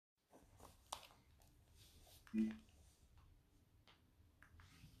Radio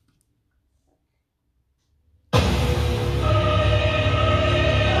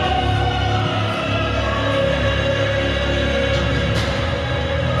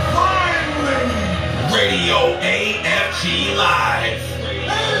AFG Live.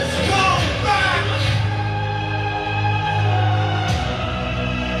 Let's go back!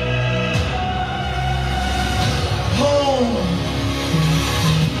 Home.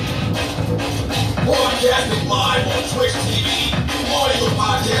 Broadcasting live on Twitch TV. Audio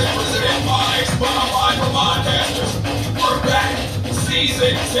podcast presented by Spotify for podcasters. We're back.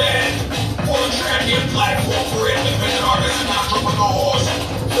 Season 10. For the champion platform for independent artists and entrepreneurs.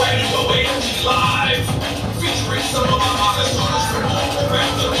 Radio AFG Live, featuring some of our hottest artists from all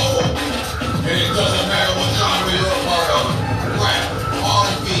around the globe. And it doesn't matter what genre you're a part of. Rap,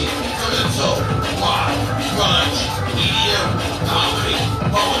 R&B, calypso, rock, grunge, EDM, comedy,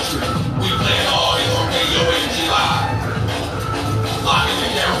 poetry. We play it all here on Radio AFG Live. Locking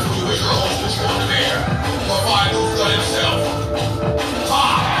it down for you as your host, Mr. On the Air. The final gun himself.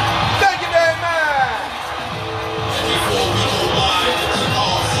 Thank you very much. And before we go live to kick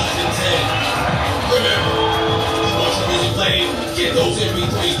off season 10, remember, if you want your music played, get those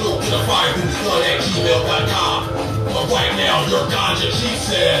MP3s through to the firenewsgun@gmail.com. But right now, your ganja chief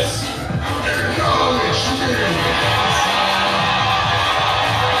says, acknowledge me.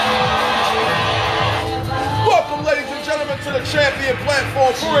 Welcome, ladies and gentlemen, to the champion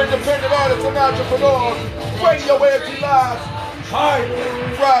platform for independent artists and entrepreneurs. Radio AFG Live.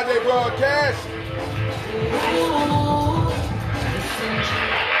 Friday broadcast.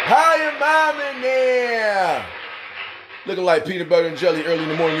 How your mom in there? Looking like peanut butter and jelly early in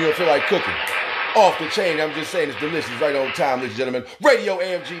the morning. You don't feel like cooking. Off the chain. I'm just saying it's delicious. Right on time, ladies and gentlemen. Radio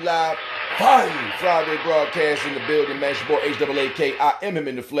AFG Live. Friday broadcast in the building. Man, it's your boy HAAK. I am him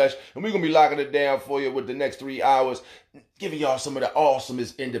in the flesh. And we're going to be locking it down for you with the next 3 hours. Giving y'all some of the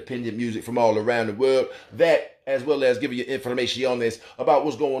awesomest independent music from all around the world. That, as well as giving you information on this about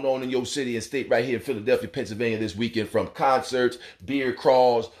what's going on in your city and state right here in Philadelphia, Pennsylvania this weekend, from concerts, beer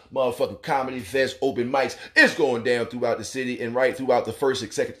crawls, motherfucking comedy fest, open mics. It's going down throughout the city, and right throughout the first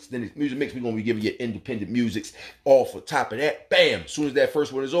extended music mix, we're going to be giving you independent musics all for top of that. Bam! As soon as that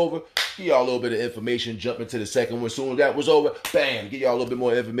first one is over, give y'all a little bit of information, jump into the second one. As soon as that was over, bam! Give y'all a little bit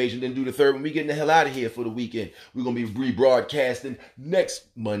more information, then do the third one. We getting the hell out of here for the weekend. We're going to be rebroadcasting next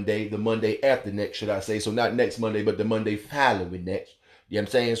Monday, the Monday after next, should I say. So not next Monday, but the Monday following next. You know what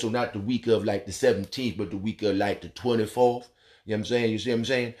I'm saying? So not the week of like the 17th, but the week of like the 24th. You know what I'm saying? You see what I'm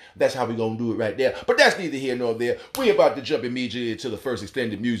saying? That's how we going to do it right there. But that's neither here nor there. We're about to jump immediately to the first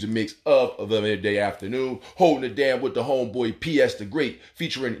extended music mix of the midday afternoon. Holding it down with the homeboy PS the Great,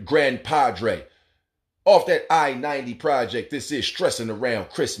 featuring Grand Padre. Off that I-90 project, this is Stressing Around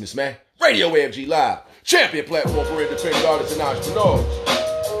Christmas, man. Radio AFG Live. Champion platform for independent artists and entrepreneurs.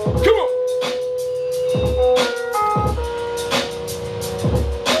 Come on.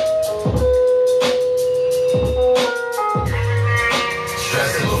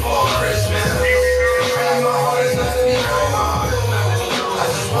 Stressing before Christmas. Trying my hardest not to be cold. I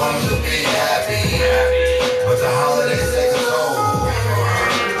just want them to be happy. But the holidays take a toll.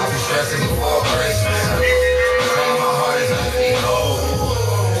 I be stressing before Christmas. Trying my hardest not to be cold.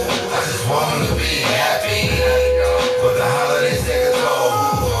 I just want them to be happy. But the holidays take a toll.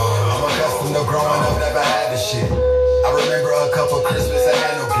 I'm accustomed to growing up, never had this shit. I remember a couple Christmas I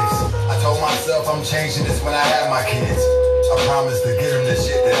had no gifts. I told myself I'm changing this when I have my kids. I promise to get them the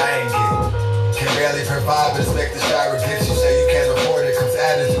shit that I ain't getting. Can barely provide, but expect the shower gifts. You say you can't afford it, comes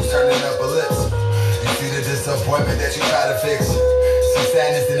attitudes turning up a lips. You see the disappointment that you try to fix. See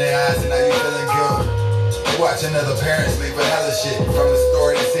sadness in their eyes and now you feeling guilt. You watching other parents leave with hella shit. From the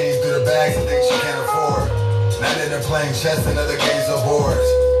store they see through the bags of things you can't afford. Now that they're playing chess and other games or boards.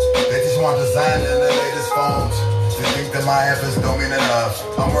 They just want design and the latest phones. They think that my efforts don't mean enough.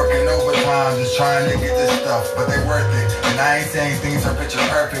 I'm working overtime just trying to get this stuff, but they worth it. And I ain't saying things are picture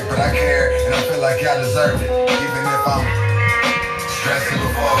perfect, but I care and I feel like y'all deserve it. Even if I'm stressing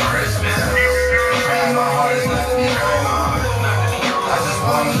before Christmas, I'm trying my hardest not to be cold. I just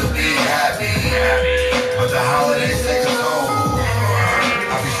want them to be happy, but the holidays take a toll.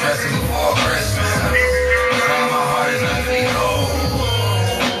 I be stressing before Christmas, I'm trying my hardest not to be cold.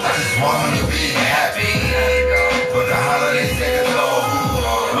 I just want them to be happy. But the holidays take a toll.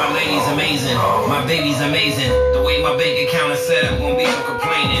 My lady's amazing, my baby's amazing. The way my bank account is set up won't be no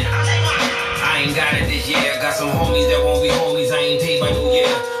complaining. I ain't got it this year. Got some homies that won't be homies. I ain't paid by New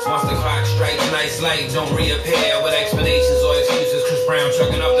Year. Once the clock strikes, nice light don't reappear. With explanations or excuses, Chris Brown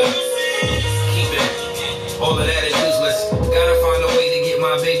trucking up the keep it. All of that is useless. Gotta find a way to get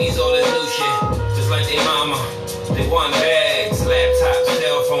my babies all this new shit. Just like they mama. They want bags, laptops,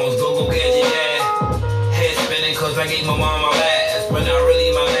 cell phones, go get your dad. Head spinning cause I gave my mom my last, but not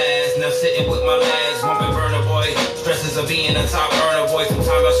really my last. Now sitting with my last, bumping burner boy. Stresses of being a top earner boy.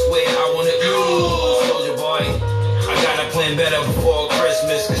 Sometimes I swear I wanna ooh, soldier boy. I gotta plan better before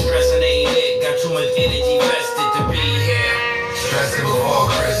Christmas, cause stressing ain't it. Got too much energy vested to be here. Stressing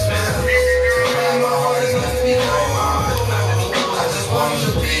before Christmas. Sometimes my heart is not to be home. I just want them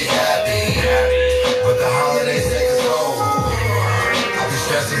to be happy. But the holidays take us home. I be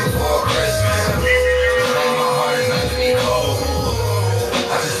stressing before Christmas. Sometimes my heart is not to be cold.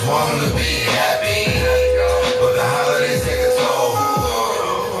 I just want them to be happy. But the holidays take us home.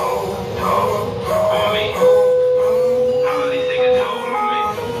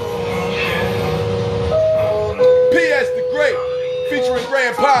 P.S. the Great, featuring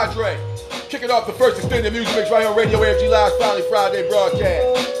Grand Padre. Kicking off the first extended music mix right here on Radio AFG Live's Finally Friday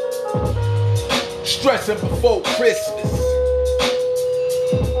broadcast. Stressing before Christmas.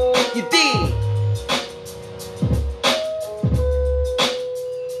 You dig?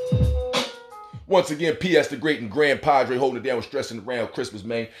 Once again, P.S. the Great and Grand Padre holding it down with stressing around Christmas,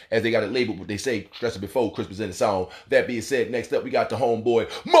 man. As they got it labeled, but they say stressing before Christmas in the song. That being said, next up, we got the homeboy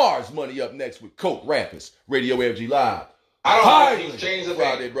Mars Money up next with Coke Rappers. Radio AFG Live. I don't think change the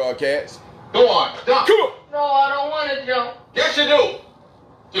Friday broadcast. Go on, jump. Come on. No, I don't want to jump. Yes, you do.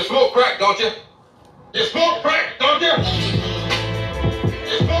 You smoke crack, don't you? You smoke crack, don't you?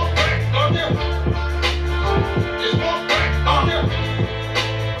 You smoke crack, don't you? You smoke crack, don't you?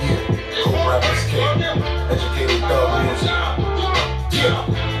 Yeah, Coke Rappers King. Educated thug music. Yeah.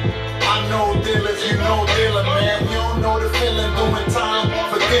 I know dealers, you know dealer, man. You don't know the feeling, doing time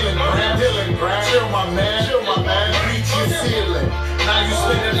for dealing, Graham. Chill, my man. Reach your ceiling. Now you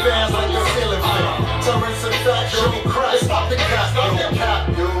spinning fans like a ceiling fan. Terrence and fact, show Christ, stop the cap,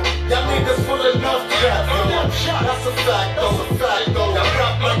 yo. Y'all niggas full enough crap, yo. That's a fact, though. Y'all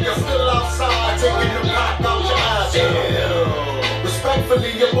rap like you're still outside, taking the pack out your ass, yo.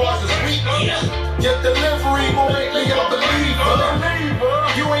 Respectfully, your bars is weak. Your delivery gon' make me a believer.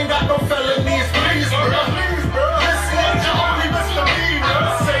 You ain't got no felonies, please, bro. Listen, ain't your only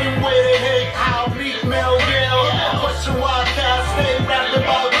misdemeanor. Same way they hate how Meek Mill yell. Question why cats stay rapping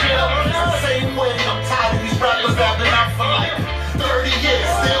about jail. Same way I'm tired of these rappers that been out for like 30 years,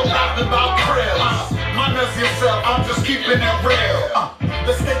 still rapping about krills. Minus yourself, I'm just keeping it real.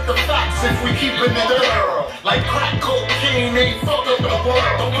 Let's take the facts if we keeping it real. Like crack cocaine ain't fuck up the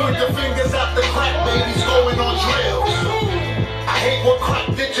world. Don't point the fingers at the crack babies going on drills. I hate what crack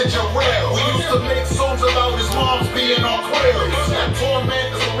did to Jarrell. We used to make songs about his moms being on krills. That torment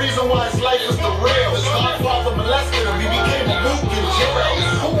is the reason why his life is derailed. His godfather molested him, he became a mook in jail.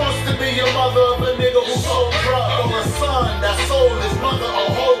 Who wants to be a mother of a nigga who sold drugs? Or a son that sold his mother a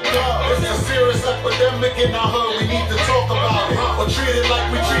whole gun? It's a serious epidemic in our hood, we need to talk about it. Or treat it like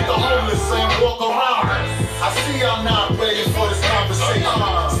we treat the homeless and walk around it. I see y'all not ready for this conversation.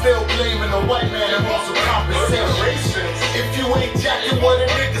 Still blaming the white man and wants some compensation. If you ain't jacking what a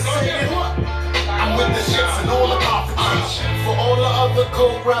nigga saying, I'm with the shits and all the confrontation. For all the other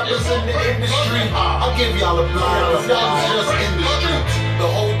coke rappers in the industry, I'll give y'all a blind, cause y'all was just in the streets. The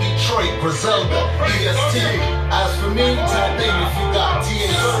whole Detroit, Griselda, EST. As for me, tap in if you got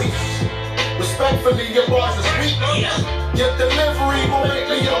THC. Respectfully, your bars is weak. Your delivery gon' make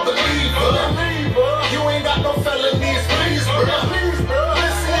me a believer. You ain't got no felonies, please, bro.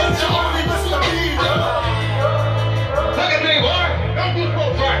 Listen, ain't your only misdemeanor. Look at me, boy. Don't do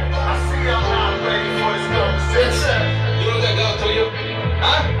smoke crack. I see I'm not ready for this conversation. You know what that does to you?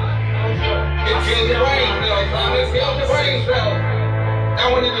 Huh? It kills your brain cells, son. It kills your brain cells.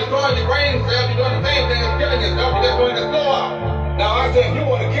 Now when you destroy your brain cells, you're doing the same thing as killing yourself. You're just doing the store out. Now I said if you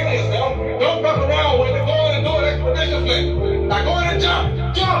want to kill yourself, don't fuck around with it. Go on and do it expeditiously. Now go on and jump.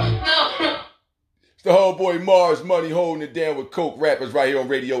 No. It's the whole boy Mars Money holding it down with Coke Rappers right here on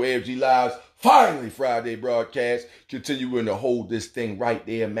Radio AFG Live's Finally Friday broadcast. Continuing to hold this thing right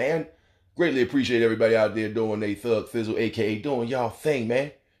there, man. Greatly appreciate everybody out there doing their Thug Fizzle, a.k.a. doing y'all thing,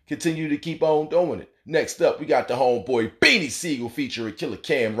 man. Continue to keep on doing it. Next up, we got the homeboy Beanie Siegel featuring Killer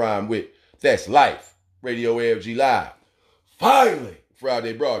Cam rhyme with That's Life. Radio AFG Live. Finally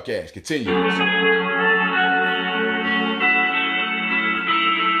Friday broadcast continues.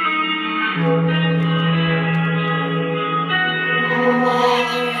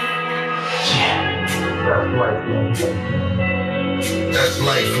 That's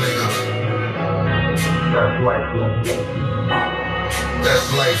life, nigga.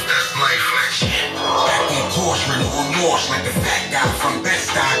 That's life. Back on course with no remorse, like the fat guy from Best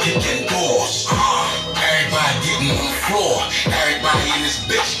Eye kicking doors. Every Everybody getting on the floor. Everybody in this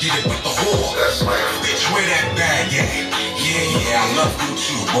bitch get it with the whore. That's right. Bitch, where that bag at? Yeah, I love you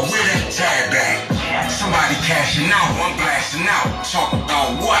too, but where that tab at? Somebody cashing out, one blasting out. Talk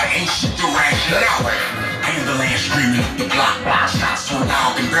about what? Ain't shit to ration out. Ambulance screaming up the block. So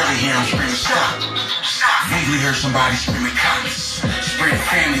now I can barely hear him screaming stop. Vaguely heard somebody screaming cops. Spread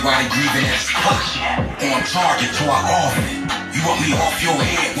family while they grieving at the pot. On target to our office. You want me off your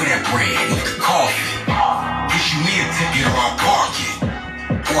head with that bread, nigga coffee. Issue me a ticket or I'll park it.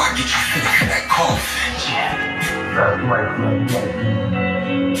 Or I get you fitted for that coffin. That's life, nigga.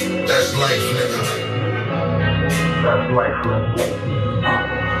 That's life, nigga. That's life, nigga.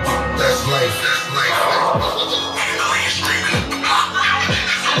 That's life. That's life. Ambulance screaming up the block.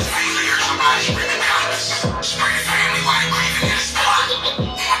 Vaguely heard somebody screaming cops. Spread family while they grieving at the spot.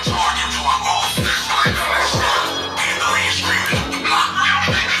 On target to our office. That's life. That's life. Ambulance screaming up the block.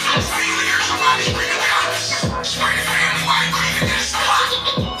 Vaguely heard somebody screaming cops. Spread family while they grieving at the spot.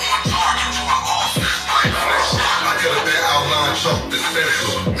 On target to our office. That's life. That's life. I could have been outlined chalk the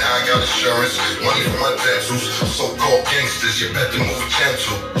stencil. Now I got insurance, money for my dentals. So-called gangsters, you better move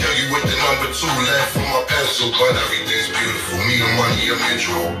gentle. Yo, you with the number 2 left for my pencil, but everything's beautiful. Me and money are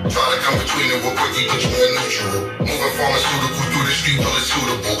mutual. Try to come between it, we'll quickly put you in neutral. Moving pharmaceutical through the street till it's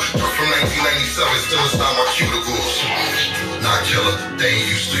suitable. Drop from 1997, still it's not my cuticles. Not killer, they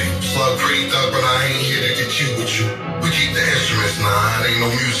ain't used to you. Slug pretty thug, but I ain't here to get you with you. We keep the instruments, nah, it ain't no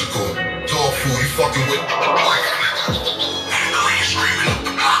musical. Dog food, you fucking with like a nigga. Ambulance screaming up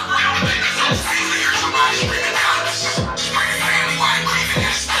the block. Vaguely heard somebody screaming cops. Spread family while they grieving at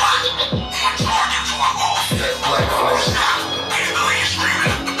the spot. On target to our office. That's life, nigga. Ambulance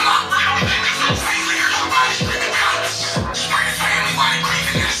screaming up the block. Vaguely heard somebody screaming cops. Spread family while they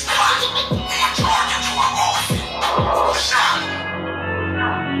grieving at the spot. On target to our office. Stop.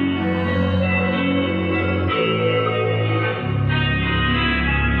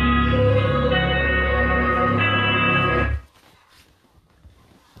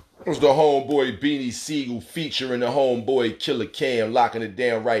 It was the homeboy Beanie Siegel featuring the homeboy Killer Cam, locking it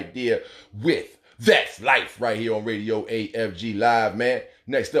down right there with That's Life right here on Radio AFG Live, man.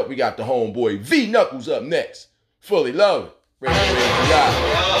 Next up, we got the homeboy V Knuckles up next. Fully Loaded. Radio AFG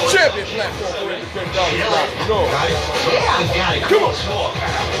Live. Champion platform for independent dogs. No. Yeah, I got it. Come on.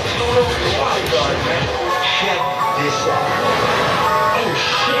 Check this out. Oh,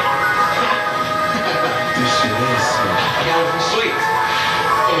 shit. This shit is sick. I got it from sleep.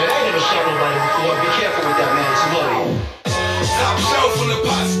 I mean, I ain't never shot nobody before. Be careful with that, man. It's loaded. Top shelf from the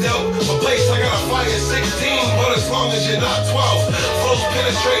pot still. A place I got a fire 16, but as long as you're not 12. Flows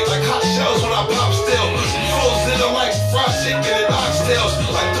penetrate like hot shells when I pop still. Flows in them like fried chicken and oxtails.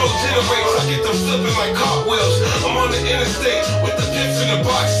 Like those generates, I get them flipping like cartwheels. I'm on the interstate with the pips in the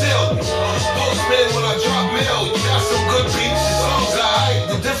box sale. Postman when I drop mail, you got some good beats, your songs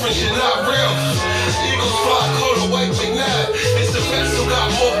alright. The difference, you're not real. Eagles fly, call the white McNabb. It's the best who got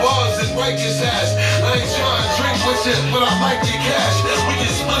more bars than Rikers has. I ain't trying to drink with you, but I like your cash. We can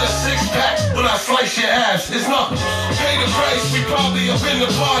split a 6-pack when I slice your ass. It's not pay the price, we probably up in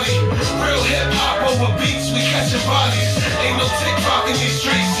the party. Real hip hop over beats, we catching bodies. Ain't no TikTok in these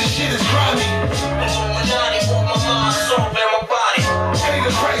streets, this shit is grimy. Illuminati want my mind, soul, and my body. Pay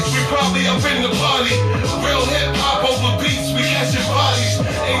the price, we probably up in the party. Real hip hop over beats, we catching bodies.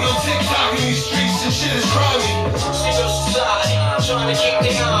 Ain't no TikTok in these streets, this shit is grimy. Single society, trying to keep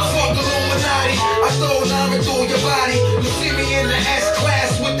the arm. Fuck Illuminati, I throw an arm through your body. You see me in the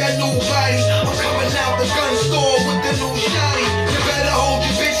S-Class with that new body. I'm coming out the gun store with the new shotty. You better hold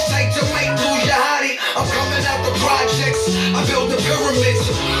your bitch tight, you might lose your hottie. I'm coming out the projects, I build the pyramids.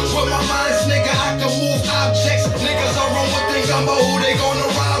 With my minds, nigga, I can move objects. Niggas are on with the gumbo, who they gonna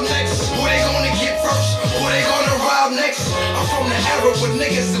rob next? Who they gonna get first? Who they gonna rob next? I'm from the era with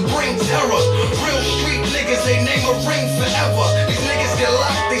niggas that bring terror. Real street niggas, they name a ring forever. These niggas get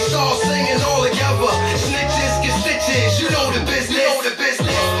locked, they start singing all together. Snitches get stitches, you know the business. You know the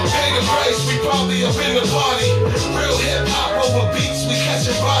business. Pay the price, we probably up in the party. Real hip hop over beats, we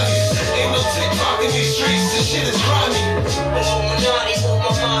catching bodies. Ain't no TikTok in these streets, this shit is grimy. Illuminati want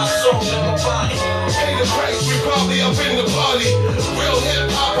my mind, soul, and my body. Pay the price, we probably up in the party. Real hip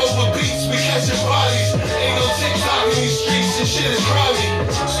hop over beats, we catching bodies. Ain't no TikTok in these streets, this shit is grimy.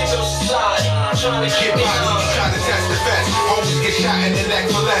 Single society, trying to keep the arm. Trying to test the best, always get shot in the neck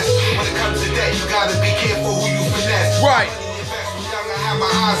for less. When it comes to that, you gotta be careful who you finesse. Right. I have my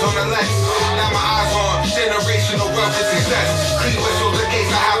eyes on the left, now my eyes on generational wealth and success. Clean whistles in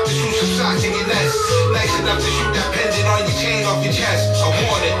case I have to shoot some shots in your nest. Nice enough to shoot that pendant on your chain off your chest. I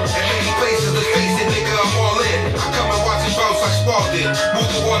want it, in many places, let's face it, nigga, I'm all in. I come and watch it bounce like Spalding,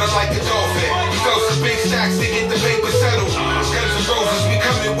 move the water like a dolphin. He throws some big stacks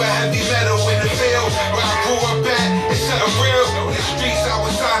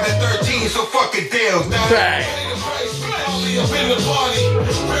so fucking deals, now. Bang. Probably up in the party.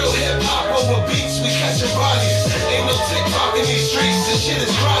 Real hip hop over beats, we catching bodies. Ain't no TikTok in these streets, this shit is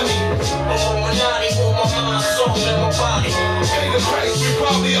grimy. Illuminati for my mind, soul, and my body. Pay the price, we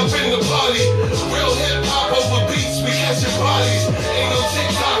probably up in the party. Real hip hop over beats, we catching bodies. Ain't no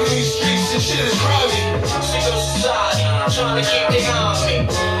TikTok in these streets, this shit is grimy. Single society, trying to keep their on me.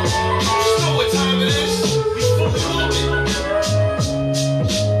 You know what time it is? We fully loaded.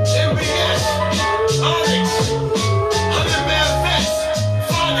 MBS, Onyx, 100 Man Vets,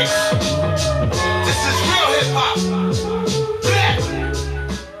 Phonics. This is real hip hop.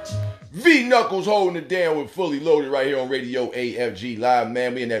 V Knuckles holding it down with Fully Loaded right here on Radio AFG Live,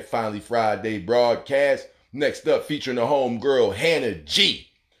 man. We in that Finally Friday broadcast. Next up, featuring the homegirl Hannah G.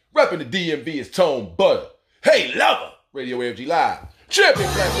 Repping the DMV is Tone Butter. Hey, lover! Radio AFG Live. Champion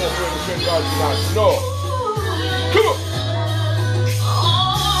platform for independent artists and entrepreneurs. Come on!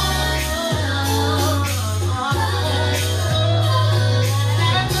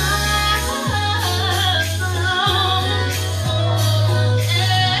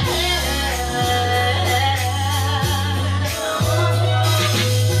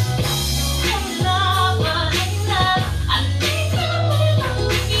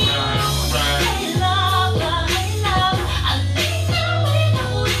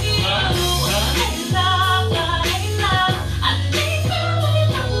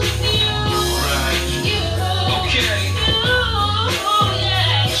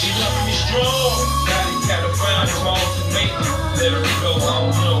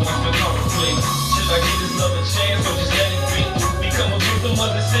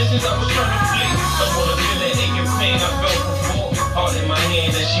 I was trying to flee. I wanna feel that aching pain I felt before. Heart in my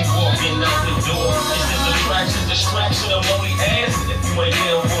hand as she walking out the door. It's this attraction, distraction, I'm only asking. If you ain't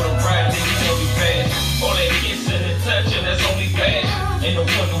down for the ride, then you won't be bad. All that kissing and touching, that's only bad. Ain't no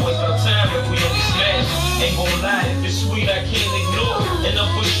wonder waste our time if we only smash. Ain't gon' lie, if it's sweet, I can't ignore. And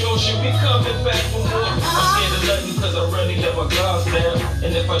I'm for sure she'll be coming back for more. I'm scared to love you cause I really let my guards down.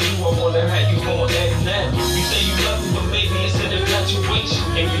 And if I do, I wonder how you gon' act now. You say you love me, but maybe it's an infatuation.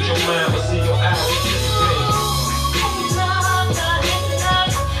 Can't read your mind, but see your eyes anticipate.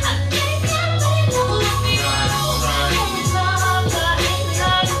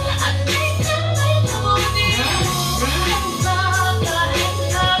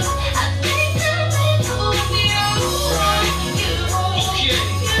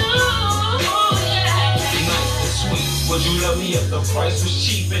 Would you love me if the price was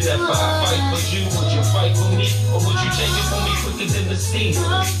cheap? And if I fight for you, would you fight for me? Or would you take it for me quicker than the season?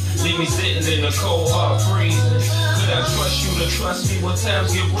 Leave me sitting in the cold, hard freezing. Could I trust you to trust me when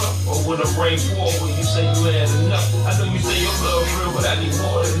times get rough? Or would a rain pour when you say you had enough? I know you say your love real, but I need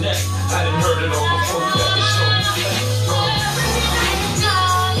more than that. I done heard it all before, you got to show me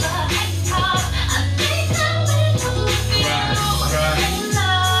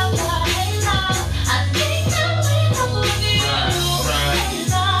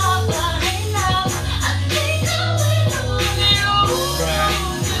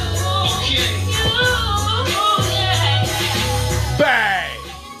facts.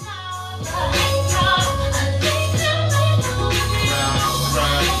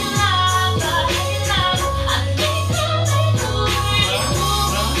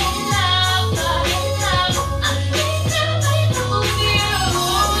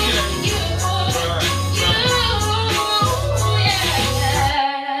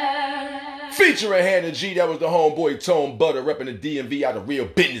 Featuring Hannah G, that was the homeboy Tone Butter repping the DMV out of Real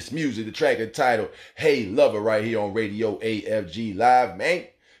Business Music. The track entitled Hey Lover right here on Radio AFG Live, man.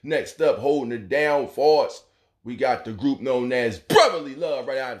 Next up, holding it down for us, we got the group known as Brotherly Love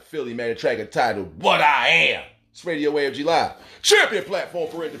right out of Philly, man. The track entitled What I Am. It's Radio AFG Live. Champion platform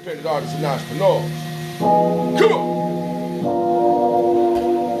for independent artists and entrepreneurs. Come on.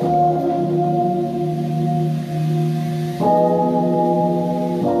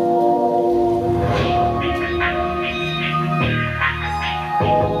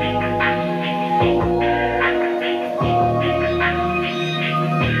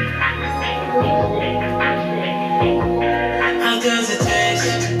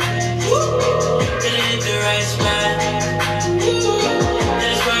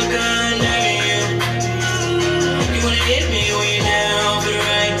 You wanna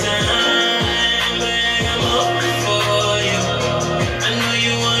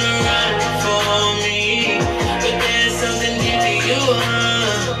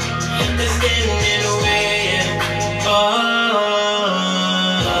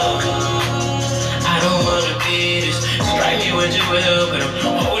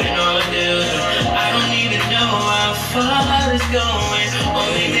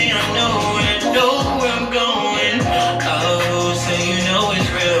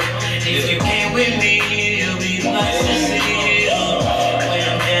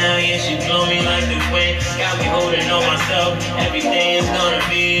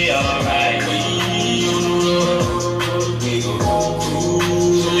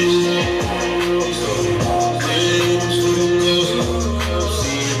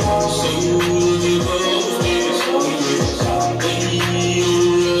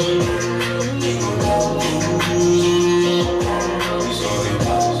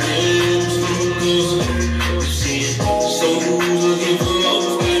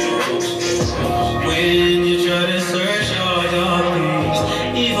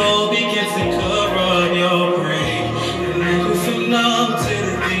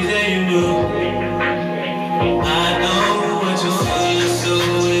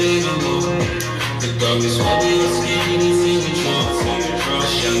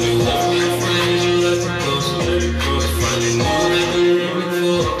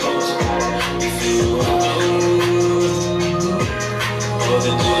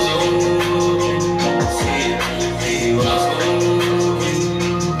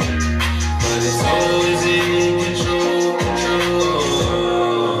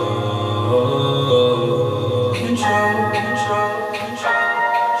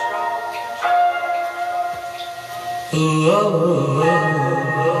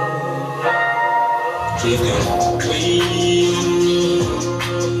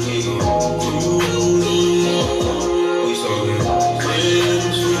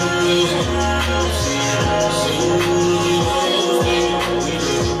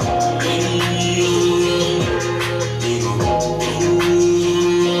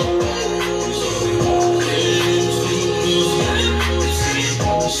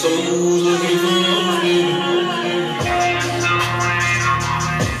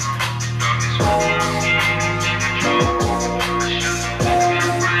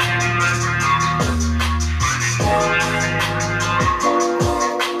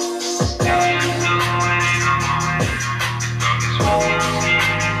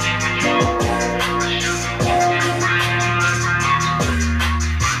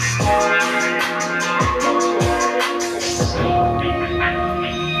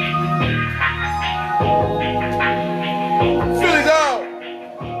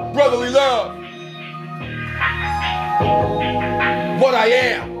What I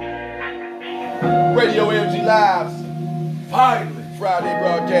Am. Radio AFG Live. Finally, Friday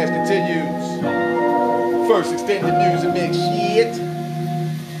broadcast continues. First extended music mix shit.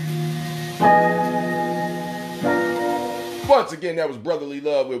 Once again, that was Brotherly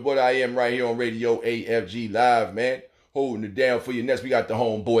Love with What I Am right here on Radio AFG Live, man. Holding it down for you. Next, we got the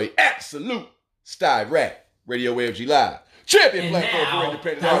homeboy Absolute Style Rap. Radio AFG Live. Champion platform for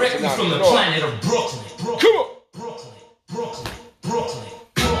independent artists. Directly from the planet of Brooklyn. Come on. Brooklyn.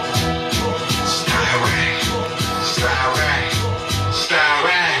 Style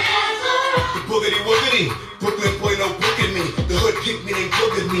rap. The boogity woogity. Brooklyn boy, no booking me. The hood picked me, they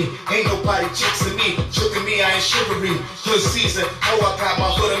boogered me. Ain't nobody chicks me. Jooking me, I ain't sugary. Hood season, oh, I got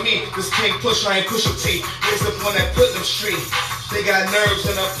my hood on me. This king push, I ain't Pusha T. Raised up on that Putnam Street. They got nerves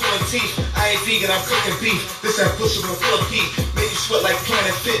and I'm pulling teeth. I ain't vegan, I'm cooking beef. This that pushing with full of heat. Make you sweat like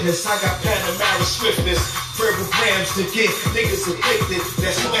Planet Fitness. I got Panamera swiftness. Verbal grams to get niggas addicted.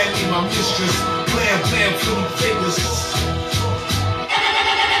 That's why I need my mistress. Blam, blam, fluid fingers.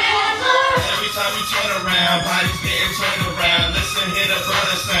 Every time you turn around, bodies getting turned around. Listen, hear the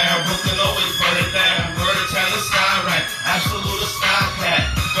brother sound. Brooklyn always burn it down. Murder town is sky right. Absolute sky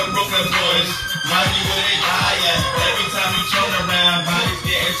cat. The Brooklyn boys, mind you where they die at. Every time you turn around, bodies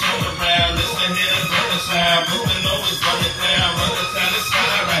getting turned around. Listen, hear the brother sound. Brooklyn always burn it down. Murder town is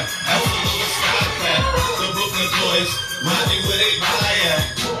sky right. Absolute sky cat. The Brooklyn boys, mind you where they die at.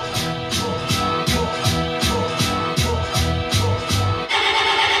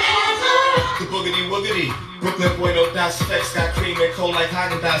 Boogity woogity. Brooklyn boy, no dots, specs, got cream and cold like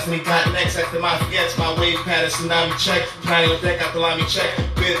Haagen-Dazs, and he got next after my forgets. My wave pattern, tsunami check. Planning on deck, got the limey check.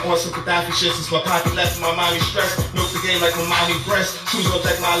 Been on some Gaddafi shit since my pocket left and my mommy stressed. Milk the game like my mommy breast. Shoes on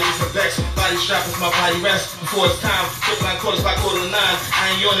deck, my leaves and vex. Body strap as my body rest. Before it's time, 59 quarters by 8:45.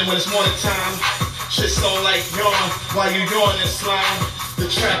 I ain't yawning when it's morning time. Shit stone like yawn, while you yawning slime.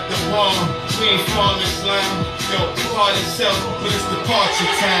 The trap, the bomb, we ain't farming slime. Yo, the part itself, but it's the departure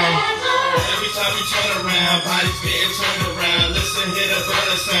time. Every time you turn around, bodies getting turned around. Listen, hear the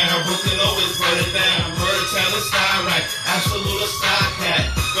brother sound. Brooklyn always burn it down. Murder town is sky right. Absolute sky cat.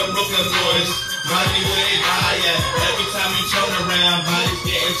 The Brooklyn boys, mind me where they die at. Every time you turn around, bodies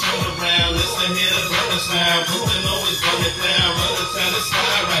getting turned around. Listen, hear the brother sound. Brooklyn always burn it down. Murder town is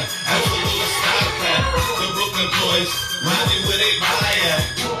sky right. Absolute sky cat. The Brooklyn boys, mind me where they die at.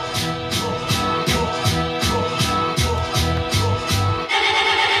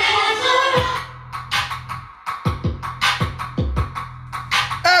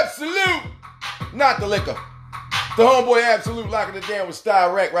 Absolute, not the liquor. The homeboy Absolute locking it down with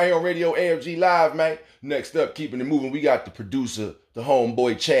Style Rack right here on Radio AFG Live, man. Next up, keeping it moving, we got the producer, the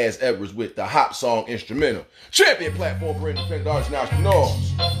homeboy Chaz Edwards with the Hop Song Instrumental. Champion platform for independent artists and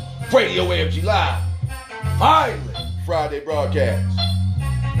entrepreneurs. Radio AFG Live. Finally, Friday broadcast.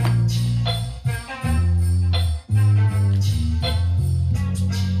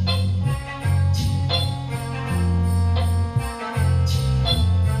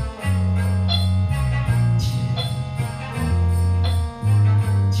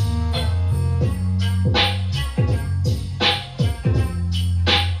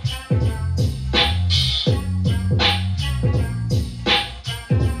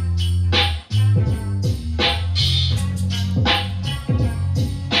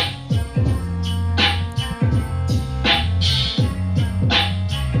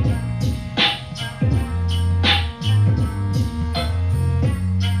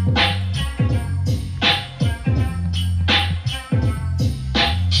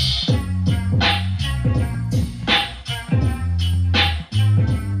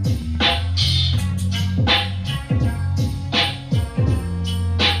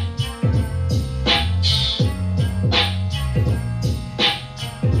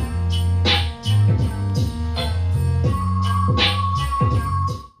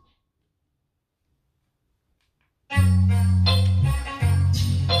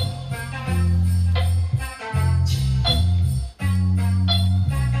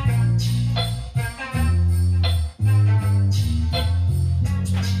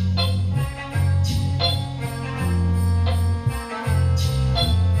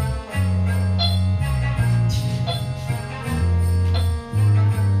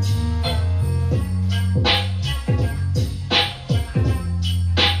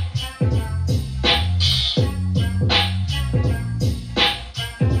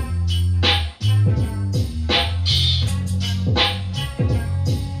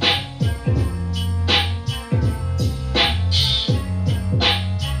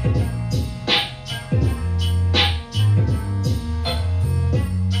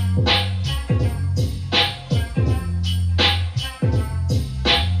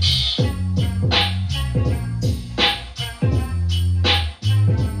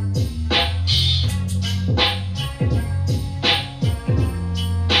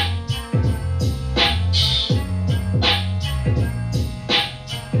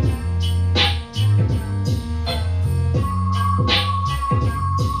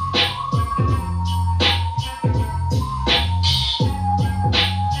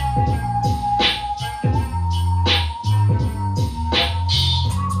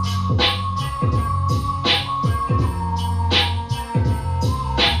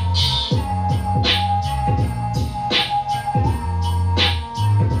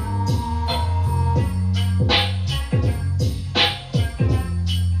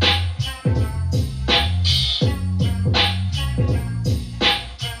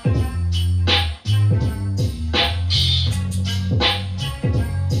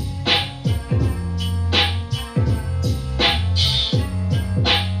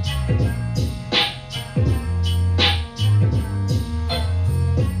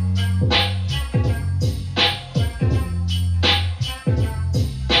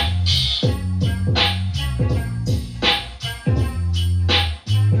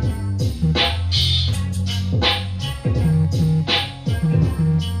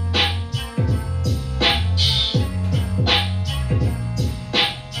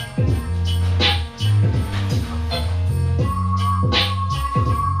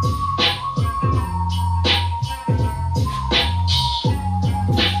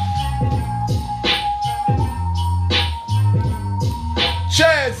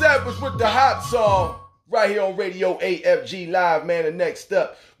 With the Hop Song right here on Radio AFG Live, man. And next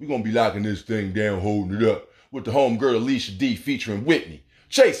up, we're going to be locking this thing down, holding it up with the homegirl Alicia D featuring Whitney.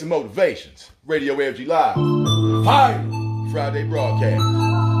 Chasing Motivations. Radio AFG Live. Finally, Friday broadcast.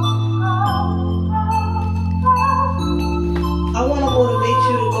 I want to motivate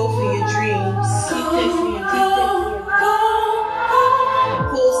you to go for your dreams.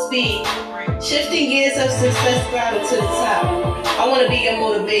 Full speed. Shifting gears up success ladder to the top. I want to be your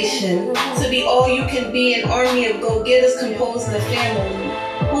motivation, to be all you can be, an army of go-getters composing a family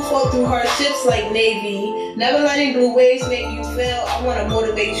who fought through hardships like Navy, never letting blue waves make you fail. I want to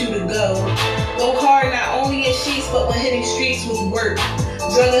motivate you to go hard not only in sheets but when hitting streets with work,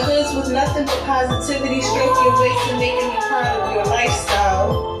 drugging hoods with nothing but positivity, stroke your way to making me proud of your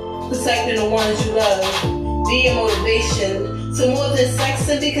lifestyle, protecting the ones you love, be your motivation. To more than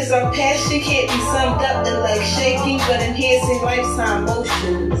sexing, because our passion can't be summed up in like shaking, but enhancing lifetime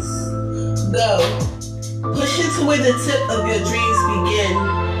motions. Go. Pushing to where the tip of your dreams begin,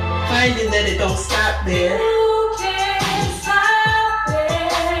 finding that it don't stop there.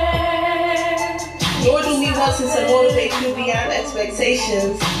 Nor do we wanting to motivate you beyond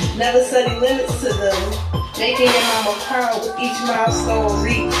expectations, never setting limits to them, making your mama proud with each milestone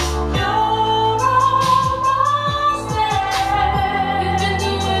reached.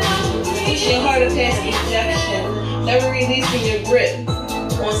 Pushing harder past ejection, never releasing your grip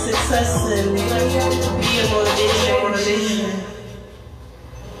on success and be a motivation.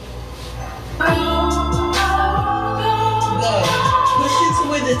 Go, pushing to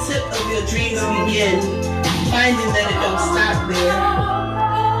where the tip of your dreams begin, finding that it don't stop there.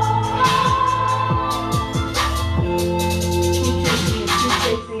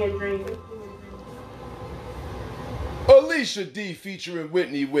 Alicia D featuring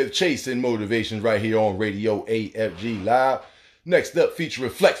Whitney with Chasing Motivations right here on Radio AFG Live. Next up, featuring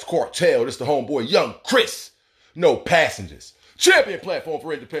Flex Cartel. This the homeboy Young Chris. No Passengers. Champion platform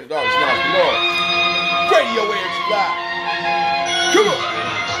for independent artists and entrepreneurs. Radio AFG Live. Come on.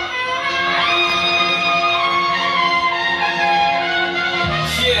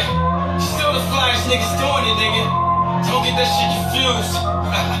 Yeah, still the flyest niggas doing it, nigga. Don't get that shit confused.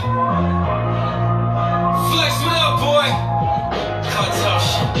 Flex, what up, boy? Cartel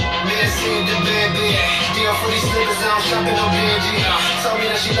shit. Man, seeing the baby. Deal for these niggas, I don't shop in no BG. Told me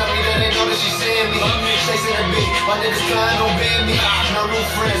that she love me, that they know that she seeing me. Chasing the beat, my niggas trying to ban me. No new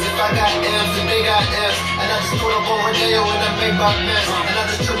friends, if I got M's, then they got M's. And I just put up on Rodeo in that Maybach mess. And I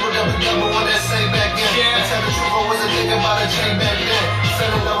just tripled up and double on that same back end. And tell the truth, I wasn't thinking about a chain back then. Fell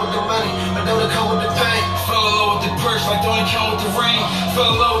in love with the money, but don't it come with the pain. Fell in love with the purse like don't it come with the rain.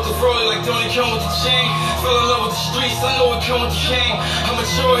 Fell in love with the rollie like don't it come with the chain. Fell in love with the streets, I know it come with the cane. I'm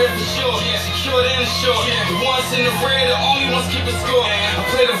mature here for sure, secured and assured. The ones in the red, the only ones keep a score. I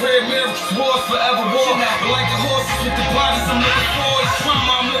play the red mirror, cause war's forever war. But like the horses with the blinders, I'm looking forward. It's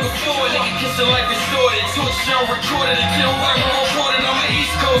trauma, I'm looking forward. Nigga, kiss it like distorted. Twitch show recorded and get whatever reported. I'm an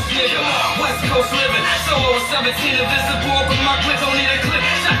East Coast nigga, West Coast living. Solo with 17 invisible, but my clip don't need a clip.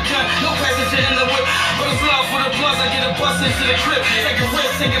 Shotgun, no passenger in the whip. But it's love for the plus, I get a bus into the crib. Take a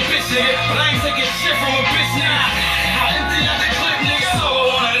risk, take a bitch, nigga. But I ain't taking shit from a bitch, nigga. I empty out the clip, nigga. Solo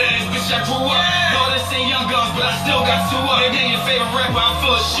on that ass, bitch, I grew up. No, this ain't Young Guns, but I still got two up. Maybe your favorite rapper, I'm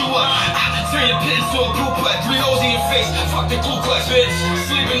full of shoe up. Turn your pit into a blue butt, 3 holes in your face. Fuck the glue clutch, bitch.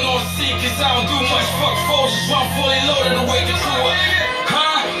 Sleeping on C, cause I don't do much. Fuck foes, just run fully loaded to wake the crew up.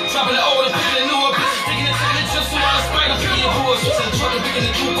 Huh? Dropping the old and picking the new up. Bitch, sticking it to the just so I spite. I'm picking your boys, switching the truck and picking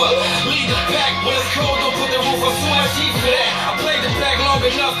the coupe up. Lead the pack, when it's cold, don't put the roof up. So much heat for that. I played the pack long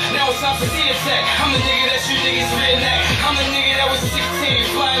enough, now it's time to see attack. I'm the nigga that you niggas reenact. I'm the nigga that was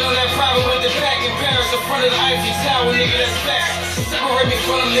 16, flying on that private with the back in Paris in front of the Eiffel Tower, nigga, that's facts. Separate me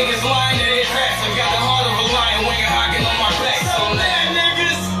from them niggas lying to their cracks. I got the heart of a lion, wing and hocking on my back. So mad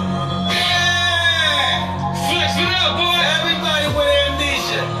niggas, yeah. Flex it up, boy. Everybody with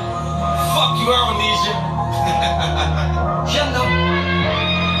amnesia. Fuck you, I don't need you. You know.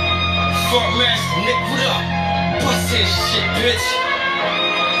 Fuck master, Nick, what up? Bust that shit, bitch.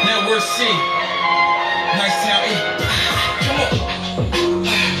 Network C. Nice town E. Come on.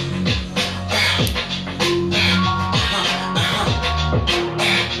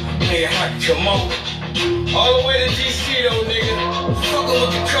 Come on. All the way to DC though, nigga. Fuckin'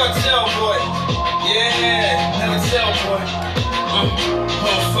 with the cartel, boy. Yeah, never tell, boy.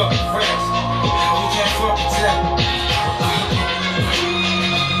 Motherfucking friends. We can't fuck with that.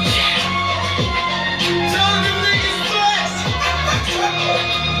 Tell them niggas flex.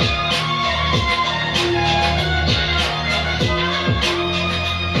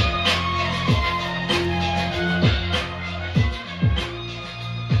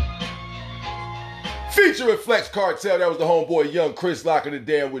 Featuring Flex Cartel, that was the homeboy Young Chris locking it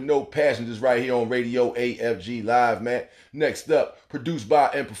down with No Passengers right here on Radio AFG Live, man. Next up, produced by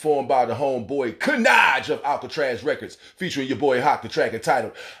and performed by the homeboy Kanaj of Alcatraz Records, featuring your boy Hawk, the track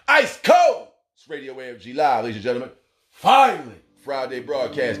entitled Ice Cold. It's Radio AFG Live, ladies and gentlemen. Finally, Friday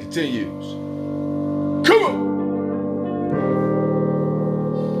broadcast continues. Come on!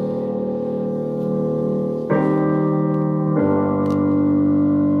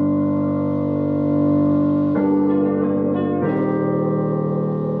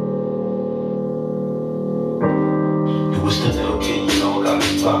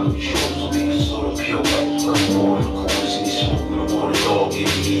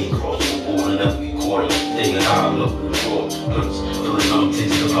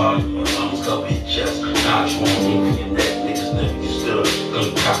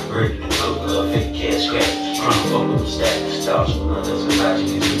 Trying to fuck with the stack, styles from others,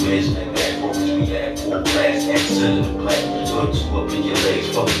 imagine these ways, and back, we had 4 black. in the black. Put two up in your legs,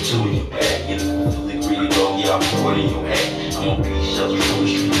 fuck the two in your back. Get a fully greedy dog, yeah, I'll put it in your hat. I'm on beach shelter from the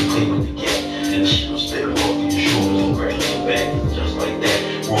street, you play with the cat. Then the shit will stay walk in your shoulders and crack your back. Just like that,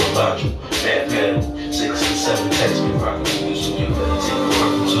 roll logical, bad pedal. 6 and 7 text me, rockin' you, so you better take a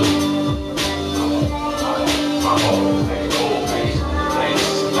run too. My home, ice cold, ice cold,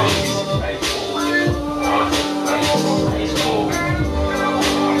 ice cold, ice cold.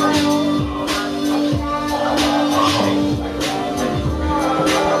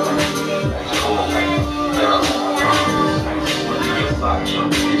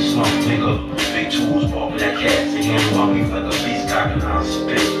 Smart nigga, big tools, walk that cat, they hand on me like a beast cocking out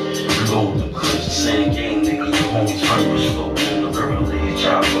spit. Reload them clips, the same game, nigga, your homies hungry, slow in the river, lay a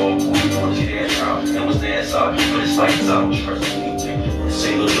chop, all who you want to get ass out, and was the ass out, but it's like it's out, trust me, this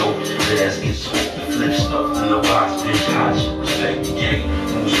ain't no joke, the ass gets smoked, the flip stuff in the box, bitch, hot shit, respect the game,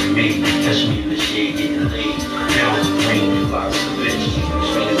 moves we made, catch me in the shade, getting laid, down the green, lots of bitches,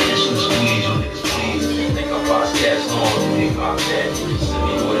 swing the dish and squeeze, you niggas please, think I box cats on, nigga, pop that, send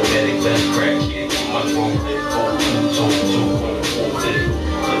me automatic, best crack, yeah, get my phone, let it go, two, on the full fit,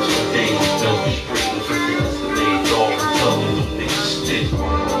 clips for days, bells be spraying, for things to lay, dog, and telling them niggas stick,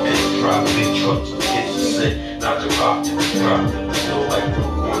 bitch, drop big trucks, get to sit, not to rock them, drop them, feel like the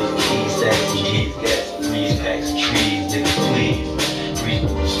quarters, keys, stacks, and kids, gas, threes, packs, and trees, niggas please,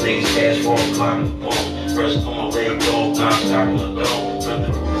 snakes, cash for a climbing the wall, rest on my leg, dog, knock, on the dome,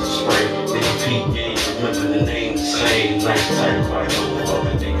 remember the spray, nigga peep game, remember the name, the same, nice type, like no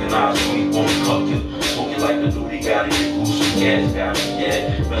fucking thinking I sweet, won't cuck you, smoking like a duty, gotta get loose, some gas, got me,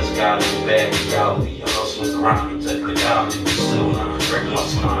 yeah, best got in the bag, reality, hustling, grinding, technicality, still not, break my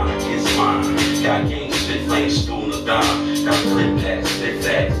spine, kiss mine, got game, spit flames, stool in the dime, got flip packs, spit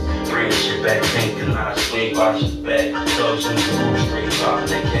facts, bring shit back, think and I swing, watch his back, thugs in the roof, straight top,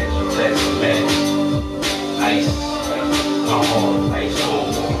 they catch you, text and match, ice, come on, ice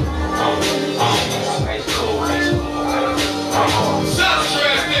cold, ice cold, ice cold,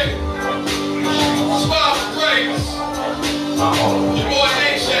 Soundtrack, nigga. Smile for greatness. Your boy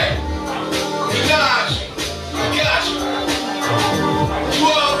AFG. Minaj. I got you. You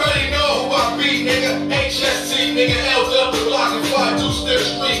already know who I be, nigga. HST, nigga. Held up the block and 5-2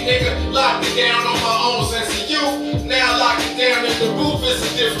 Street, nigga. Locked it down on my own since a youth. Now locked it down in the booth, it's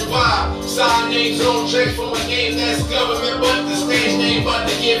a different vibe. Sign names on checks for my name, that's government, but the stage name about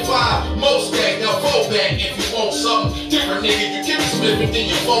to get 5. Most back, now vote back if you want something different, nigga. You get me slipping, then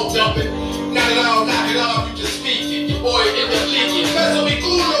you won't dump it. Knock it off, you just speak it. Your boy end up leaking. That's what we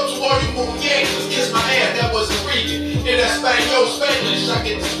cool up to all you moon yankees. Kiss my ass, that wasn't Regan. In that Spanish, I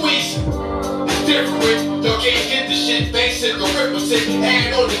get the squeezing. Different, y'all can't get the shit basic or arithmetic.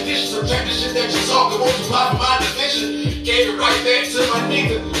 Add on the dishes, subtract the shit that you talking, won't you pop in my division? Gave it right back to my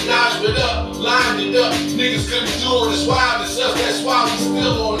nigga, notched it up, lined it up. Niggas couldn't do all this wild stuff, that's why we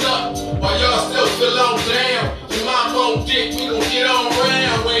still on up. While y'all still feel on down, your mom on dick, we gon' get on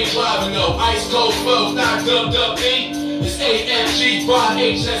round. We ain't driving no ice cold flows, not dubbed up E. It's AFG by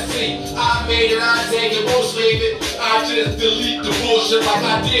HSC. I made it, I take it, won't leave it. I just delete the bullshit like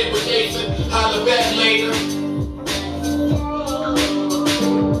I did with Nathan. Holla back later.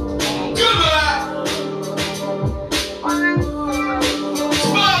 Goodbye.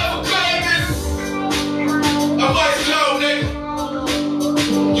 Smile for greatness. I'm ice cold, nigga.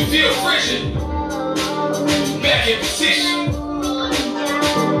 You feel frigid. Back in position.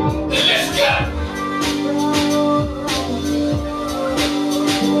 Then let's go.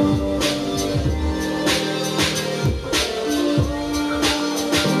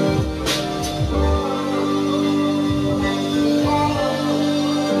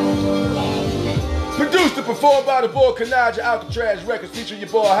 Produced and performed by the boy Kanaja Alcatraz Records, featuring your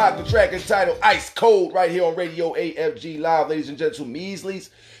boy Hot, the track entitled Ice Cold, right here on Radio AFG Live, ladies and gentlemen, Measleys.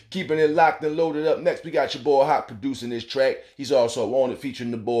 Keeping it locked and loaded up. Next, we got your boy Hot producing this track. He's also on it,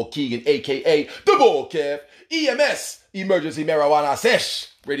 featuring the boy Keegan, a.k.a. the Bull Kev. EMS, Emergency Marijuana Sesh.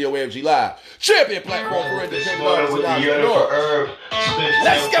 Radio AFG Live. Champion platform for independent artists with the around yearning for herb.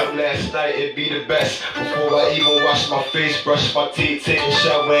 Let's go. Last night it be the best. Before I even wash my face, brush my teeth, take a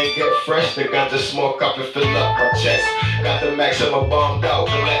shower and get fresh. They got the smoke up and fill up my chest. Got the max of my bombed out.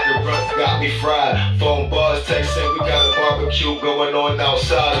 The letter runs got me fried. Phone bars texting, we got a barbecue going on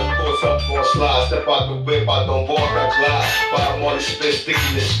outside. Of course I'm gonna slide. Step out the whip, I don't walk, I glide. Bottom on the spit,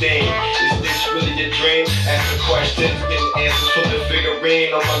 sticky the stain. It's really a dream? Asking questions, getting answers from the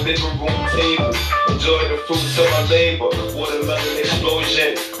figurine on my living room table. Enjoy the fruits of my labor. Watermelon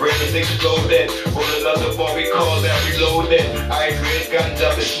explosion, brain is exploding. Roll another bar, we call that reloading. I agree,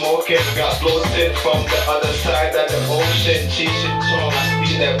 ganja be smoking. Got floating from the other side of the ocean. Cheech and Chong, I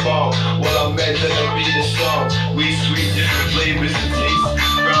see that bomb. While I'm measuring to be the song. We sweet, different flavors and tastes.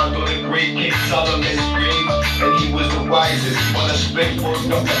 Round on the great King Solomon's green. And he was the wisest. When I spit, worked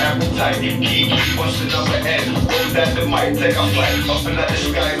up the appetite. Kiki, what's the number N? Roll that the mic, take a flight. Up in the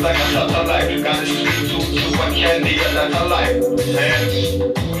sky like a satellite. Got a sweet tooth to a candy, and that's a life. And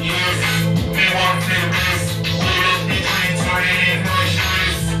yes, they want to this. We don't be trying to any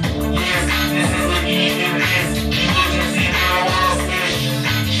motions. Yes, this is the evilness. Emergency power fish.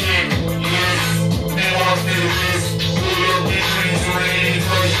 Shit, yes, they want to this. We don't be trying to any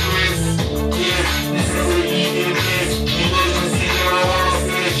motions. Yes, this is the evilness. Emergency power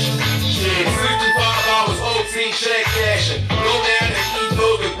fish. Shit. 65 hours OT check cashing. Go down and eat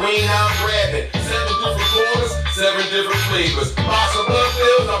those the green I'm grabbing. 7 different corners, 7 different flavors. Buy some blood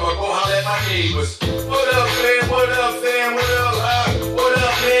pills, I'ma go holler at my neighbors. What up, fam? What up, fam? What up, what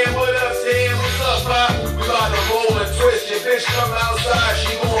up, man? What up, Sam? What's up, Pop? We about to roll and twist. Your bitch come outside,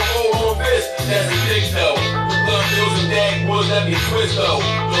 she gon' roll on this. That's a big though. The blood pills and dag boys, let me twist though.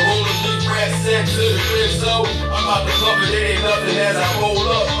 The roller deep rat set to the crib, so I'm about to love it, it ain't nothing as I roll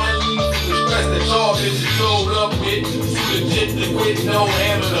up. The stress that y'all bitches showed up with. Too legit to quit, no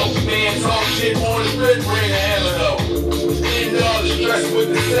hammer though. Man talk shit on the strip, bring a hammer though. End all the stress with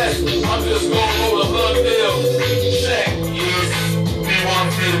the sex. I'm just gon' roll a blood bill. Check. Yes, they want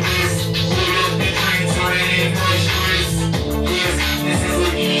to this. We don't be trying to any motions. Yes, this is the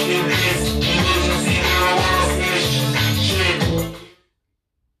evilness. Emergency power fish. Shit.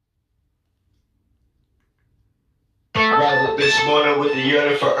 rise up this morning with the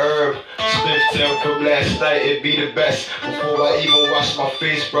yearning for herb. Sniff Tim from last night, it be the best. Before I even wash my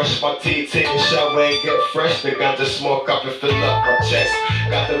face, brush my teeth, take a shower and get fresh. They got the smoke up and fill up my chest.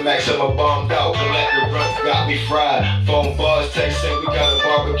 Got the max of my bombed out, collective runs got me fried. Phone bars texting, we got a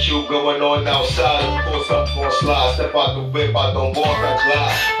barbecue going on outside. Of course I'm gon' slide, step out the whip, I don't walk, I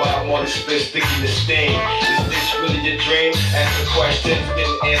glide. But I'm on the spit, sticky the stain. Is this really a dream? Asking questions,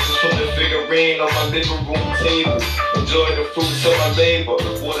 getting answers from the figurine on my living room table. Enjoy the fruits of my labor.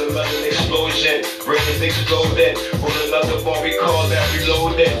 Watermelon explosion, brain is exploding. Roll another bar, we call that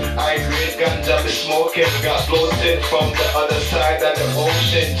reloading. I agree, ganja be smoking. Got floated from the other side of the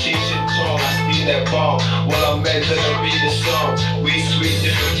ocean. Cheech and Chong, I see that bomb. While I'm meant to be the song. We sweet,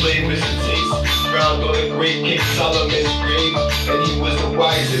 different flavors and tastes. Round on the great King Solomon's grave. And he was the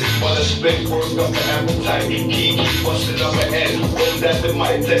wisest. While the spit worked up the appetite. Kiki, what's the number N? Roll that the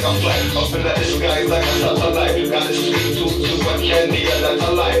mic, take a flight. Up in the sky like a satellite. Got a sweet tooth to a candy, and that's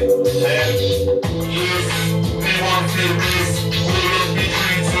a life. And yes, they want to this. We don't be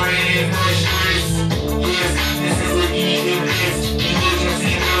trying to any motions. Yes, this is the evilness.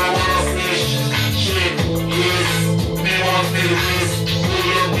 Emergency power fish. Shit, yes, they want to this. We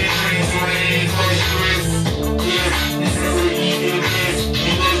don't be trying to any motions. Yes, this is the evilness.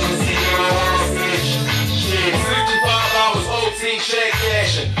 Emergency power fish. Shit. 65 hours OT check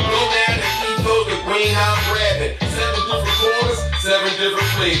cashing. Go down and eat those the green I'm grabbing. 7 different corners, 7 different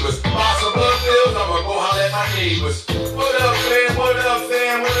flavors. Buy some blood pills, I'ma go holler at my neighbors. What up, fam? What up,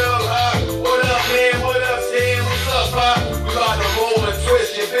 fam? What up, what up, man? What up, Sam? What's up, Pop? We about to roll and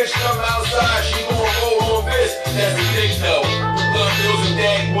twist. Your bitch come outside, she gon' roll on this. That's a dick though. The blood pills and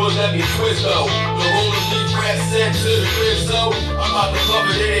dag boys, let me twist though. The roller deep rat set to the crib, so I'm about to love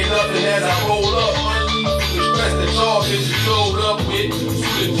it, it ain't nothing as I roll up. The stress that y'all bitches showed up with. Too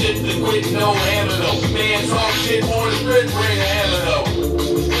legit to quit, no hammer though. Man talk shit on the strip, bring a hammer though.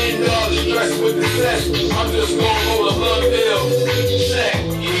 End all the stress with the sex. I'm just gon' roll a blood bill. Check.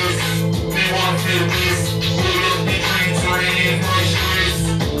 Yes, they want to this. We don't be trying to any motions.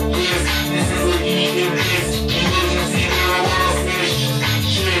 Yes, this is the evilness. Emergency power fish.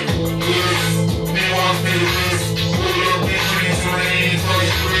 Shit, yes, they want to this. We don't be trying to any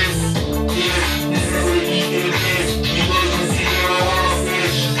motions. Yes, this is the evilness. Emergency power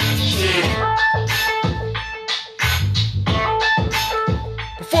fish. Shit.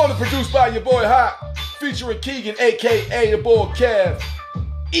 Performed and produced by your boy Hot, featuring Keegan, aka the boy Kev.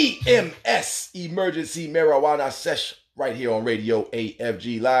 EMS, Emergency Marijuana Sesh, right here on Radio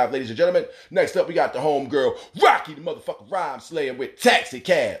AFG Live. Ladies and gentlemen, next up we got the homegirl, Rocky, the motherfucking rhyme slayer with Taxi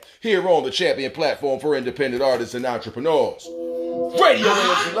Cab, here on the champion platform for independent artists and entrepreneurs. Radio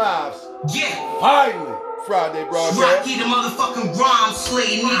AFG Live. Yeah. Finally, Friday broadcast. Rocky, the motherfucking rhyme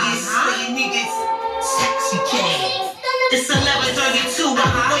slayer niggas. Taxi Cab. It's 11:32,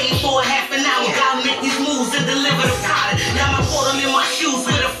 I've been waiting for a half an hour.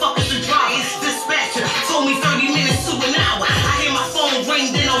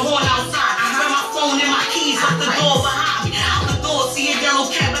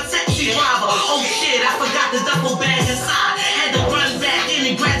 robber. Oh shit, I forgot the duffel bag inside. Had to run back in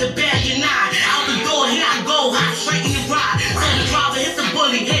and grab the bag and nine. Out the door, here I go, hot straight in the ride. So the driver hits the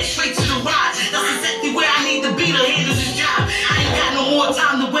bully, head straight to the ride. That's exactly where I need to be to handle this job. I ain't got no more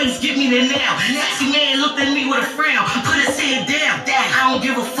time to waste, give me the now. Taxi man looked at me with a frown, put his head down. Dad, I don't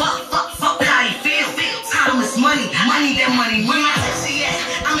give a fuck how you feel. Time is money, money that money. Where my taxi at?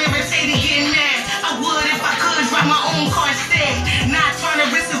 I'm irritated, getting mad. I would if I could drive my own car instead. Not trying to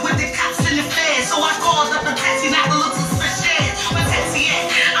risk it with the cops and the feds. So I called up a taxi, not to look suspicious. My taxi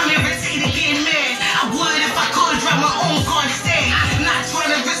at? I'm irritated, getting mad. I would if I could drive my own car instead. Not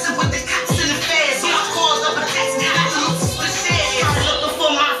trying to risk it with the cops and the feds. So I called up a taxi, not to look suspicious. Looking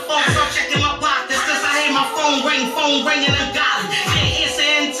for my phone, so I'm checking my pockets. Cause I hear my phone ringing, I got it. Can't answer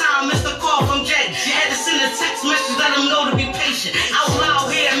in time, missed a call from Jay. Had to send a text message, let him know to be patient. Out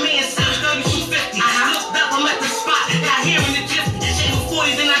loud here, man, said 3250. I looked up, I'm at the spot, got here in the jiffy. Shade before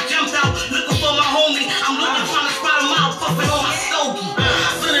then I jumped out, looking for my homie. I'm looking, trying to spot him out, puffing on my stogie.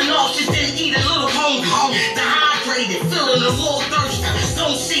 Feeling nauseous, didn't eat, a little hungry. Dehydrated, feeling a little thirsty.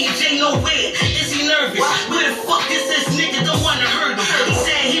 Don't see Jay nowhere, is he nervous? Where the fuck is this nigga, don't wanna hurt him. He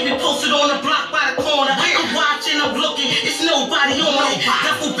said he be posted on the block by the corner. I'm watching, I'm looking, it's nobody on it.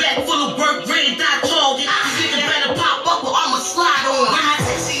 Duffel bag full of work, red dot target. This nigga better pop up or I'ma slide on. Where my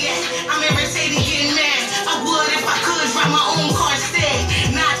taxi at? I'm irritated, getting mad. I would if I could drive my own car instead.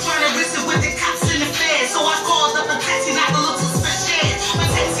 Not trying to risk it with the cops and the feds. So I called up a taxi, not to look suspicious. My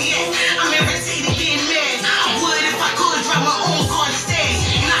taxi at? I'm irritated, getting mad. I would if I could drive my own car instead.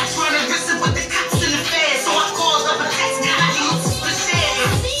 Not trying to risk it with the cops and the feds. So I called up a taxi, not to look suspicious.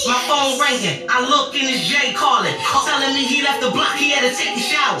 My phone ringing, I look and it's Jay calling, telling me he left the block, he had to take a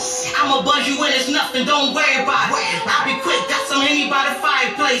shower. I'ma buzz you when it's nothing, don't worry about it. I'll be quick, got some Henny by the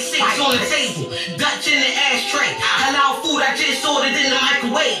fireplace, 6 on the table, Dutch in the ashtray. Halal food I just ordered in the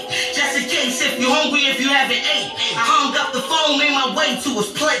microwave, just in case if you're hungry, if you haven't ate. I hung up the phone, made my way to his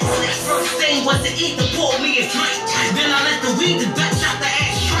place. First thing was to eat, to pour me a drink. Then I let the weed, the Dutch out the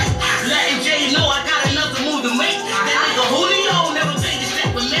ashtray. Letting Jay know I got another move to make. That nigga Julio never paid his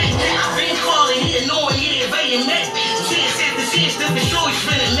step with me. I've been calling, he annoying, he invading me. Chance after chance, to be sure he's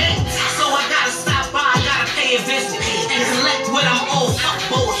finna me. So I gotta stop by, I gotta pay a visit and collect what I'm owed. Fuck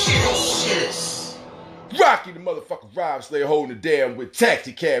bullshit. Rocky the motherfucking Rhyme Slayer holding it down with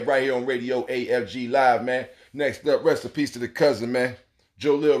Taxi Cab right here on Radio AFG Live, man. Next up, rest in peace to the cousin, man.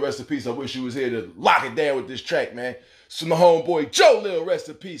 Joe Lil, rest in peace. I wish you was here to lock it down with this track, man. So my homeboy Joe Lil, rest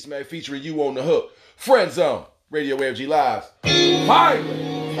in peace, man. Featuring you on the hook. Friend Zone, Radio AFG Live.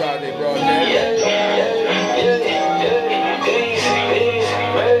 Finally, Friday broadcast.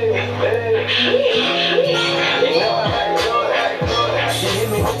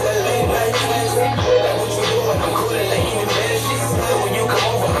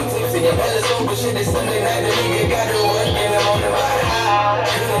 Shit, it's Sunday night, the nigga got to work and I'm on the ride.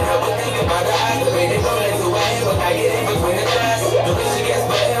 Couldn't help but think about the eyes, the way they roll into my head, but I get in between the thighs. The way she gets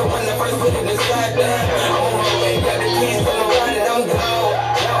my hair when I first put it inside down. I'm on my way, got the keys from the ride and I'm gone.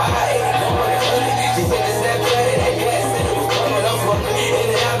 Now I ain't no one honey. She said the Snapchat and that gas and it was coming off for me. In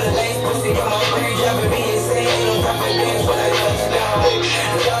and out the lanes, pussy on my brain, driving me insane. On top of things when I touch down.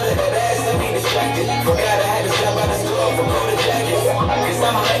 The thought of that ass and be distracted. Forgot I had to stop by the store for cold jackets. Cause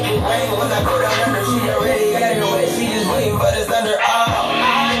I'ma make it rain when I go down under. She already got it wet, she just waiting for the thunder.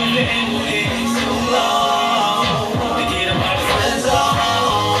 I've been waiting so long to get in my friend zone.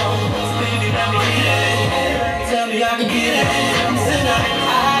 Baby, let me get it. Tell me I can get it tonight.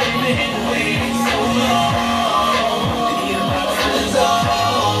 I've been waiting so long to get in my friend zone.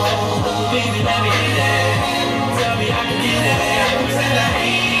 Baby, let me get it. Tell me I can get it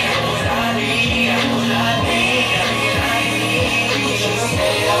tonight. What I need, what I need, I need. She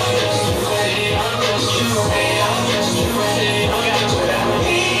say I'm just ready, I'm just ready, I'm just ready. I got what I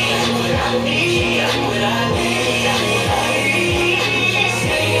need, what I need, what I need, I need. She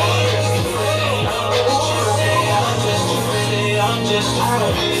say I'm just ready, I'm just ready, I'm just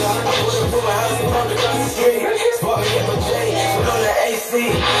ready. I put up for my house and parked across the street. Spot me up a J, put on the AC.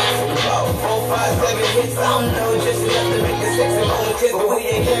 About 4, 5, 7 hits, I don't know, just enough to make the sex and on the kids, but we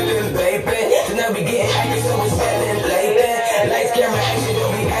ain't camping, baby. So now we getting active, so we standing, baby. Lights, camera, action,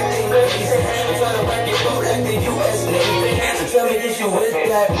 don't be acting crazy. I'm trying to work it both like the U.S. Navy. So tell me this you with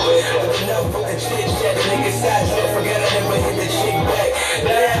that. But enough with the chit chat, the nigga side trip. Forgot I never hit the chick back.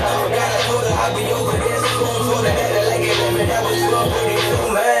 Damn, I forgot I told her I'll be over there soon. Told her that I like it, man, that was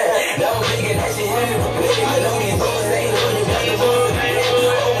 12:32, man. Now I'm thinking that she had me for pity. I know these boys ain't know you got the boys.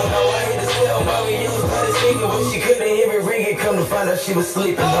 Oh, how I hit the cell, mommy, you started singing, but she couldn't hear it ringing. Come to find out she was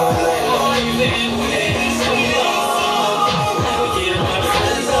sleeping all night long.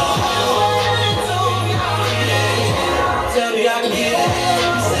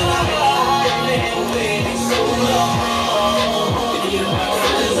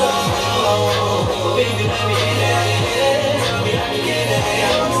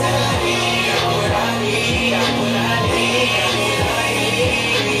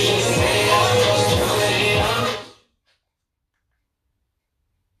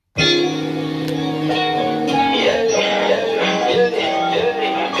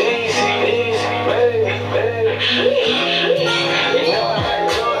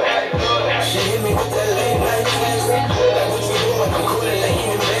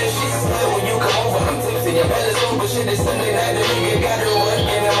 it's Sunday night, the nigga got to work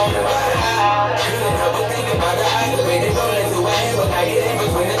and I'm on the ride. Couldn't help but think about the eyes, the way they roll into my head when I get in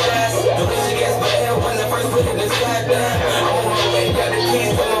between the thighs. The way she gets my head when I first put it inside down. I'm on my way, got the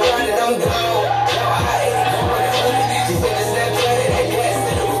keys from around and I'm gone. Now I ain't going to hold it. She said the Snapchat and that gas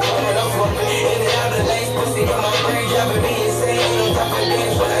and it was coming off for me. In and out of lanes, pussy on my brain, driving me insane. On top of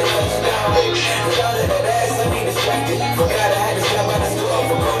dance when I touch down. Cause all of that ass, I be distracted. Forgot I had to stop by the store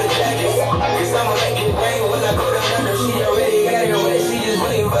for coat jackets. Cause I'ma make it rain when I go down under. She already got it wet, she just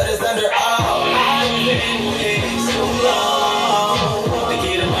waiting for the thunder. I've been waiting so long to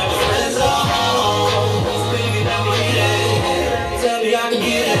get in my friend zone. Baby, let me get it. Tell me I can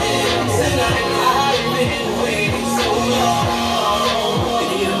get it. Tonight I've been waiting so long to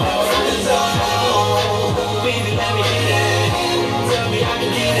get in my friend zone. Baby, let me get it. Tell me I can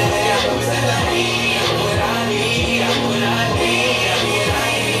get it. Tonight what I need, what I need, what I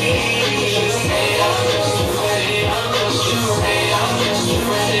need. You say I'm just a friend, I'm just a friend, I'm just a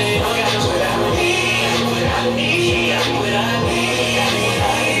friend. I got what I need, what I need, what I need, what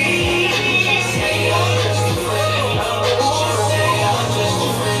I need. You say I'm just a friend, I'm just a friend, I'm just a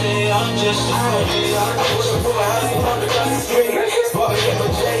friend, I'm just a friend. I put up for my house and parked across the street. Spot me up a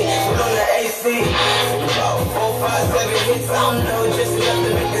J, put on the AC. About 4, 5, 7 hits, I don't know, just enough to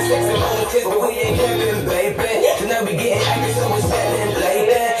make the sex and all the kids, but we ain't camping, baby. Tonight we getting active, so we're standing late.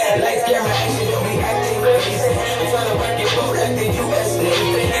 Lights, camera, action, don't be acting crazy. I'm trying to work your boat like the US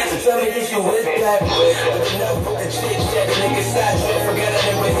Navy. So tell me if you with that. But enough with the chick chat, the nigga side trip. Forgot I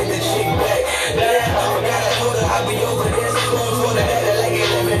never hit the chick back. Damn, I forgot I told her I'll be over there soon. Told her that I like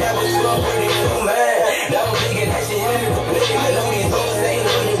 11, that was 12:32, man. Now I'm thinking that she had me with the nigga. I know these hoes ain't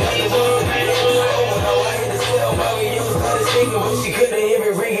know you got the one. Oh, no, I hit the cell, mommy, you was kind of sneaking, but she couldn't hear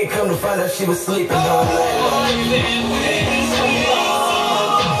me ringing. Come to find out she was sleeping all night long. I've been waiting so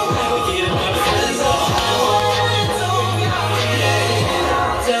long to get in my friend zone.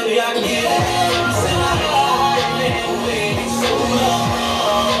 Tell me I can get it. I've been waiting so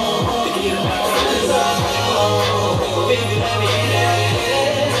long to get in my friend zone. Baby, let me get it.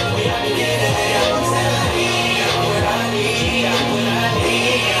 Tell me I can get it. Tell me what I need, what I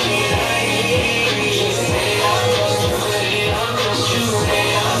need, what I need. You say I'm just a friend, I'm just a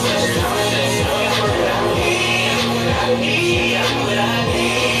friend, I'm just a friend. What I need, what I need, what I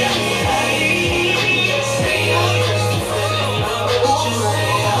need, what I need. You say I'm just a friend, I'm just a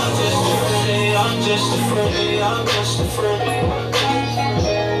friend, I'm just a friend, I'm just a friend, I'm just a friend.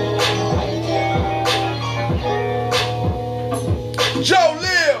 Joe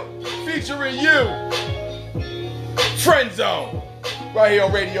Lil featuring you. Friend Zone. Right here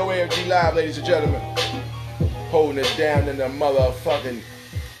on Radio AFG Live, ladies and gentlemen. Holding it down in the motherfucking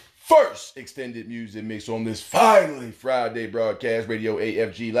first extended music mix on this finally Friday broadcast. Radio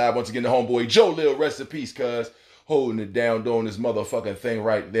AFG Live. Once again, the homeboy Joe Lil, rest in peace, cuz. Holding it down, doing this motherfucking thing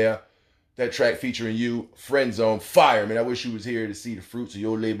right there. That track featuring you, Friend Zone. Fire, man. I wish you was here to see the fruits of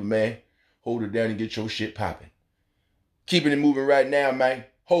your labor, man. Hold it down and get your shit popping. Keeping it moving right now, man.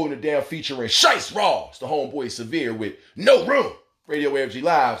 Holding it down featuring Shice Ross, the homeboy Severe with No Room. Radio AFG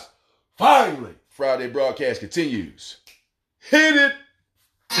Live's finally Friday broadcast continues. Hit it.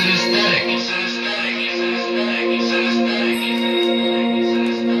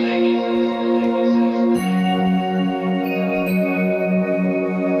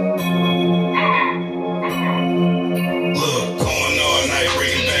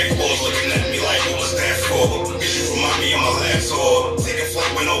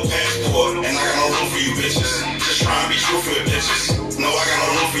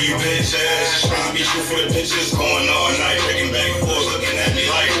 Just trying to be true for the bitches. Going all night, breaking back and forth, looking at me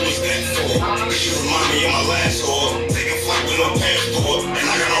like who was that for? Cause you remind me of my last tour. Taking flight with no passport. And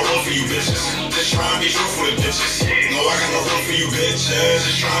I got no room for you bitches. Just trying to be true for the bitches. No, I got no room for you bitches.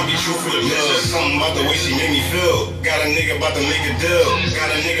 Just trying to be true for the bitches. Something about the way she made me feel. Got a nigga about to make a deal.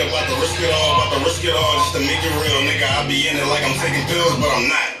 Got a nigga about to risk it all. About to risk it all just to make it real. Nigga, I be in it like I'm taking pills, but I'm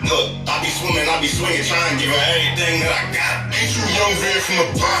not. Look, I be swimming, I be swinging, trying to give her everything that I got. Ain't you young Van from the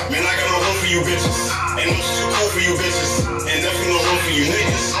block? Man, I got no room for you bitches. And I'm too cool for you bitches. And definitely no room for you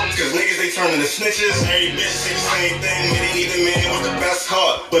niggas. Cause niggas, they turn into snitches. Every bitch say the same thing. Man, they need a man with the best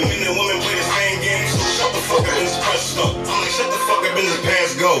heart. But men and women play the same game. So shut the fuck up and just press stop. I'm like, shut the fuck up and just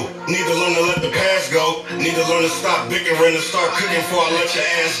pass go. Need to learn to let the past go. Need to learn to stop bickering and start cooking before I let your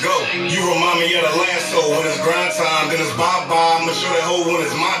ass go. You remind me of the last hoe. When it's grind time, then it's bye-bye. I'ma show that hoe when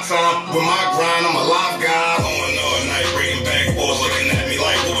it's my time. With my grind, I'm a live guy. Going all night, breaking back walls, looking at me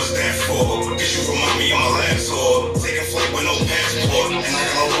like, what was that for? Cause you remind me of my last tour. Taking flight with no passport. And I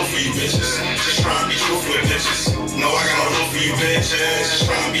got no room for you bitches. Just trying to be true for the bitches. No, I got no room for you bitches. Just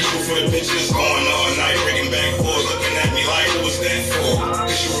trying to be true for the bitches. Going all night, breaking back walls, looking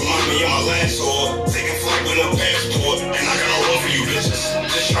my last sword. Taking flight with no passport, and I got no room for you bitches.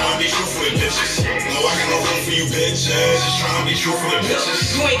 Just trying to be true for the bitches. No, I got no room for you bitches. Just trying to be true for the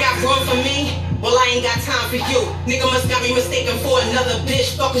bitches. You ain't got room for me? Well, I ain't got time for you. Nigga must got me mistaken for another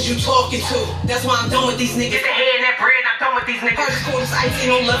bitch. Fuck is you talking to? That's why I'm done with these niggas. Get the head in that bread, I'm done with these niggas. First quarters, I ain't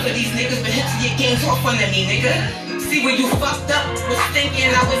no love for these niggas, but hit to your game, talk fun to me, nigga. See where you fucked up, was thinking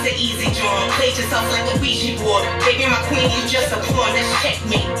I was an easy draw. Played yourself like a Ouija board. Baby, my queen, you just a pawn, that's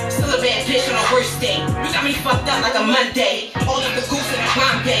checkmate. Still a bad bitch on a worst day. You got me fucked up like a Monday. All of the goose in the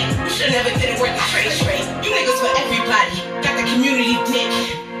Bombay. You should never did it worth the trade straight. You niggas for everybody, got the community dick.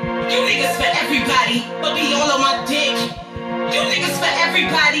 You niggas for everybody, but be all on my dick. You niggas for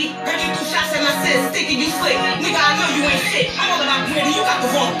everybody. Heard you do shots at my sis, thinking you slick. Nigga, I know you ain't shit. I'm all about gritty, you got the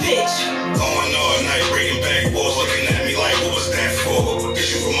wrong bitch. Going all night, breaking back walls, looking at me like, what was that for?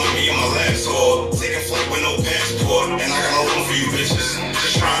 Bitch, you remind me of my last sword. Taking flight with no passport, and I got no room for you bitches.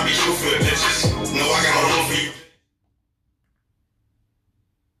 Just trying to be true for the bitches. No, I got no room for you.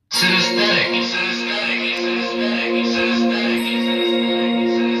 Synesthetic.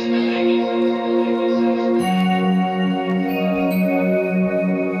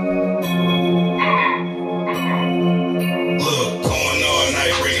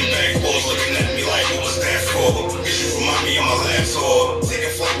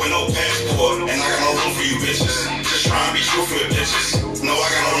 No,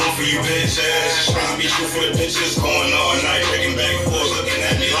 I got no room for you bitches. Just trying to be true for the bitches. Going all night, breaking back walls, looking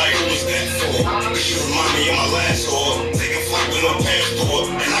at me like, what was that for? Bitch, you remind me of my last sword. Taking flight with no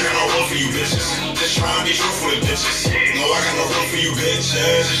passport, and I got no room for you bitches. Just trying to be true for the bitches. No, I got no room for you bitches.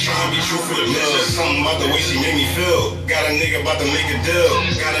 Just trying to be true for the bitches. Something about the way she made me feel. Got a nigga about to make a deal.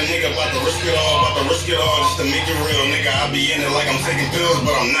 Got a nigga about to risk it all, just to make it real. Nigga, I be in it like I'm taking pills,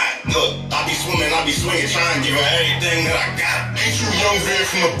 but I'm not. Look, I be swimming, I be swinging, trying to give her everything that I got. Ain't you young veer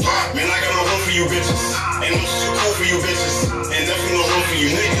from the block? Man, I got no room for you bitches. And I'm too cool for you bitches. And definitely no room for you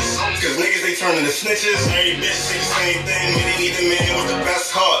niggas. Cause niggas, they turn into snitches. Every bitch say the same thing. Man, they need a man with the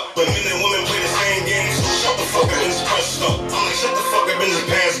best heart. But men and women play the same game. So shut the fuck up and just press stop. I'm like, shut the fuck up and just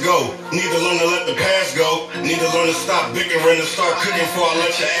pass go. Need to learn to let the past go. Need to learn to stop bickering and start cooking before I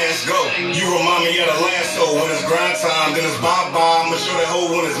let your ass go. You remind me of the last hoe. When it's grind time, then it's bye-bye. I'ma show that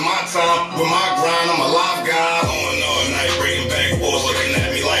hoe when it's my time. With my grind, I'm a live guy. Going all night, breaking back walls, looking at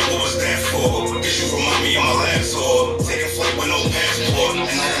me like, what was that for? Bitch, you remind me of my last sword. Taking flight with no passport,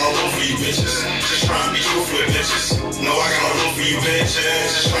 and I got no room for you bitches. Just trying to be true for the bitches. No, I got no room for you bitches.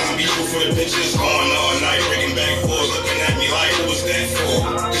 Just trying to be true for the bitches. Going all night, breaking back walls, looking at me like, what was that for?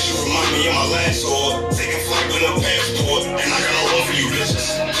 Bitch, you remind me of my last sword. Taking flight with no passport, and I got no room for you bitches.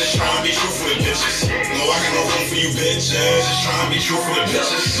 Just trying to be true for the bitches. No, I got no room for you bitches. Just trying to be true for the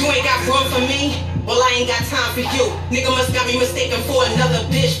bitches. You ain't got room for me? Well, I ain't got time for you. Nigga must got me mistaken for another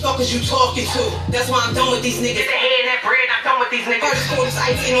bitch. Fuck is you talking to? That's why I'm done with these niggas. Get the head in that bread, I'm done with these niggas. First quarters,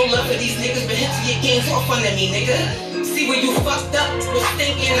 I ain't no love for these niggas, but hit to your game, talk fun to me, nigga. See where you fucked up, was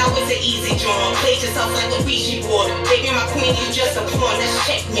thinking I was an easy draw. Played yourself like a Ouija board. Baby, my queen, you just a pawn, that's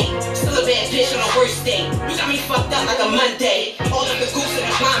checkmate. Still a bad bitch on a worst day. You got me fucked up like a Monday. All of the goose in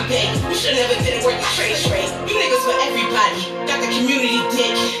the Bombay. You should never did it worth the trade straight. You niggas for everybody, got the community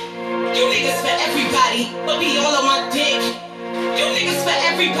dick. You niggas for everybody, but be all on my dick. You niggas for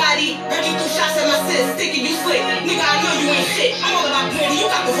everybody. Heard you do shots at my sis, thinking you slick. Nigga, I know you ain't shit. I'm all about gritty, you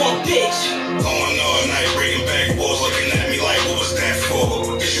got the wrong bitch. Going all night, breaking back walls, looking at me like, what was that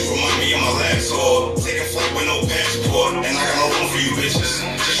for? Bitch, you remind me of my last sword. Taking flight with no passport, and I got no room for you bitches.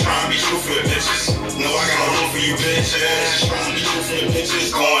 Just trying to be true for the bitches. No, I got no room for you bitches. Just trying to be true for the bitches.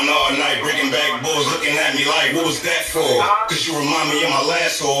 Going all night, breaking back balls, looking at me like, what was that for? Cause you remind me of my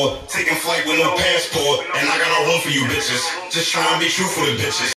last sword. Taking flight with no passport, and I got no room for you bitches. Just trying to be true for the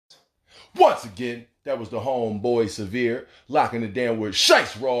bitches. Once again, that was the homeboy Severe locking it down with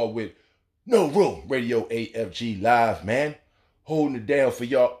Shice Raw with No Room. Radio AFG Live, man. Holding it down for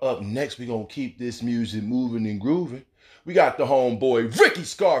y'all. Up next, we're going to keep this music moving and grooving. We got the homeboy Ricky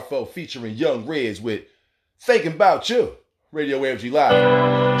Scarfo featuring Young Reds with Thinking About You. Radio AFG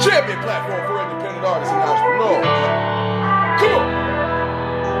Live. Champion platform for independent artists and entrepreneurs. Come on.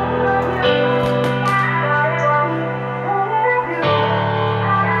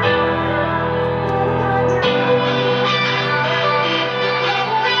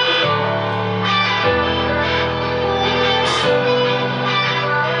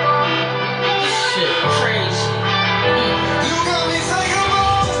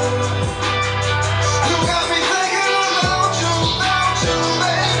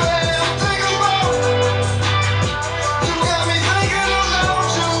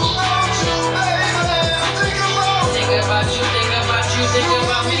 Think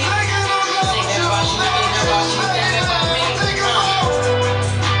about me. about you, thinking about you, thinking about me.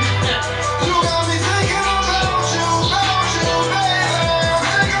 You got me thinking about you, baby.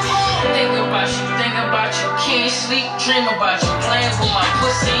 Think about you, can't sleep, dream about you, playing with my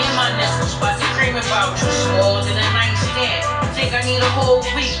pussy and my nipples, about to cream about you, smaller than a nightstand. Think I need a whole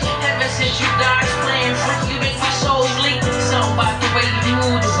week. Ever since you guys playing freak, you make my soul bleed. Something about the way you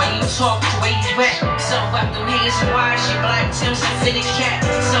move, the way you talk, the way you act. Something about them haze and wide, your black Tim's and fitted cat.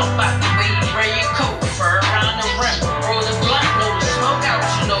 Something about the way you wear your coat, fur around the rim, roll the blunt, blow the smoke out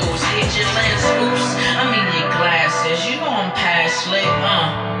your nose, hit your lens loose. I mean your glasses, you know I'm past lit,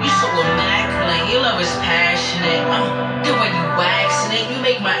 you so immaculate, your love is passionate, the way you waxing it, you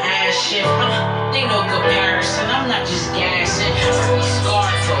make my ass shift, they no comparison, I'm not just gassing. Ricky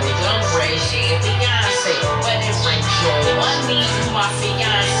Scarfo, young Ray, J, Beyonce, wedding Frank Joe, I need you, my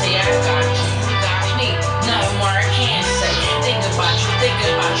fiance, I got you got me, nothing more I can say. Think about you,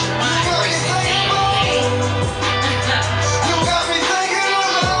 mind racing, damn. You got me thinking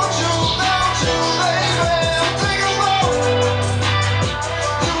about you, baby. I'm thinking about.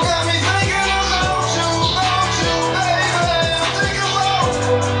 You got me thinking about you, baby. I'm thinking about.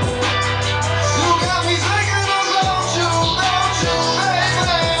 You got me thinking about you, baby.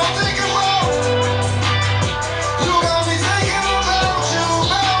 I'm thinking about. You got me thinking about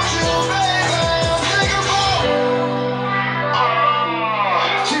you, baby. I'm thinking about.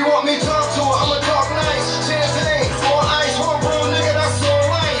 She want me talk to her, I'ma talk nice. Champagne on ice, one real nigga, that's all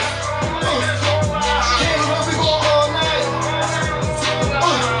right. Can't let me go all night.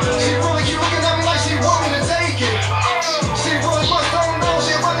 She really keep looking at me like she want me to take it. She really must don't know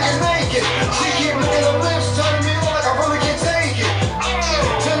she really can make it. She keep licking her lips, turning me on like I really can take it.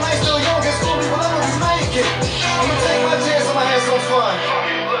 Tonight's still young, it's gonna be whatever we make it. I'ma take my chance, I'ma have some fun.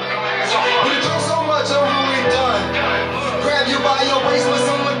 We drunk so much, I'm really done. Grab you by your waist,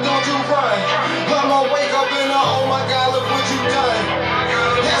 listen, look, don't you run. I'ma wake up and oh my God, look what you done.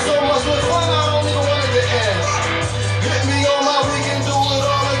 Had so much fun, I don't even want it to end. Hit me on my we can do it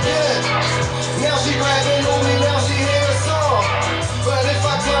all again. Now she grabbing on me, now she hear a song. But if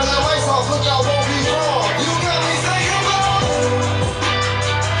I turn the lights off, look, I won't be wrong. You got me thinking about.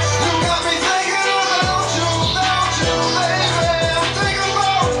 You got me thinking about you, baby. I'm thinking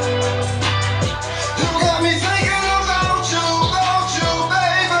about. You got me thinking about you,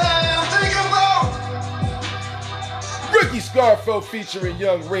 baby. I'm thinking about. Ricky Scarfo featuring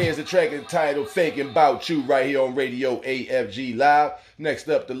Young Reds, the track entitled Thinking About You right here on Radio AFG Live. Next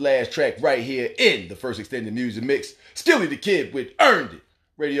up, the last track right here in the first extended music mix, Skilly the Kid with Earned It.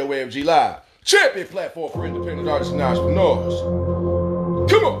 Radio AFG Live, champion platform for independent artists and entrepreneurs.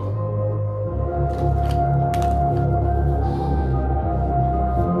 Come on.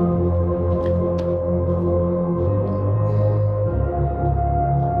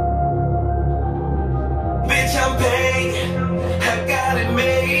 Bitch, I'm paid. I got it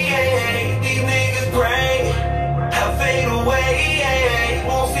made. These niggas pray. I fade away.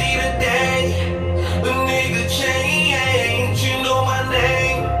 Won't see the day. The nigga change. You know my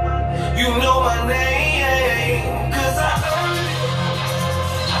name. You know my name. Cause I earned it.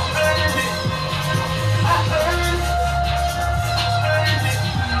 I earned it. I earned it. I earned it.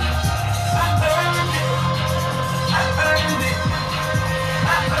 I earned it. I earned it.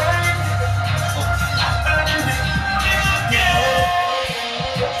 I earned it.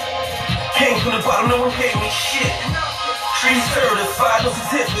 Came from the bottom, no one gave me shit. Street certified, no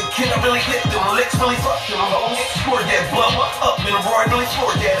certificate. Can I really hit them licks? Really fuck them hoes. Scored that blow up in a Roy, really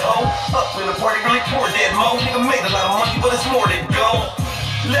scored that hoe. Up in the party, really poured that mo. Nigga made a lot of money, but it's more than gold.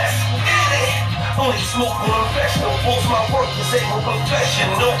 Let's get it. Only smoke when I'm professional. My work is a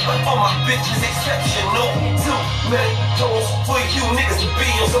professional. All my bitches exceptional. Too many toes for you niggas to be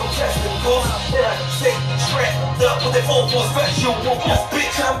on some testicles. And I stay strapped up with that 4-4 special.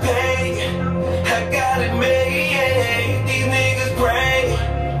 Bitch, I'm paid. I got it made. These niggas pray.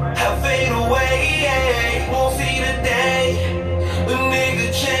 I fade away. Won't see the day. The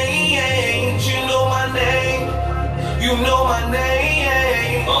nigga change. You know my name. You know my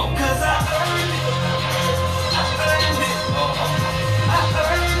name. Cause I earned it. I earned it. I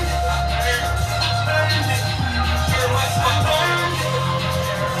earned it. I earned it. I earned it.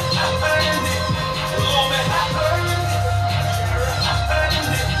 I earned it. I earned it. I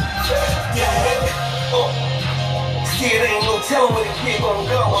earned it. Yeah. See, it ain't no telling where the kid gon'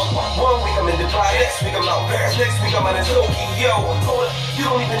 go. 1 week I'm in Dubai, next week I'm out Paris, next week I'm out in Tokyo. You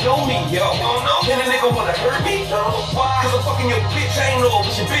don't even know me, yo. And a nigga wanna hurt me? No. Why? Cause I'm fucking your bitch, I ain't know it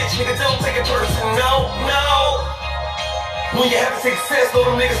was your bitch. Nigga, don't take it personal. No. When you have success, though,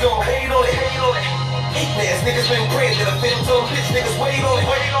 them niggas gon' hate on it. Hate ass niggas been praying that I fit them bitch niggas wait on it.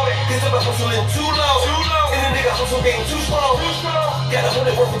 Cause if I was hustling too low. And the nigga hustle game too slow. Got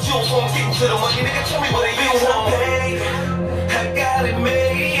 100 worth of jewels, so I'm getting to the money. Nigga, tell me what they use on. I got it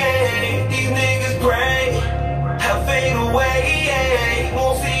made. These niggas pray. I fade away.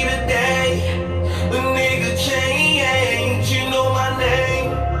 Won't see the day. The nigga change. You know my name.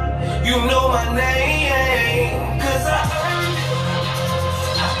 You know my name. Cause I earned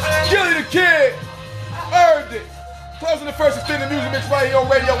it. Gilly the Kid earned it. Closing the first extended music mix right here on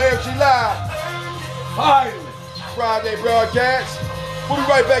Radio AFG Live. Finally, Friday broadcast. We'll be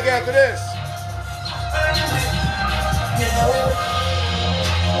right back after this.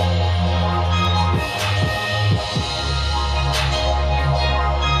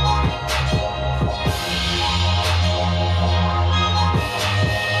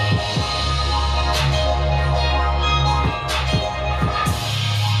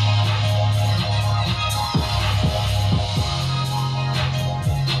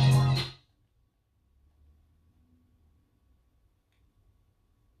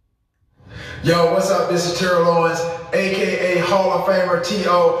 Yo, what's up? This is Terrell Owens, aka Hall of Famer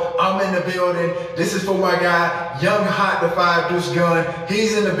T.O. I'm in the building. This is for my guy, Young Hot the 5 Deuce Gun.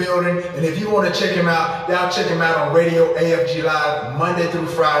 He's in the building. And if you want to check him out, y'all check him out on Radio AFG Live, Monday through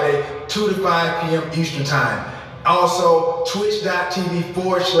Friday, 2 to 5 p.m. Eastern Time. Also,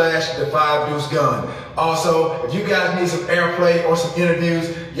 twitch.tv/the 5 Deuce Gun. Also, if you guys need some airplay or some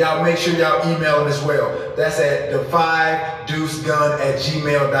interviews, y'all make sure y'all email him as well. That's at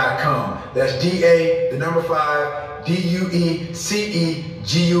the5deucegun@gmail.com. That's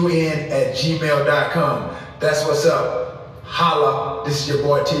DA_DUECEGUN@gmail.com. That's what's up. Holla. This is your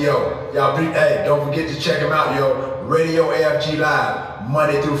boy T.O. Y'all hey, don't forget to check him out, yo. Radio AFG Live,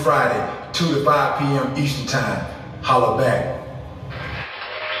 Monday through Friday, 2 to 5 p.m. Eastern Time. Holla back.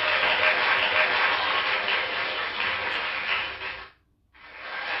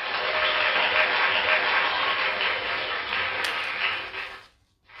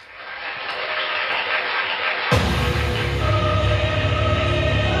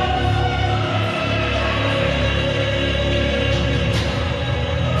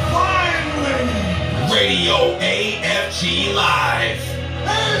 Radio AFG Live.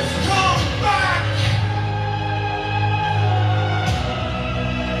 Let's come back!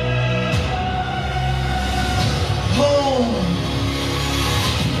 Home.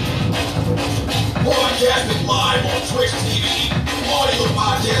 Broadcasting live on Twitch TV. Audio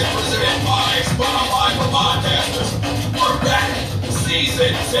podcast presented by Spotify for podcasters. We're back.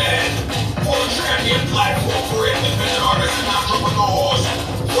 Season 10. For the champion platform for independent artists and entrepreneurs.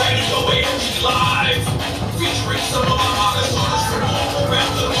 Radio AFG Live, featuring some of our hottest artists from all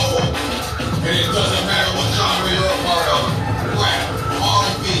around the globe. And it doesn't matter what genre you're a part of. Rap,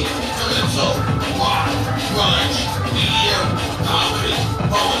 R&B, calypso, rock, grunge, EDM, comedy,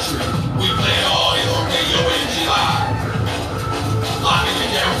 poetry. We play it all here on Radio AFG Live. Locking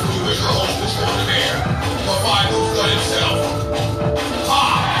it down for you as your host is on the air. The 5 Deuce Gun himself.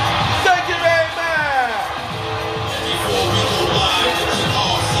 Thank you very much. And before we go live to kick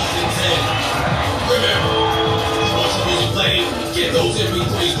off season 10, remember, you want your music played, get those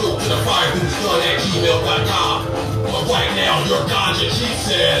MP3s through to the 5deucegun@gmail.com. But right now, your ganja chief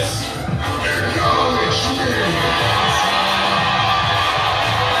says,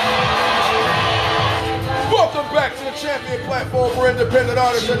 Welcome back to the champion platform for independent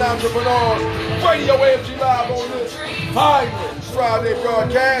artists and entrepreneurs. Radio AFG Live on this finally Friday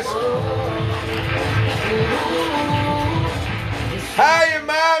broadcast. How you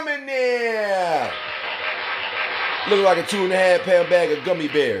mommy there? Looking like a 2.5 pound bag of gummy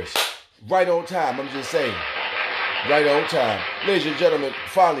bears. Right on time, I'm just saying. Right on time. Ladies and gentlemen,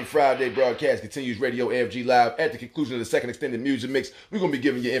 finally Friday broadcast continues. Radio AFG Live. At the conclusion of the second extended music mix, we're going to be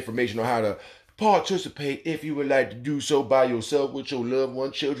giving you information on how to participate if you would like to do so by yourself, with your loved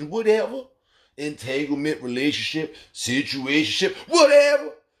one, children, whatever. Entanglement, relationship, situationship,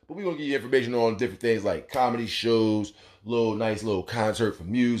 whatever. But we're going to give you information on different things like comedy shows, nice little concert for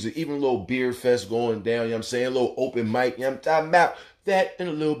music, even a little beer fest going down, you know what I'm saying? A little open mic, you know what I'm talking about? That and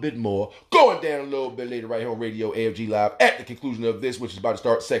a little bit more. Going down a little bit later right here on Radio AFG Live at the conclusion of this, which is about to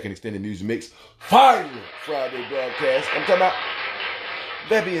start second extended music mix. Finally, Friday broadcast. I'm talking about.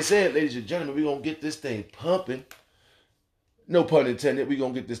 That being said, ladies and gentlemen, we're going to get this thing pumping. No pun intended. We're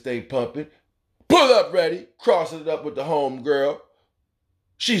going to get this thing pumping. Pull up ready. Crossing it up with the home girl.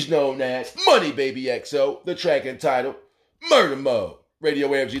 She's known as Money Baby XO. The track entitled Murder Mode. Radio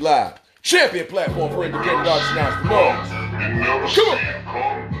AFG Live. Champion platform for independent artists and entrepreneurs. You never see it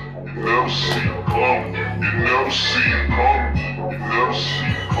come. You never see it come. You never see it come. You never see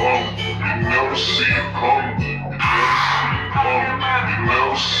it come. You never see it come. You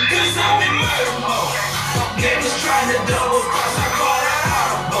Cause I'm in murder mode. Niggas trying to double cross, I call that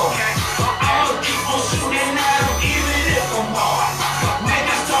audible. I'ma keep on shooting at them even if I'm hard.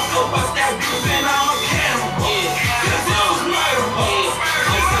 Niggas talk about that beef and I'm a cannibal. Cause it was murder mode.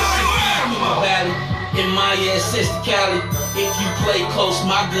 In my sister Cali, if you play close,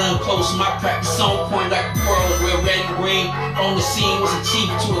 my gun close, my practice on point like a pro. We're ready to ring. On the scene was a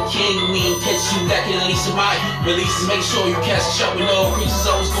chief to a king. We ain't catch you back in Lisa. My heat releases, make sure you catch a shot with no creases.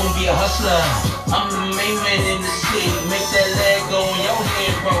 Always gonna be a hustler. I'm the main man in the city. Make that leg go in your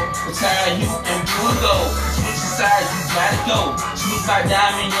hand, bro. Retire you and blue and gold. Switch sides, you gotta go. Sneak by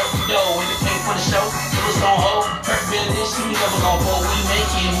diamond up the door. When they came for the show, it was on hold. Hurt this, we never gon' go. We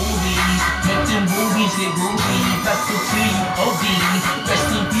making movies. Make them movies get groovy. That's the to you, OD.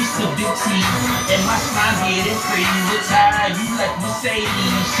 Rest in peace to Big T. And my slime getting free. Retire you like Mercedes.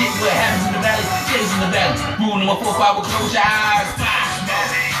 Shit, what happens in the valley? Stays in the valley. Rule number 4, 5, will close your eyes.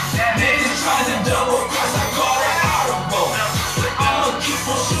 Niggas trying to double cross, I call that audible. I'ma keep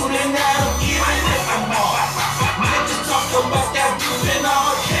on shooting at them even if I'm hard. Niggas talk about that beef and I'm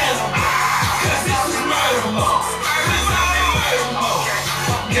a cannibal. Cause this is murder mode. Cause I'm in murder mode.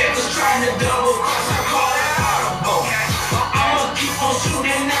 Niggas trying to double cross, I call that audible. I'ma keep on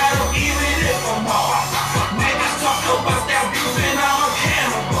shooting at them even if I'm hard. Niggas talk about that beef and I'm a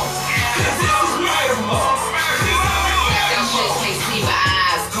cannibal. Cause this is murder mode.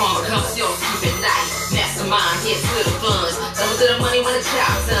 Come still sleep at night. Mastermind, head to the funds. Some to the money when the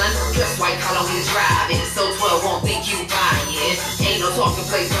job's done. Dress white collar when you drive it. So 12 won't think you buying it. Ain't no talking,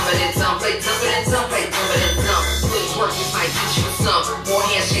 play some of that dumb. Play some of that dumb, play some of that dumb. Good work, this might get you some. More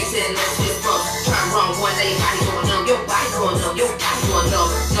handshakes and less fist bumps. Try to run one day, body going numb. Your body going numb, your body going numb.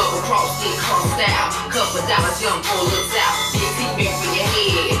 Double cross, get crossed out. Couple dollars, young boy looks out. Big feet big for your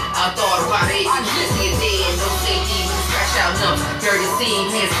head. I thought about it, you just get dead. No safety, even scratch out numb. Dirty scene,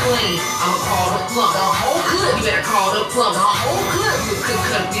 hands clean. I'ma call the plumber. The whole clip. You better call the plumber. The whole clip. You could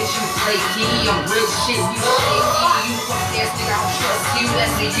come bitch, you flaky. I'm real shit, you shaky. You fuck ass nigga, I don't trust you.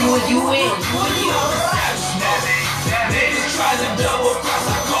 That's the you and you and you and you. Niggas try to double cross,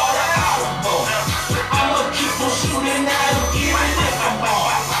 I call that audible. I'ma keep on shooting at them even if I'm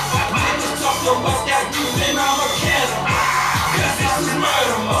hard. Niggas talk about that beef and I'm a cannibal. Cause this is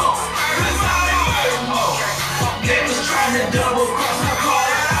murder mode. Cause I'm in murder mode. Niggas trying to double cross, I call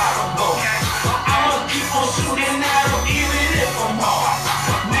that audible. I'ma keep on shooting at them even if I'm hard.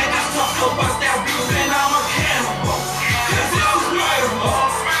 Niggas talk about that beef and I'm a cannibal. Cause this is murder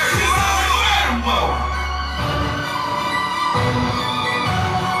mode. Cause I'm in murder mode.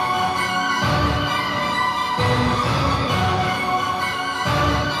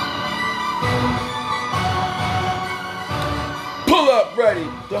 Pull up ready,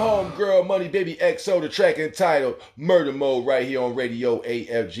 the homegirl Money Baby XO, the track entitled Murder Mode right here on Radio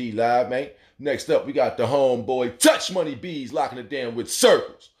AFG Live, man. Next up, we got the homeboy Touch Money B's locking it down with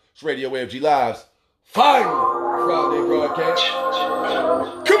Circles. It's Radio AFG Live's final Friday broadcast.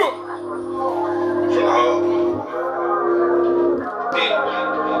 Come on!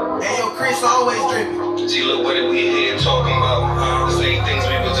 Hey, yo, Chris always dripping. See, look, what we here talking about? The same things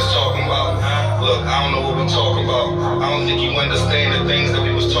we was just talking about. Look, I don't know what we talking about. I don't think you understand the things that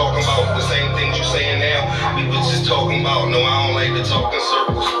we was talking about. The same things you saying now, we was just talking about. No, I don't like to talk in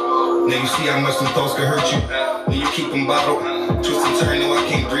circles. Now you see how much some thoughts can hurt you when you keep them bottled. Twist and turn, no, I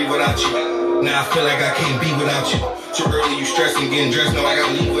can't breathe without you. Now I feel like I can't be without you. Too early, you stressing, getting dressed, no, I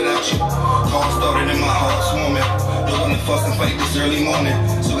gotta leave without you. All started in my heart swarming. Don't wanna fuss and fight this early morning.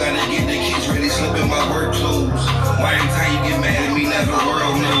 So gotta get the kids ready, slip in my work clothes. Why every time you get mad at me, now the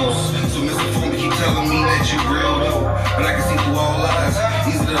world knows. So misinformed, keep telling me that you real though. But I can see through all lies.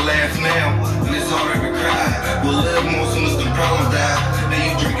 Easy to laugh now, but it's harder to cry. We'll live more soon as the problems die. Now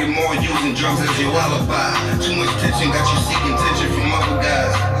you drinking more, using drugs as your alibi. Too much tension, got you seeking attention from other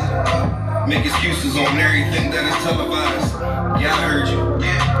guys. Make excuses on everything that is televised. Yeah, I heard you.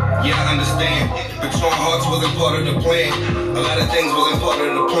 Yeah, I understand. But strong hearts wasn't part of the plan. A lot of things wasn't part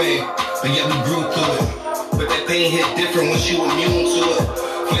of the plan. But yet we grew through it. But that pain hit different once you immune to it.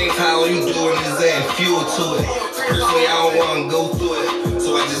 Flames high, all you doing is adding fuel to it. Personally, I don't wanna go through it.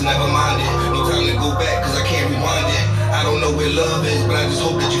 So I just never mind it. No time to go back, cause I can't rewind it. I don't know where love is, but I just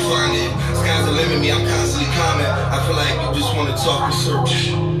hope that you find it. Sky's the limit, me, I'm constantly climbing. I feel like you just wanna talk in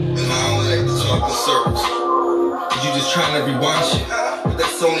circles. And I don't like to talk in circles. Cause you just trying to rewind shit. But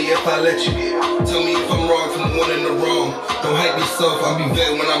that's only if I let you. Tell me if I'm wrong from the one in the wrong. Don't hype yourself, I'll be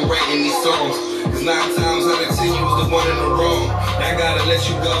vetting when I'm writing these songs. Cause 9 times out of 10 you was the one in the wrong. Now I gotta let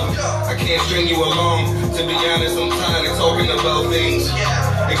you go, I can't string you along. To be honest, I'm tired of talking about things.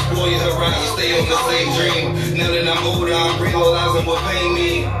 Explore your horizon, stay on the same dream. Now that I'm older, I'm realizing what pain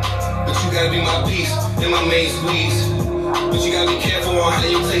means. But you gotta be my peace and my main squeeze. But you gotta be careful on how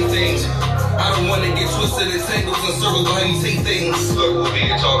you take things. I don't wanna get twisted in tangles and circles on how you say things. Look, what we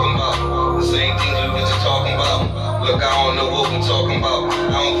here talking about, the same things we were just talking about. Look, I don't know what we're talking about.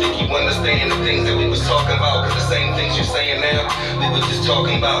 I don't think you understand the things that we was talking about. Cause the same things you're saying now, we were just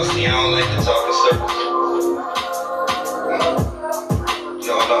talking about. See, I don't like to talk in circles.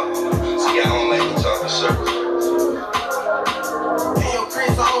 Y'all know. See, I don't like to talk in circles. Hey, yo,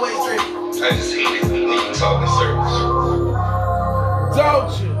 Chris, always drink. I just hate it when you talk in circles.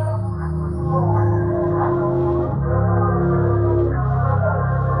 Don't you?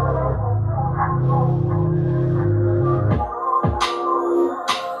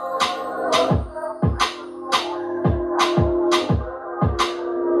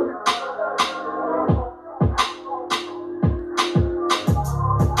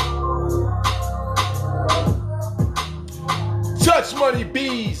 Touch Money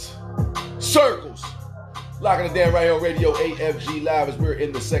Bees, Circles. Locking it down right here on Radio AFG Live as we're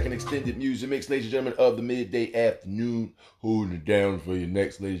in the second extended music mix, ladies and gentlemen, of the midday afternoon. Holding it down for your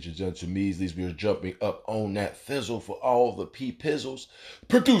next, ladies and gentlemen. We're jumping up on that fizzle for all the P-Pizzles.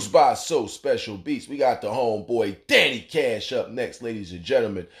 Produced by So Special Beats. We got the homeboy Danny Cash up next, ladies and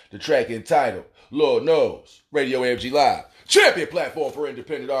gentlemen. The track entitled, Lord Knows, Radio AFG Live. Champion platform for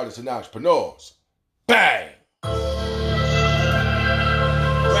independent artists and entrepreneurs. Bang!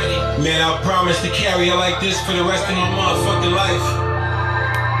 Man, I promise to carry it like this for the rest of my motherfucking life.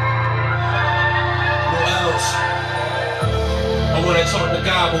 What else? I wanna talk to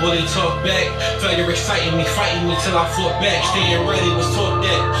God, but will he talk back? Felt you're exciting me, fighting me till I fought back. Staying ready was taught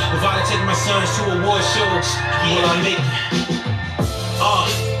that. If I take my sons to award shows, will I make it?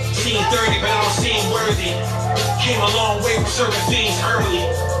 Seen 30, but I don't seem worthy. Came a long way from serving fiends early.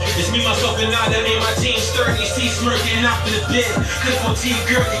 It's me, myself, and I that made my team sturdy. See smirking out for the bed. Clip on team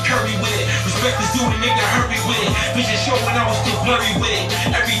girly, curry with it. Respect is due, the nigga hurry with it. Vision show when I was still blurry with it.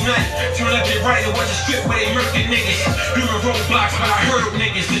 Every night, turn left and right and watch a strip where they murking niggas. Human roadblocks, but I hurdle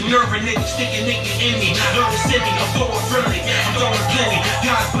niggas. The nerve of niggas, sticking nigga in me. Learn to send me, I'm forward friendly. I'm throwing plenty.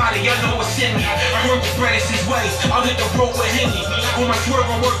 God's body, I know what's in me. I heard the brightest his way. I'll hit the road with Henny. On my swerve,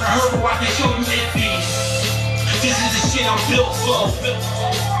 I work the herbal, I can show you in peace. This is the shit I'm built for.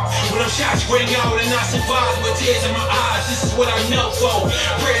 When them shots ring out and I survive with tears in my eyes, this is what I knelt for.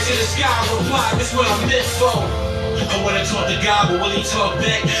 Prayers to the sky, reply, this is what I'm meant for. I wanna talk to God, but will he talk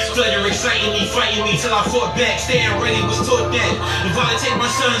back? Flutter exciting me, fighting me till I fought back. Staying ready was taught that. If I take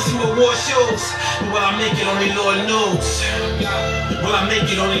my sons to award shows, will I make it? Only Lord knows. Will I make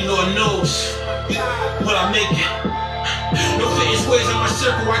it? Only Lord knows. Will I make it? No fitting squares in my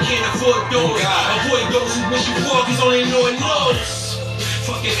circle, I can't afford those. Avoid those who wish you fall, cause only Lord knows.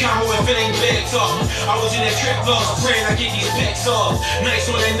 Fucking combo if it ain't bad talk. I was in that trap lost, praying I get these packs off. Nights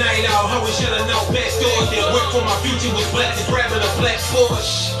on that night out, I was yelling out back door. That work for my future was black to grabbing a black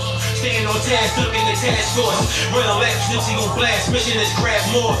Porsche. Staying on task, looking at task force. Running laps, Nipsey gon' blast, mission is grab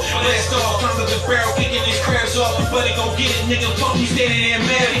more. Blast off, come to the barrel, kicking these crabs off. Buddy gon' get it, nigga, fuck me standing there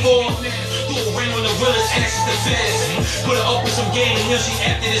mad for. Threw a ring on the realest, asses the fattest. Put her up with some game, now she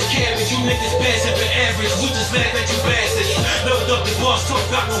after this cabbage. You niggas passing for average, we just laugh at you bastards. Leveled up the boss talk,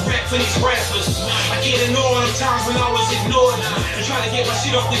 got no rap for these rappers. I can't ignore them times when I was ignored. And try to get my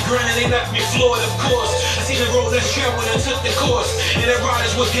shit off the ground and they left me floored, of course. I seen the road less traveled and took the course. And that ride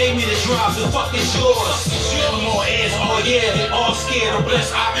is what gave me the drive, the fucking yours. I'm all ears, all yeah, they all scared. I'm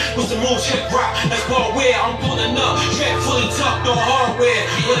blessed, I was the move, check rock. That's ball where I'm pulling up, trap fully tucked on hardware.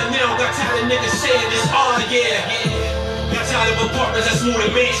 But now got tired of niggas saying this, oh yeah. Got tired of apartments, that's smooth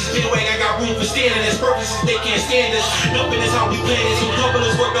and mansions. Been away, I got room for standing. There's purposes, they can't stand us. Nothing is how we plan this. Some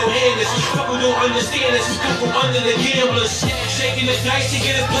couplers work no handers. Couple don't understand us. We come from under the gamblers. Shaking the dice to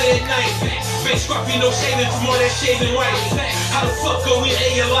get a play at night. Face scruffy, no shaving from all that shaving white. How the fuck go we A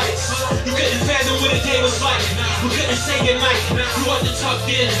your lights? You couldn't fathom what a day was like. We couldn't say goodnight. You wasn't tucked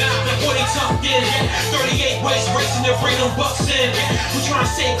in. That boy they tucked in. 38 waist racing to bring them bucks in. We trying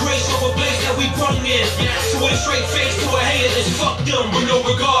to say grace over place that we brung in. So with a straight face to a hater, it's fuck them with no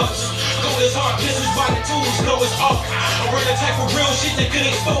regards. Go this hard, pistols by the tools, know it's off. I run the type of real shit that could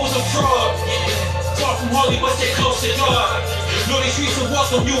expose a fraud. Far from Harley, but stay close to God. Know these streets will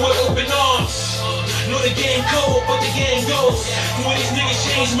welcome you with open arms. Know the game cold, but the game goes. And when these niggas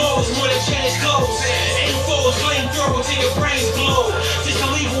change modes, more than change clothes. Aim foes, flame thrower till your brains blow. Just to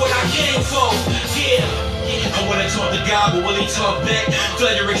leave what I came for. Yeah. I wanna talk to God, but will he talk back?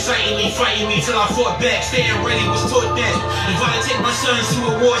 Flutter excitingly, fighting me till I fought back. Staying ready was taught that. If I take my sons to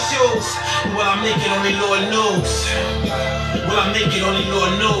award shows, will I make it? Only Lord knows. Will I make it? Only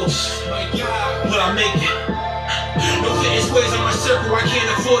Lord knows. Will I make it? No fitting squares on my circle, I can't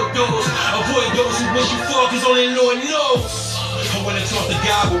afford those. Avoid those who wish you fall, cause only Lord knows. I wanna talk to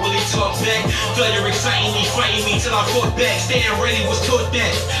God, but will he talk back? Flutter excitingly, fighting me till I fought back. Staying ready was taught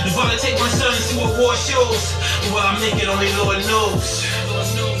that. If I take my sons to award shows, will I make it? Only Lord knows.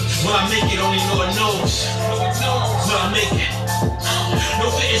 Will I make it? Only Lord knows. Will I make it? No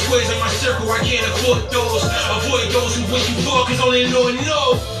fitting squares in my circle, I can't afford those. Avoid those who wish you fall, cause only Lord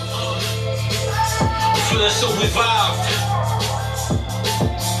knows. I'm feeling so revived.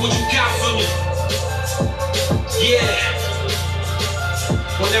 What you got for me? Yeah.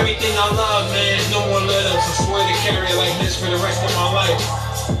 When everything I love, man, there's no more letters. I swear to carry it like this for the rest of my life.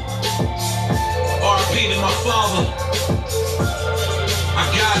 R.I.P. to my father. I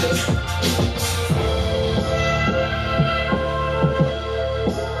got it.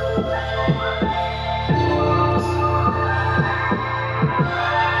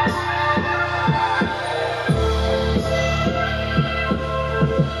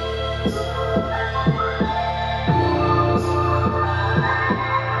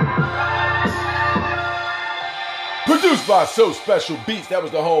 Produced by So Special Beats. That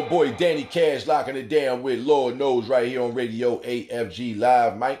was the homeboy Danny Cash locking it down with Lord Knows right here on Radio AFG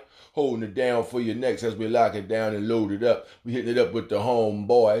Live. Mike holding it down for you next as we lock it down and load it up. We hitting it up with the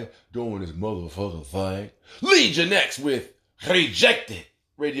homeboy doing his motherfucking thing. Lead you next with Rejected.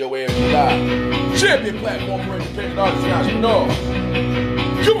 Radio AFG Live. Champion platform for independent artists and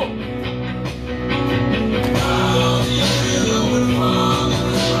entrepreneurs. Come on.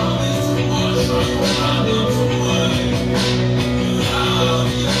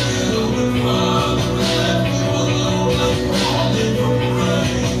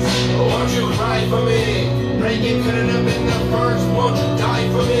 Won't you cry for me? Pray you couldn't have been the first. Won't you die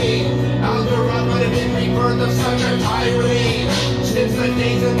for me? Alderaan might have been rebirth of such a tyranny. Since the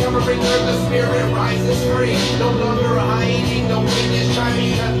days of covering earth, the spirit rises free. No longer hiding, the wind is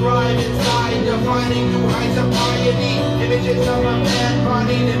shining. I thrive inside, defining new heights of piety. Images of a man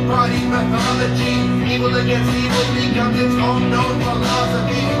body, embodied mythology. Evil against evil becomes its own known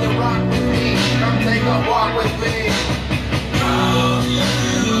philosophy. Can you rock with me? Come take a walk with me.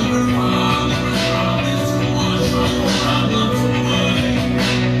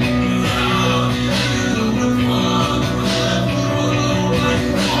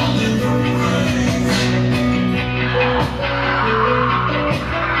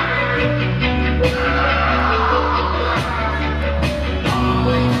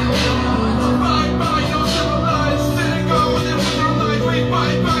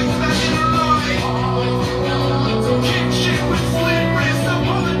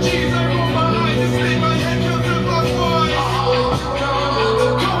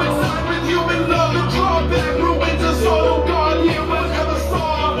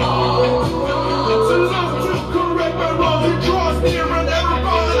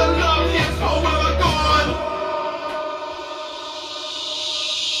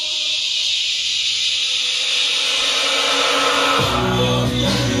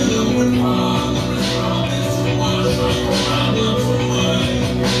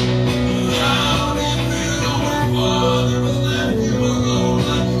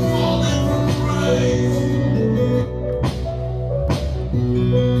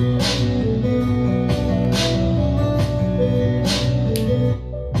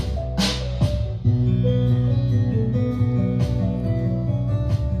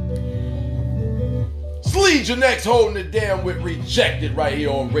 Next, holding it down with Rejected right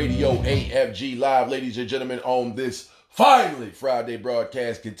here on Radio AFG Live, ladies and gentlemen, on this finally Friday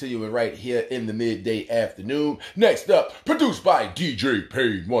broadcast, continuing right here in the midday afternoon. Next up, produced by DJ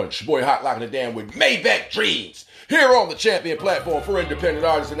Paid Once, your boy Hot locking it down with Maybach Dreams, here on the champion platform for independent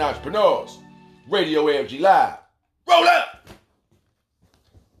artists and entrepreneurs, Radio AFG Live. Roll up!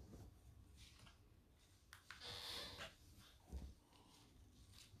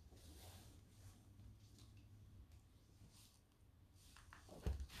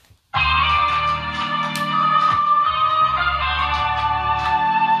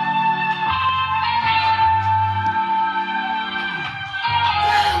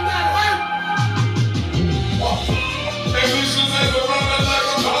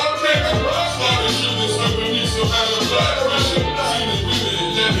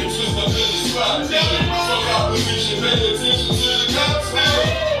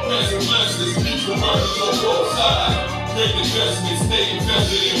 Make investments, stay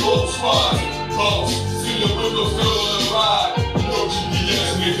invested in both spots. Boss, the windows still on the ride. No GPS,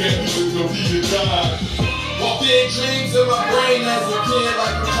 make that music go be your guide. Big dreams in my brain as a kid,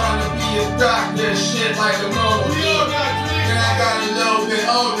 like I'm trying to be a doctor, shit like a normal kid. Then I got a little bit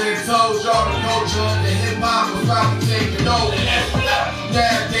older and told y'all the culture and the hip hop was probably taking over.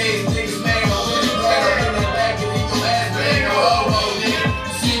 Nowadays, niggas man, I'm really glad I'm in that back and in your ass, but ain't no homo, nigga.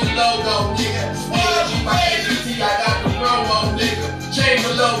 You see the logo, nigga. AFG my AGT, I got the promo, nigga. Chain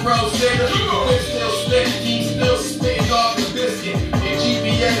below bros, nigga. Bitch still spitting, keep still spitting off the biscuit. And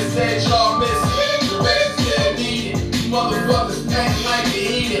GPS said y'all missing. Motherfuckers act like you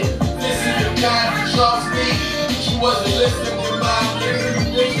eat it. This is the guy that y'all speak. She wasn't listening to my nigga.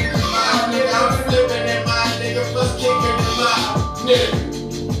 You listening to my nigga. I'm flipping in my nigga. Plus kicking in my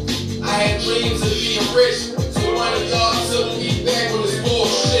nigga. I had dreams of being rich. So one of y'all took me back with this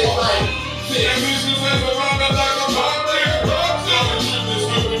bullshit like this.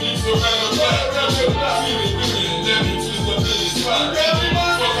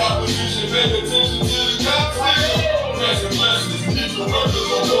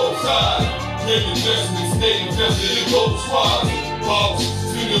 Make investments, stay invested in both squads. Boss,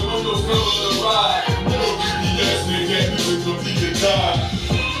 see the windows cover the ride. No GPS, make that music go be your guide.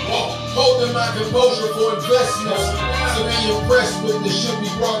 Holding my composure for investments. To be impressed with the shit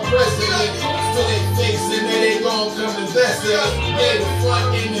we brought president. To they face and then they gon' come invest in us. They the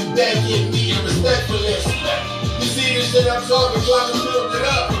front end and back end me respectfulness. You see this shit I'm talking, trying to build it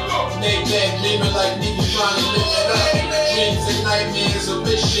up. Make that dreaming like niggas trying to live it up. Dreams and nightmares of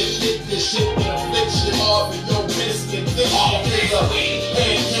this shit. Get this shit and flip shit off in your biscuit. This shit is a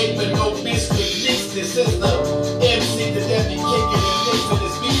pancake but no biscuit. This is the MC that be kicking and mixing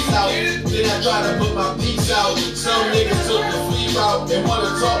his beats out. Then I try to put my beats out. Some niggas took the free route and wanna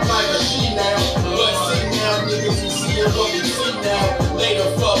talk like a she now. But see now, niggas, you see what we see now. Later,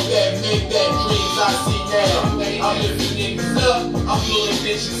 fuck that, make that dreams I see now. I'm lifting niggas up, I'm pulling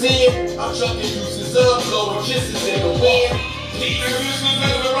bitches in, I'm chucking deuces up, blowing kisses in the wind.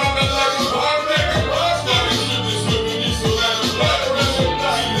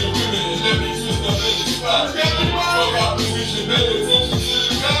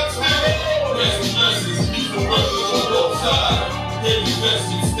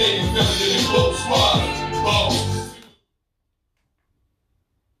 Stay invested in both squads. Boss.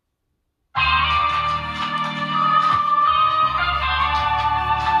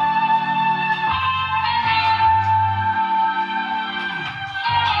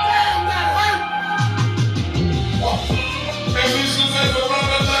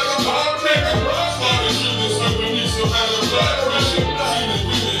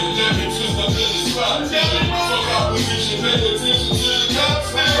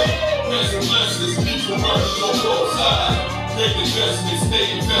 Make investments, stay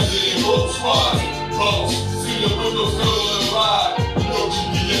invested in both squads. Boss, see the windows cover the ride. No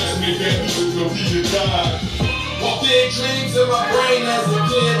GPS, make that music go be your guide. Big dreams in my brain as a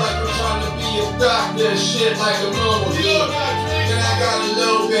kid, like I'm trying to be a doctor, shit like a normal kid. Then I got a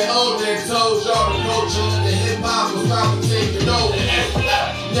little bit older and told y'all the culture and the hip hop was probably taking over.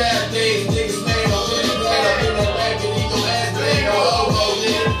 Nowadays, niggas man, I'm really glad I'm in that back and in your ass, but ain't no homo,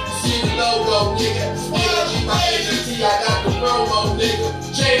 nigga. You see the logo, nigga. AFG my AGT, I got the promo, nigga.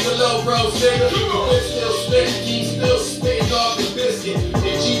 Chain below bros, nigga. Bitch still spitting, keep still spitting off the biscuit.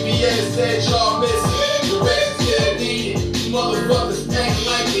 And GPS said y'all missing. The rest is still needed. Motherfuckers act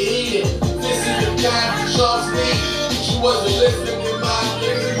like you eat it. This is the guy that y'all speak. She wasn't listening to my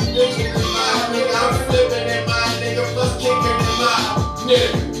nigga. You listening to my nigga. I'm flipping in my nigga. Plus kicking in my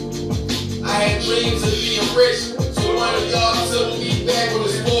nigga. I had dreams of being rich. So one of y'all took me back with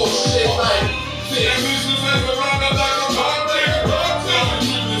this bullshit like this.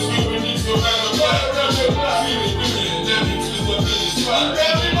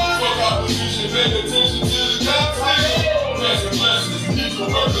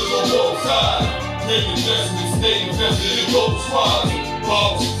 Make investments, stay invested in both squads.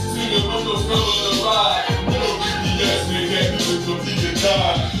 Boss, see the windows cover the ride. No GPS, make that music go be your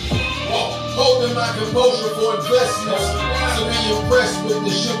guide. Holding my composure for investments. To be impressed with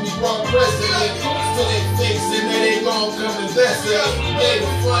the shit we brought president. To they face and then they gon' come invest in us. They the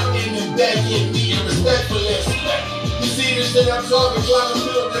front end and back end me respectfulness. You see this shit I'm talking, trying to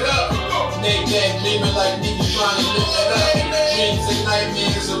build it up. Make that dreaming like niggas trying to live it up. Dreams and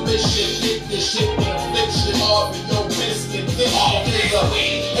nightmares of this shit. Get this shit and flip shit off in your biscuit. This shit is a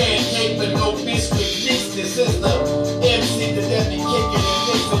pancake but no biscuit. This is the MC that be kicking and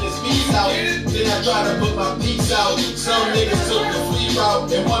mixing his beats out. Then I try to put my beats out. Some niggas took the free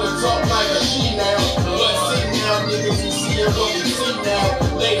route and wanna talk like a she now. But see now niggas, you see what we see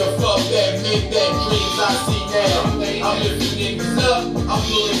now. Later, fuck that, make that dreams I see now. I'm lifting niggas up, I'm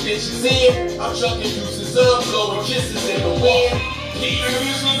pulling bitches in, I'm chucking deuces up, blowing kisses in the wind.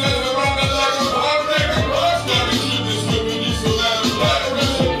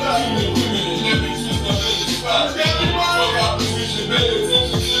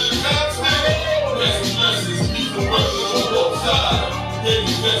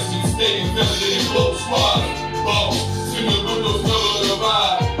 Stay invested in close squad. Boss, see the windows cover the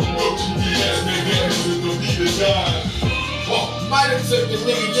vibe. No GPS, nigga, this is the beat of God. Might have took the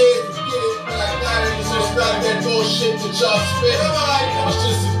nigga years to get it, but I got it. It's just none of that bullshit that y'all spit. It's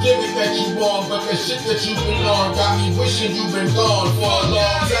just a gimmick that you on, but the shit that you've been on got me wishing you've been gone for a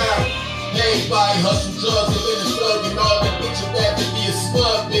long time. Everybody hustle drugs and then the thug and all that bitch is bad to be a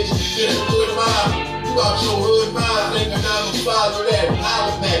smug bitch. Get a good mind. You out your hood mind, thinking I'ma follow that,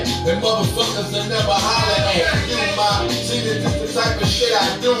 holler back. And motherfuckers that never holler at you, my. See, this is the type of shit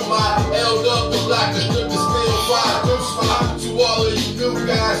I do, my. Held up the block, the strip is still fried, do smile. To all of you new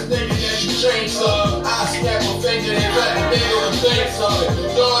guys thinking that you changed something, I snap a finger and cut the nigga and think something.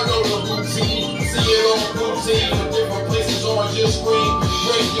 Y'all know the routine, see it on routine, in different places on your screen.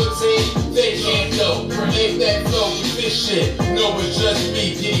 Break your team, they can't know. Make that flow with this shit. No, it's just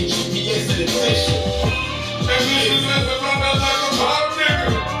me getting GPS in addition. And this is at the runner like a pop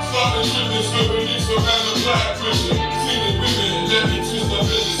nigga. Starting shit, slipping these around the black vision. See the women, let me twist up in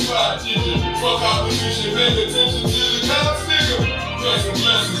the spot, digit. Fuck opposition, pay attention to the cops, nigga.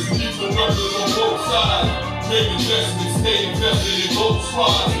 Blessings, keep the workers on both sides. Make adjustments, stay invested in both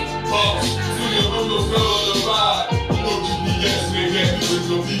squads. Boss, see the windows cover the ride. No GPS, nigga, this is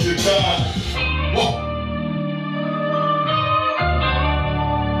gonna be your guide. Whoa.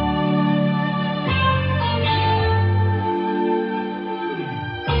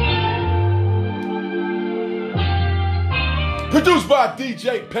 Produced by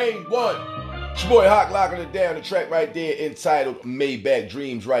DJ Payne 1. It's your boy Hawk locking it down. The track right there entitled Maybach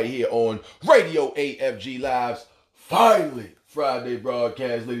Dreams right here on Radio AFG Live's finally Friday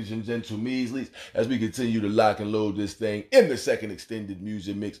broadcast, ladies and gentlemen, as we continue to lock and load this thing in the second extended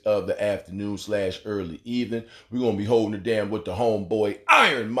music mix of the afternoon/early evening. We're going to be holding it down with the homeboy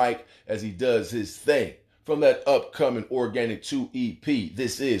Iron Mike as he does his thing from that upcoming Organic 2 EP.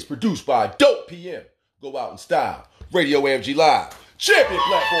 This is produced by Dope PM. Go out in style. Radio AFG Live, champion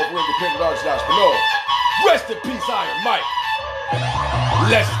platform for independent artists and entrepreneurs. Rest in peace, Iron Mike.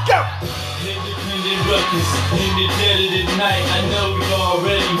 Let's go. Independent ruckus, in the dead of the night. I know you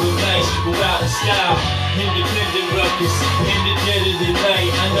already was nice, you go out in style. Independent ruckus, in the dead of the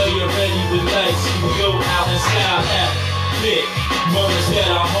night. I know you're ready with nice, you go out in style. Big moments that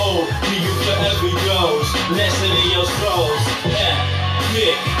I hold, me you forever goes. Lesson in your scrolls.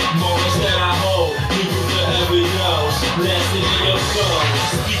 Big moments that I hold, me you forever goes. Lesson in your soul.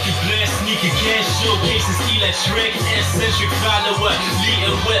 Speaking blessed, sneaker cash, showcases electric, eccentric follower,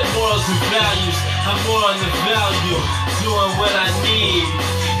 leading wet morals and values. I'm more on the value, doing what I need.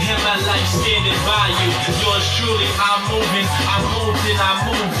 And my life standing by you. Yours truly, I'm moving, I moved and I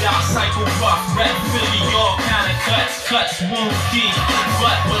moved out. Cycle rough, rap Philly, all kind of cuts wound deep.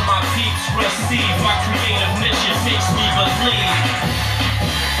 But when my peeps receive, my creative mission makes me believe.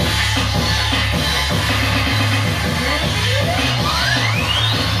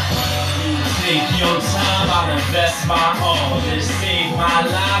 Take your time, I'll invest my all. This saved my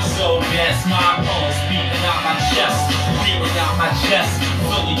life, so that's my pulse. Beating out my chest,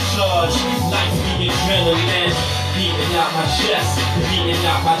 fully charged. Life the adrenaline. Beating out my chest,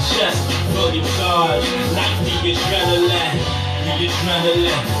 fully charged. Life the adrenaline.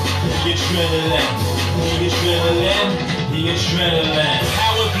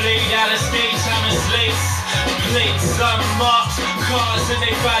 Power blade out of space, I'm in slates. Plates unmarked, cars and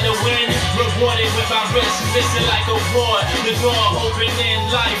they fight to win. Rewarded with my wrist, missing like a war. The door opening,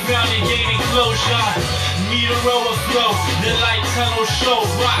 life found and gaining closure. Meter overflow, the light tunnel show.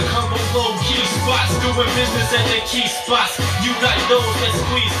 Rock, humble, low key spots. Doing business at the key spots. Unite those that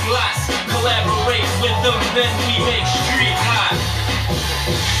squeeze blocks. Collaborate with them, then we make street hot.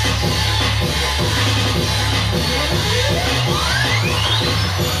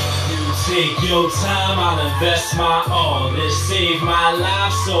 Take your time, I'll invest my all. This saved my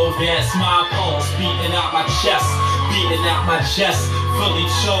life, so that's my pulse. Beating out my chest, fully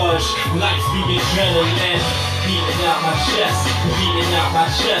charged. Life the adrenaline. Beating out my chest,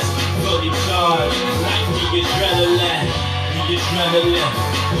 fully charged. Life the adrenaline.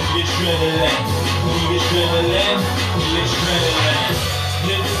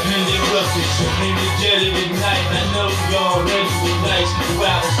 Independent ruckus, in the dead of the night. I know you already was nice, you go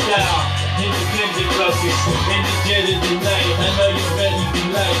out in style. Independent ruckus, in the dead of the night. I know you're ready to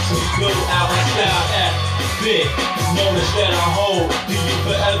like, so go out and style at big. Knowledge that I hold, do you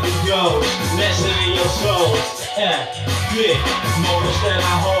forever go? Lesson in your soul, big. Knowledge that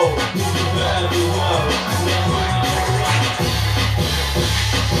I hold, do you forever go?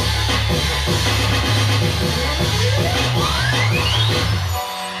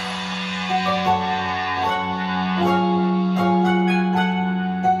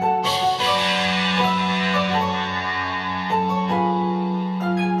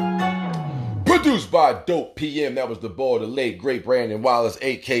 Produced by Dope PM. That was the boy, the late great Brandon Wallace,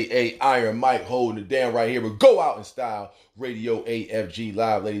 aka Iron Mike, holding it down right here with Go Out in Style Radio AFG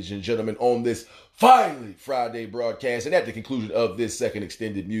Live, ladies and gentlemen, on this finally Friday broadcast. And at the conclusion of this second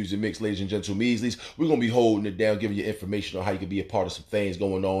extended music mix, ladies and gentlemen, Measleys, we're going to be holding it down, giving you information on how you can be a part of some things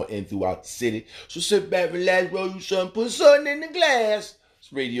going on in throughout the city. So sit back, relax, roll you something, put something in the glass.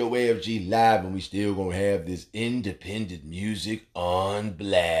 It's Radio AFG Live, and we still going to have this independent music on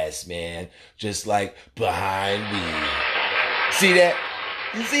blast, man. Just like Behind Me. See that?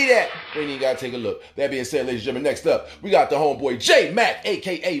 You see that? We ain't even got to take a look. That being said, ladies and gentlemen, next up, we got the homeboy J Mac,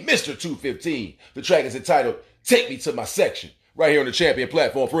 a.k.a. Mr. 215. The track is entitled Take Me to My Section, right here on the champion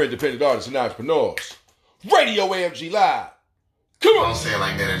platform for independent artists and entrepreneurs. Radio AFG Live. Come on. Don't say it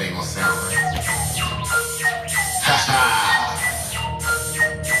like that, it ain't gonna sound right. Ha ha.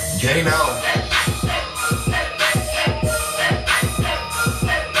 Gay now.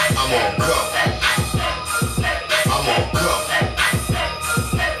 I'm on go. I'm on go.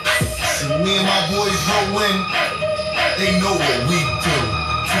 See, me and my boys rolling. They know what we do.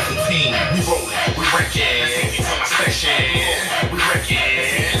 215, we rollin', we wreckin'. Take me to my section. We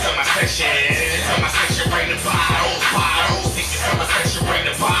wreckin'. To my section. To my section, bring the bottles, bottles. Take me to my section, bring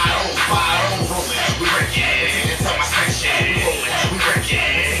the bottles, bottles. Rollin', we wreckin'. To my section. Rollin', we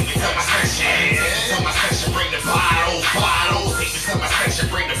wreckin'. To my section, bring the bottles, bottles. Take me to my section,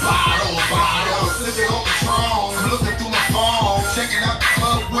 bring the bottles, bottles. Slipping on Patron, looking through my phone, checking out the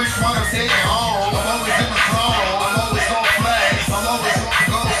club, which one I'm taking home. I'm always in my zone, I'm always on flag, I'm always on the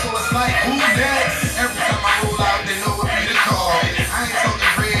go, so it's like, who next? Every time I roll out, they know what be the call. I ain't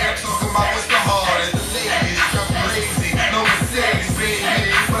talking red, I'm talking about what's the hardest. The ladies jump crazy, no Mercedes,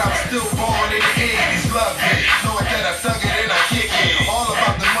 baby, but I'm still born in the 80s, love it, knowing that I suck it and I kick it. All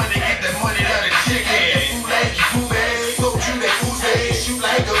about the money, get that money, not a chicken. Food like you, food, told you that food, shoot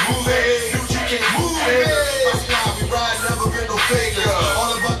like a movie. Dude, you can't move it. My squad, we ride, never been no faker.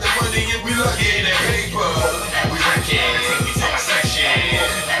 All about the money, and we lucky in the paper. We wreckin', take me to my section.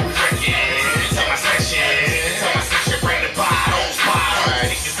 We wreckin', to my section. To my section, bring the bottles,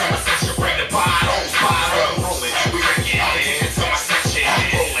 bottles. Take me to my section, bring the bottles, bottles. Rollin', we wreckin', to my section.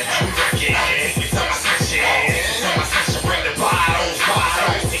 Rollin', we wreckin', to my section. To my section, bring the bottles,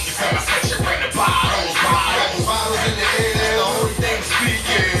 bottles. Take me to my section, bring the bottles, bottles. Bottles in the air, that's the only thing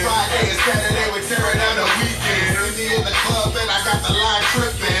speaking. Friday and Saturday, we're tearing down the weekend. See me in the club and I got the line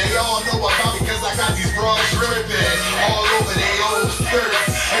tripping. Y'all know about me cause I got these bras dripping. All over they old skirts.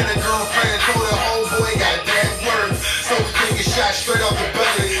 And the girlfriend told her homeboy got that work. So we take a shot straight off the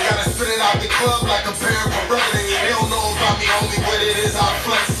belly. Gotta spit it out the club like a pair of Pirelli. They don't know about me, only what it is I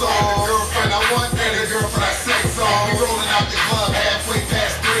flex on. The girlfriend I want and the girlfriend I sex on. We rolling out the club halfway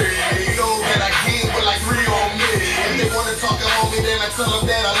past 3. You know that I came with like 3 on me. If they wanna talk about me, then I tell them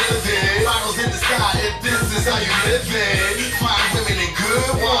that I live it. Bottles in the sky, if this is how you live it. Fine women and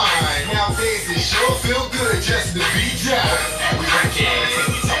good wine. Nowadays it sure feel good just to be John. We wreckin', take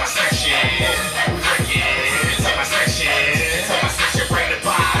me to my section. We wreckin', to my section. To my section, bring the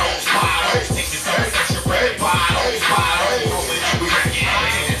bottles, bottles. Take me to my section, bring the bottles, bottles. Rollin', we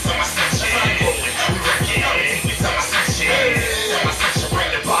wreckin', to my section. Rollin', we wreckin', take me to my section. To my section,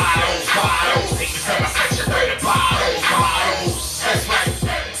 bring the bottles, bottles. Take me to my section, bring the bottles, bottles. That's right,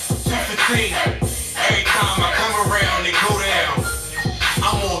 215. Every time I come around, they go down.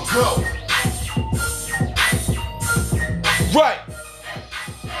 I'm on go. Right.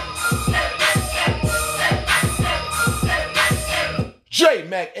 J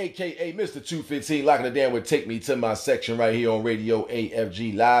Mac, a.k.a. Mr. 215, locking it down with Take Me to My Section right here on Radio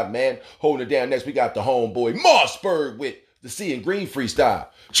AFG Live, man. Holding it down next, we got the homeboy Mossberg with the C and Green Freestyle.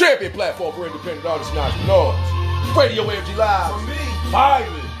 Champion platform for independent artists and entrepreneurs. Radio AFG Live. For me.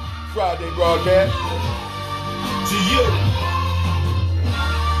 Finally, Friday broadcast. To you.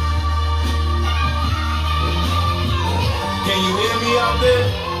 Can you hear me out there?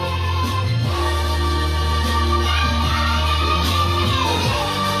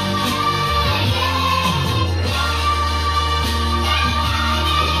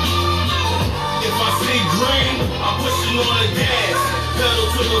 If I see green, I'm pushing on the gas. pedal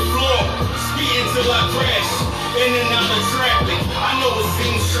to the floor, speeding till I crash. In and out of traffic, I know it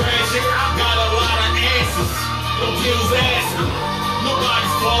seems tragic. Got a lot of answers, don't get who's asking.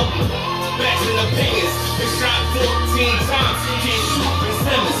 Nobody's fault. Facts and opinions. Been shot 14 times, can't shoot Ben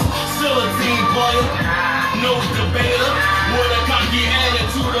Simmons. Still a team player, no debater. With a cocky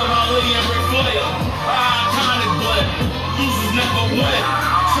attitude of Ali and Ric Flair. Iconic, but losers never win.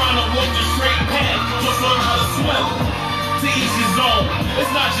 Trying to walk the straight path, just learn how to swim. To each his own,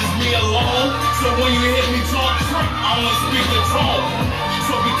 it's not just me alone. So when you hear me talk trick, I only speak the tone.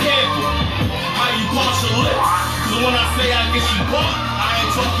 So be careful how you punch your lips. Cause when I say I get you bumped, I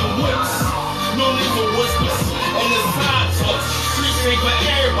ain't talking whips. No need for whispers and the side talks. Streets ain't for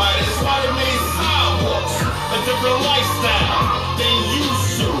everybody, that's why they made sidewalks. A different lifestyle than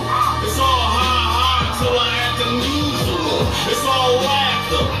used to. It's all high till I act unusual. It's all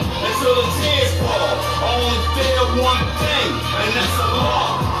laughter until the tears fall. Only fear one thing, and that's a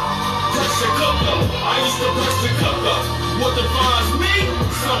law. Pressure cooker, I used to pressure cooker. What defines me?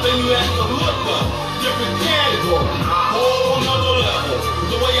 Something you have to look up. Different category, whole another level.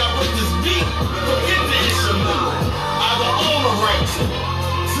 The way I break this beat, forget the instrumental. Either own or right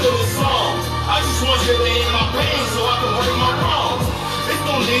to this song. I just want you to hear my pain so I can break my wrongs. There's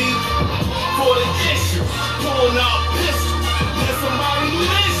no need for the issue. Pulling out pistol, let somebody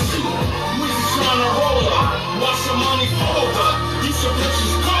miss you. We just trying to roll up, watch your money fold up. You should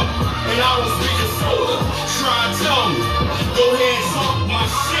pictures cook, and I was speaking soda. Try to tell me, go ahead and talk my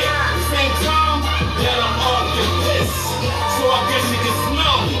shit. At the same time, that I'm all pissed. So I guess you can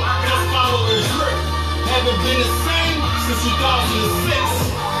smell me, just follow the drip. Haven't been the same since 2006.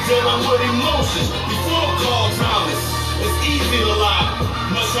 Dealing with emotions before call Thomas. It's easy to lie,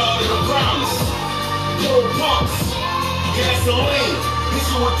 much harder to promise. Pull pumps, gasoline, hit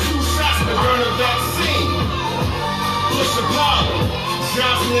you with 2 shots to burn a vaccine. Push a power,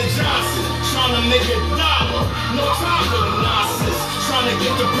 Johnson & Johnson, trying to make $1. No time for the nonsense, trying to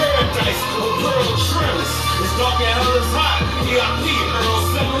get to paradise with pearl trimmers. It's dark and hell is hot, EIP, Earl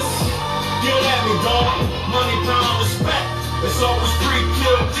Simmons. Get at me, dog, money, power, respect. It's always free,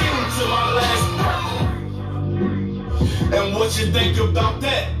 kill, king to my last breath. And what you think about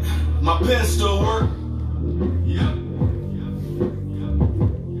that? My pen still work. Yeah.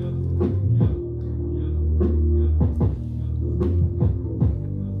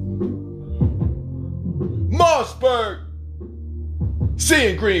 Mossberg!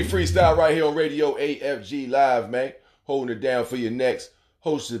 Seeing Green freestyle right here on Radio AFG Live, man. Holding it down for you next.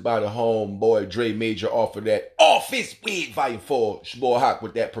 Hosted by the homeboy Dre Major off of that Office Weed Volume 4. It's your boy Hawk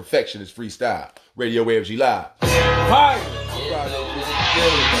with that Perfectionist freestyle. Radio AFG Live. Fire!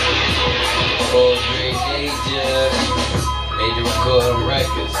 Major recording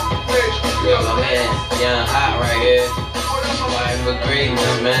records. Yo, my man, Young Hot right here. Fighting for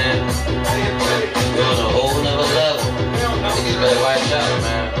greatness, man. We're on a whole nother level. Niggas better watch out,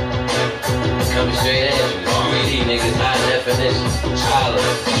 man. Coming straight at you. 3D niggas, high definition. Holla.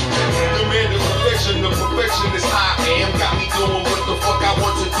 Demand the perfection is I am. Got me doing what the fuck I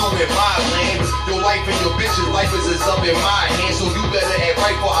want to do in my land. Your life and your bitch's life is up in my hands. So you better act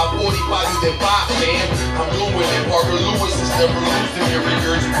right for I 45 you than 5, man. I'm doing it. Parker Lewis is never losing their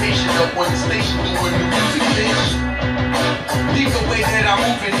regurgitation up on the station doing the music, bitch. Deep the way that I'm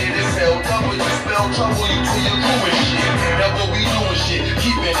moving it is held up with the spell trouble you to your crew and shit. That's what we doing shit,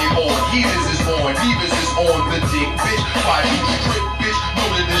 keeping it on. Heathens is on, Divas is on the dick, bitch. Why you strip, bitch? Know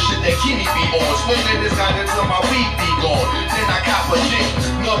that the shit that Kimmy be on. Smoking this guy until my weed be gone. Then I cop a dick.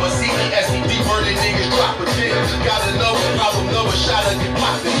 Never see me SED murder niggas drop a dick. Got another problem, another shot of get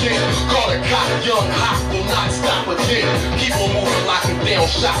popped again. Call a cop, Young Hot will not stop a dick. Keep on moving, locking down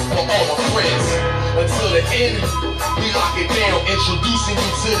shots for all my friends. Until the end, we lock it down. Introducing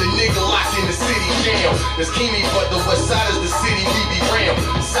you to the nigga locking the city down. It's Kimmy, but the west side is the city we be round.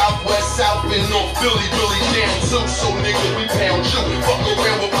 Southwest, South, and North Philly, really down too. So nigga, we pound you. Fuck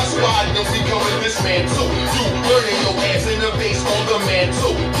around with my squad, then we coming this man too. You burning your ass in the face on the man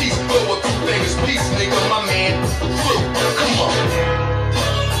too. Peace, blow up 2 fingers, peace, nigga, my man. Through, come on.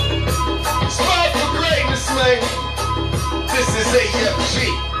 Smile for greatness, man. This is AFG.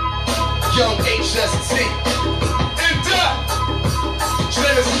 Young HST. And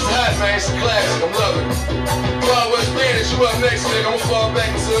Genesis hot, man. It's a classic. I'm loving it. Wild West Bandit, you up next, nigga. I'm gonna fall back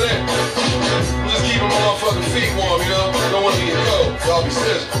until then. Just keep my motherfucking feet warm, you know? Don't want to get cold. Y'all be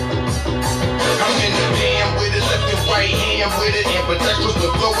serious. I'm in the jam with it, left and right hand with it. And pedestrians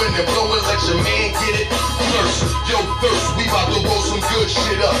been blowing and blowing, let your man get it. Thirst, yo, thirst, we about to roll some good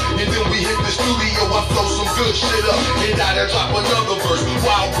shit up. And then we hit the studio, I flow some good shit up. And I done drop another verse.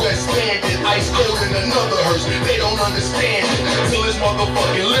 Wild West Bandit, ice cold in another hearse. They don't understand it. Till this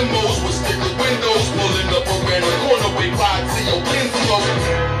motherfucking limos with sticker windows, pulling up around the corner, way ride to your Benzo.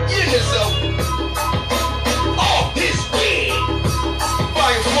 In yourself, off his wig.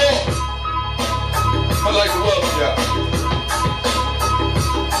 Volume 4. I'd like to welcome y'all.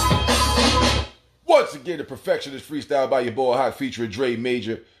 Once again, the Perfectionist freestyle by your boy Hot featuring Dre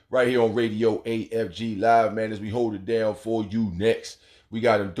Major right here on Radio AFG Live, man, as we hold it down for you next. We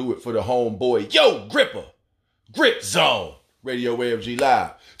got to do it for the homeboy, Yo Gripper, Grip Zone, Radio AFG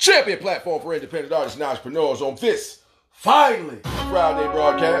Live. Champion platform for independent artists and entrepreneurs on this, finally, Friday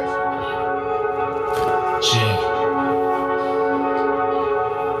broadcast. Yeah.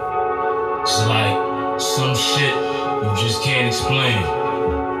 It's like some shit you just can't explain.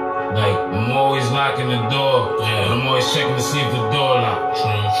 Like, I'm always locking the door, but I'm always checking to see if the door locked.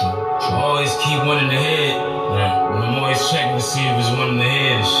 I always keep one in the head, but I'm always checking to see if it's one in the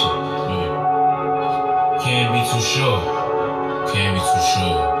head and shit. Can't be too sure. Can't be too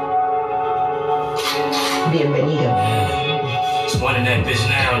sure. Bienvenido. Yeah. It's one in that bitch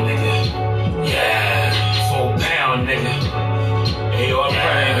now, nigga. Yeah, 4 pound, nigga. Hey, yo, I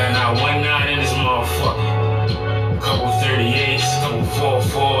probably ain't got not 1 9 in this motherfucker. Couple 38s, couple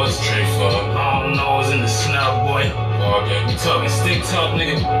 44s, straight fuck. I don't know, it's in the snub, boy. We talking stick talk,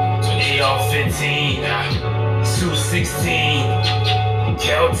 nigga. AR-15, 216,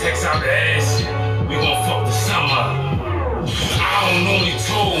 Cal-Tex out the ass. We gon' fuck the summer. I don't only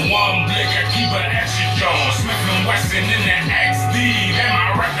told one blick, I keep an extra jaw. Smith & Wesson in the XD, that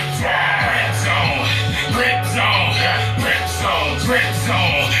my repertoire. Grip zone, grip zone, grip zone, grip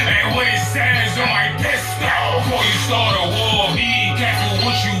zone. And when it stands on my pistol, before you start a war, be careful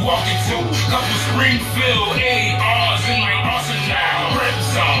what you walk into. Couple Springfield ARs in my arsenal. Grip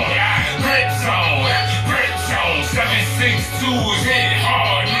zone, grip zone, grip zone. 762 is hit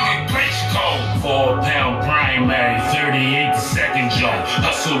hard, nigga, glitch code. 4 pound primary, 38 the second jaw.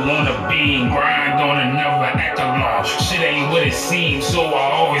 Hustle on a beam, grind on another echelon. Shit ain't what it seems, so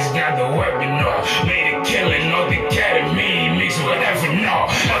I always got the weapon up. Made a killing off the academy, mixed with ethanol.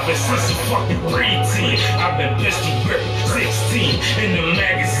 Ever since a fucking preteen, I've been pistol grip, 16 in the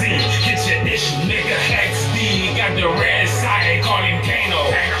magazine. Get your issue, nigga, XD. Got the red side, call him Kano.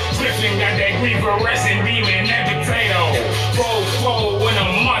 Griffin got that green fluorescent beaming that potato. 4-4 with a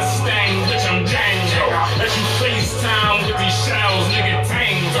Mustang, bitch, I'm Django. Let you FaceTime with these shells, nigga,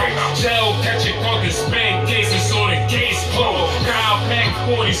 tango. Shell catch it, caught the spank cases, so the case closed. Compact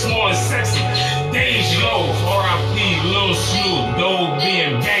 40, small and sexy. Days low, R.I.P. Lil Snoop, Dog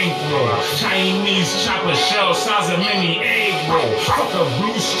being bankroll. Chinese chopper shell, size of mini egg roll. Fuck a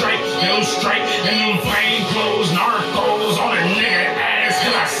blue stripe, yellow stripe, and them plain clothes. Narcos on a nigga ass,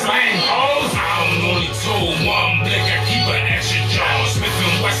 cause I slang hoes. I'm only told one blick, I keep an extra jaw. Smith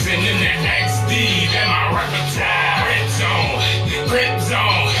 & Wesson in the XD, that my repertoire. Grip zone, grip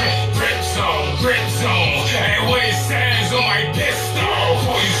zone, grip zone, grip zone. And when it stands on my pistol,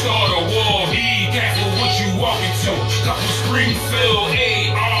 before you start a war, be careful what you walk into. Couple Springfield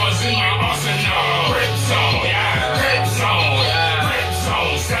ARs in my arsenal. Grip zone, grip zone, grip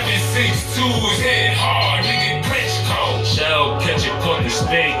zone. 762 is hit hard, nigga, glitch code. Shell catch it, caught the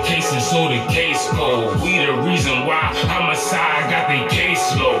spade cases, so the case cold. We the reason why homicide got the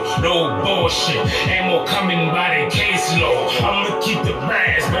case low. No bullshit, ammo coming by the case low. I'ma keep the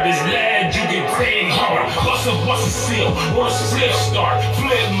brass, but this lad you get paid hard. Bust a seal, or a slip start,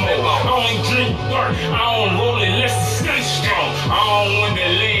 flip mode. I don't drink dark, I don't roll it less than stay strong. I don't want the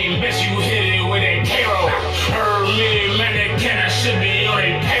lane, bet you hit it with a K-roll. Heard me, man, that can I should be on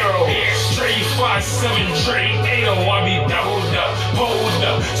a payroll. Straight 5-7, straight 8-0, I be doubled up, pulled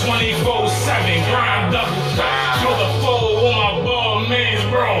up, 24/7, grind double up. Throw the fold on my ball, man's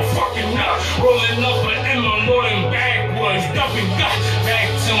bro, I'm fucking up. Rolling up an Emma, rolling backwards, dumping gut. Back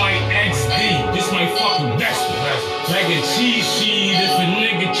to my XD, this my fucking best. Like a cheese sheet if a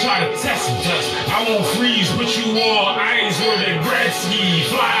nigga try to test it. I won't freeze, but you on ice with a Gretzky.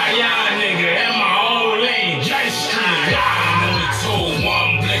 Fly, y'all nigga, in my own lane, J Street. I'm only told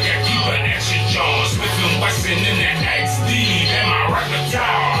one blick, I keep an extra jaw. Smith & Wesson in the XD, that my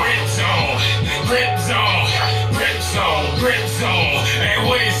repertoire. Grip zone, grip zone, grip zone, grip zone. And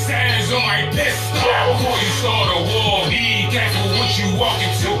when it stands on my pistol, before you start a war, be careful what you walk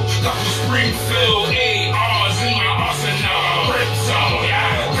into. Couple Springfield ARs in my arsenal. Grip zone,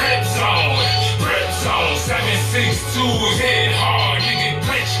 grip zone, grip zone. 762 is hit hard, nigga,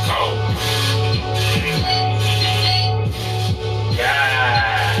 glitch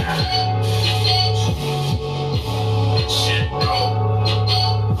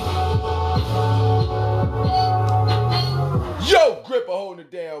holding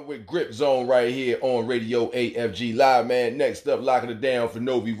it down with Grip Zone right here on Radio AFG Live, man. Next up, locking it down for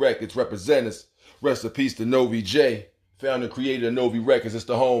Novi Records representatives. Rest in peace to Novi J, founder and creator of Novi Records. It's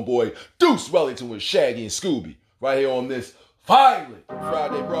the homeboy Deuce Wellington with Shaggy and Scooby right here on this finally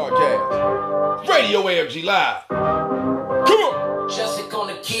Friday broadcast. Radio AFG Live. Come on. Jessica on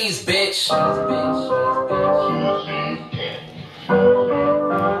the keys, bitch.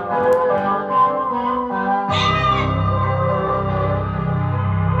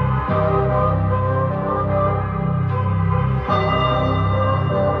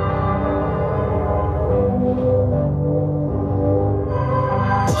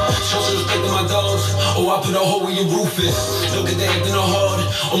 Oh, I put a hole where your roof is. Look at that acting hard.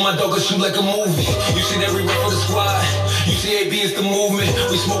 Oh, my dog will shoot like a movie. You see every rep for the squad. You see AB is the movement.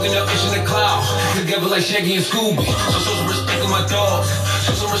 We smoking that fish in the cloud. Together like Shaggy and Scooby. Show some respect to my dogs.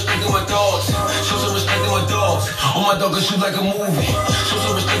 Show some respect to my dogs. Show some respect to my dogs. Oh, my dog will shoot like a movie. Show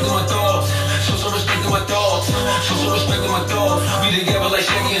some respect to my dogs. Show some respect to my dogs. Show some respect to my dogs. We together like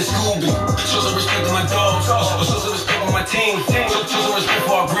Shaggy and Scooby. Show some respect to my dogs. Show some respect for my team. Show some respect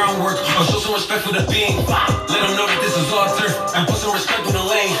for our groundwork. Show some respect for the beam. Let them know that this is our turf. And put some respect on the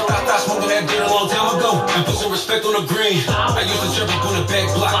lane. I smoking that dirt a long time ago. And put some respect on the green. I used to trip up on the back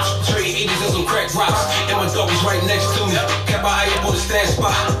block. Trade 80s and some crack rocks. And my dog was right next to me. Kept my eye up on the stash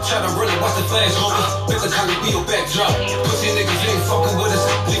spot. Try to really watch the flash, homie. Bet the cocky be your backdrop. Pussy niggas ain't fucking with us.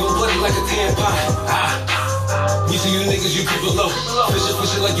 Leave them bloody like a tampon. We see you niggas, you creep below.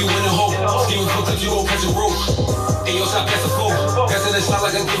 Fishing like you in a hole. Scheming for clips, you gon' catch a rope. Hey, yo, stop passing four. Passing this slide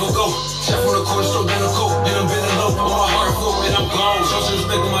like I give a go. Chef on the corner, stroke down the coat. And I'm bending low on my hard floor, and I'm gone. Show some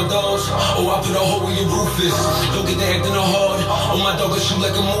respect to my dogs. Oh, I put a hole where your roof is. Don't get the acting hard. Oh, my dog will shoot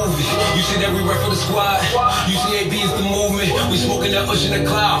like a movie. You see every rep for the squad. You see AB is the movement. We smoking that fish in the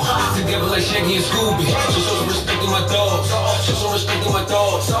cloud. Together like Shaggy and Scooby. So show some respect to my dogs. Show some respect to my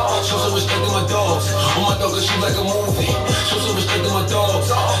dogs. Show some respect to my dogs. Oh, my dog will shoot like a movie. Show some respect to my dogs.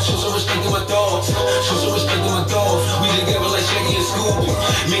 Show some respect to my dogs. Show some respect to my dogs. We together like Shaggy and Scooby.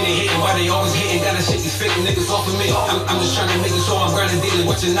 Man, they hating why they always hating. Gotta shake these fake niggas off of me. I'm just trying to make it so I'm grinding daily.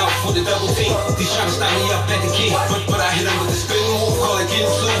 Watching out for the double team. He's trying to stop me up at the key. But I hit him with the spin move. Call it getting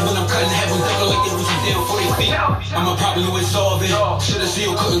fluid. When I'm cutting heaven, double like they reaching down for their feet. I'm a problem you ain't solving. Should've seen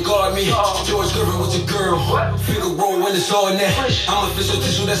you couldn't guard me. George Griffin was a girl. Figure roll when it's all net. I'm official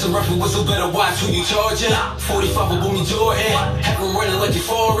tissue, that's a reference whistle. Better watch who you charging. 45 for Boomy Jordan. Have him running like your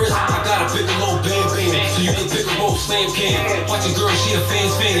forest. I got a big low band band. So you can pick a rope slam can. Watch your girl, she a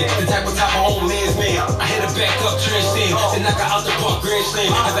fan's fan. The type of top of own man's man. I hit her back up, trash stand. Then knock her out the park, grand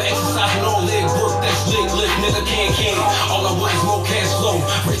slam. Have an exercise and all leg work. That's leg lift, nigga can. All I want is more cash flow.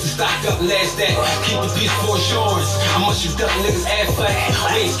 Raise the stock up, last that. Keep the peace for assurance. I must you duck niggas ass flat.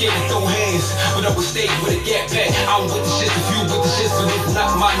 We ain't scared to throw hands. But I would stay with a gap pack. I'm with the shit if you with the shit. So if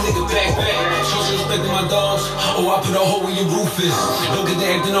not, my nigga back. Show some respect to my dogs. Oh, I put a hole where your roof is. Don't get the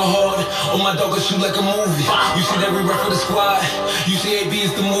acting hard. Oh, my dog will shoot like a movie. You see every rep for the squad. You see AB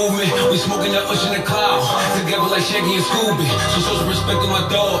is the movement. We smoking that fish in the cloud. Together like Shaggy and Scooby. So show some respect to my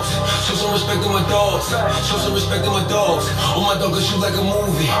dogs. Show some respect to my dogs. Show some respect to my dogs. Oh, my dog will shoot like a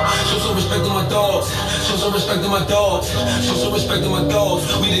movie. Show some respect to my dogs. Show some respect to my dogs. Show some respect to my dogs.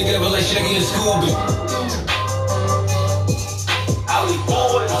 We together like Shaggy and Scooby. Ali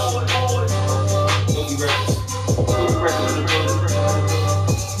boy.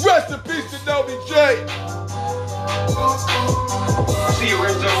 Rest in peace to Novi J. See you,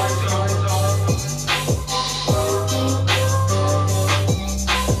 Red Zone.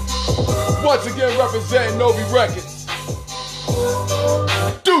 Once again, representing Novi Records.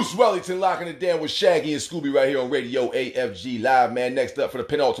 Deuce Wellington locking it down with Shaggy and Scooby right here on Radio AFG Live, man. Next up for the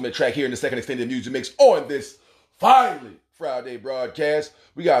penultimate track here in the second extended music mix on this finally Friday broadcast,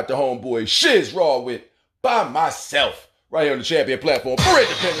 we got the homeboy Shiz Raw with By Myself right here on the Champion platform for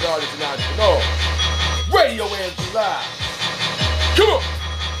independent artists and entrepreneurs. Radio AFG Live. Come on.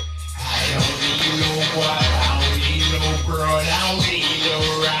 I don't need no what, I don't need no broad, I don't need no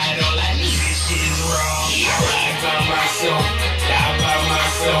ride. All I need is Shiz Raw. I ride by myself, die by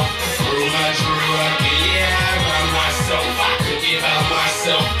myself. Through my drew up, yeah, by myself. I could get by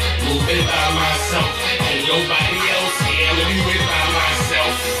myself, move it by myself. Ain't nobody else here, let me do it by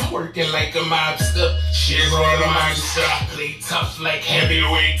myself. Working like a mobster, Shiz Raw the monster. Play tough like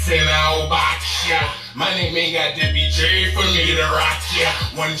heavyweights in our box, yeah. My name ain't got to be J for me to rock, yeah.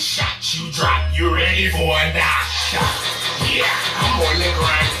 One shot you drop, you ready for a doctor. Yeah, I'm on the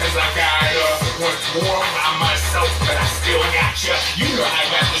grind cause I got one war by myself, but I still got ya. You know I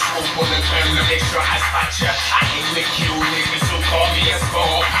got the scope on the gun to make sure I spot ya. I ain't the cute nigga, so call me a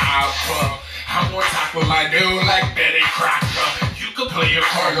small popper. I'm on top of my dude like Betty Crocker. You could play a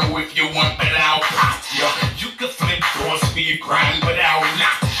corner if you want, but I'll pop ya. You could flip doors, speed grind, but I'll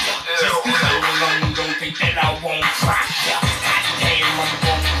knock ya. Just cause I'm alone, don't think that I won't drop ya. Hot damn, I'm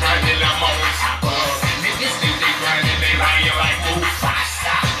gon' run and I'm on top of. Niggas think they grindin', they lying like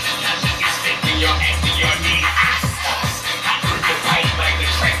Mufasa. Now niggas thinking you're acting, you need Oscars. I grip the pipe like the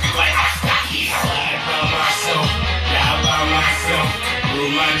traffic light, I stop here. Ride by myself, die by myself.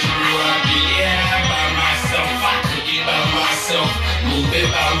 Roll my drew up, yeah, by myself. I cook it by myself, move it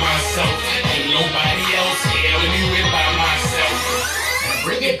by myself. Ain't nobody else here when you it by myself.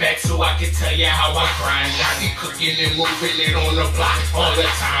 Bring it back so I can tell you how I grind. I be cooking and moving it on the block all the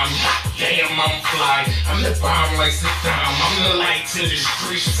time. Damn, I'm fly. I'm the bomb like Saddam. I'm the light to the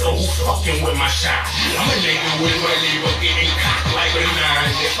streets, so who fucking with my shot? I'm a nigga with money, but getting cocked like a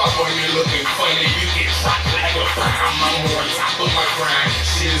 9. If I want you looking funny, you get dropped like a bomb. I'm on top of my grind.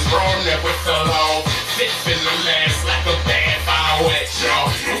 Shit is wrong, never fell off. Fit in the last like a bad fire wet,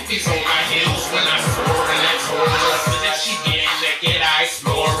 y'all. Roofies on my heels when I soar in that Torah. So that she get naked, I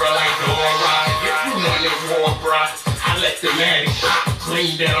explore her like Dora. If you wanted war, bruh, I let the man pop.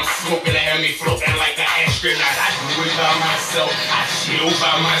 Clean that I'm smoking and have me floating like an astronaut. I do it by myself, I chill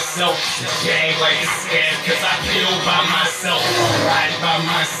by myself. Jag like a scam, cause I feel by myself. Ride by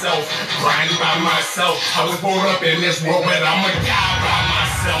myself, grind by myself. I was born up in this world, but I'ma die by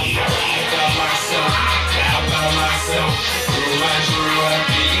myself. Ride by myself, die by myself. Roll my drew up,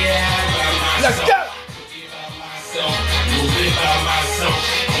 yeah, by myself. Let's go! Move it by myself.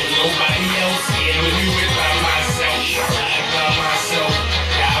 Ain't nobody else here when you it by myself. Ride by myself,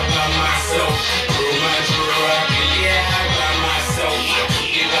 die by myself. Roll my drew up, yeah, by myself.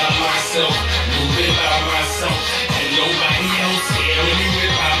 Cook it by myself, move it by myself. Ain't nobody else here when you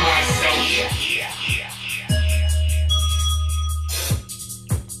it by myself.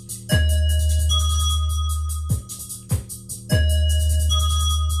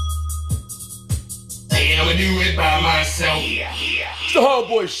 Yeah, when you it by myself. It's the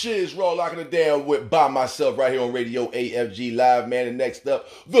homeboy Shiz Raw locking it down with By Myself right here on Radio AFG Live, man. And next up,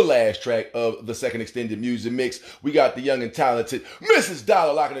 the last track of the second extended music mix. We got the young and talented Mrs.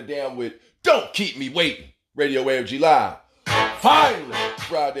 Dollar locking it down with Don't Keep Me Waiting. Radio AFG Live. Finally,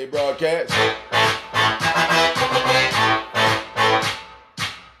 Friday broadcast.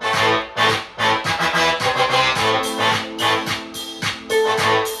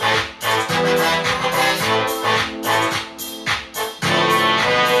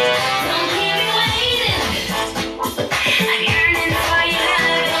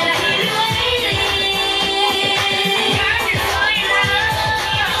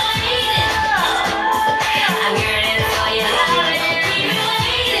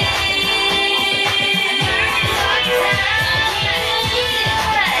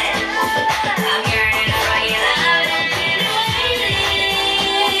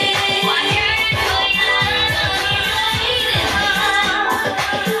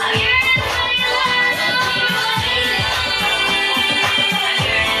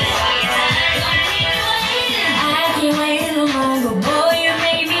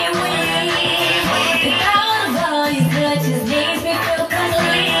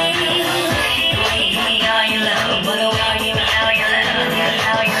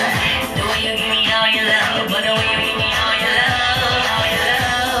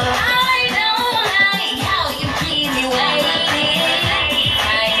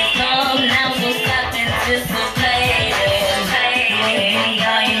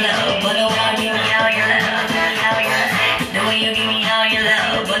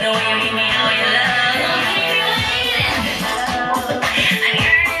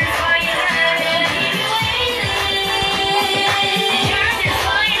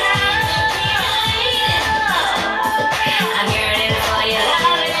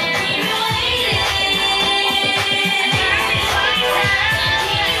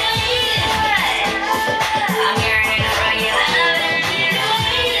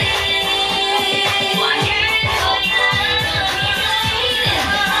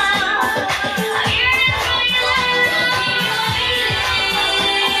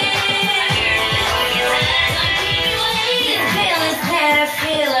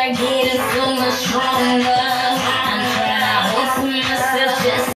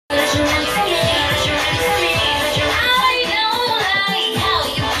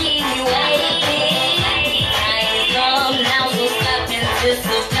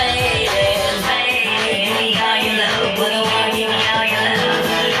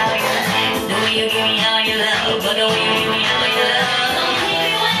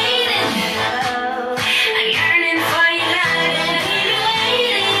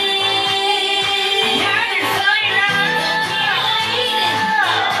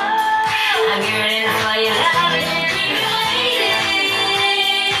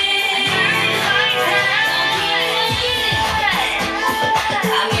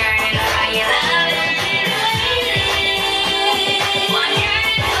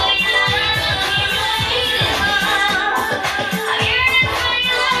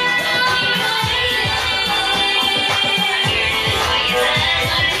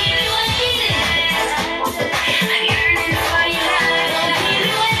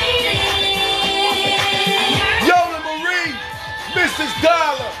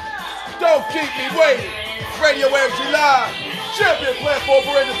 Radio AFG Live, champion platform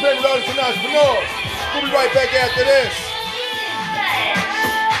for independent artists and entrepreneurs. We'll be right back after this.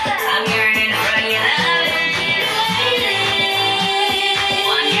 I'm yearning for your love.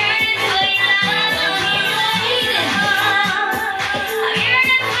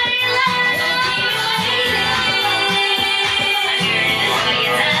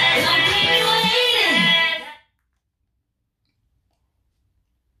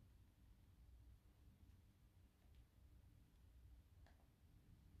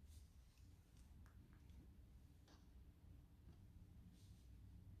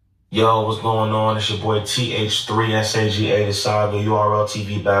 Yo, what's going on? It's your boy TH3SAGA, the Saga, URL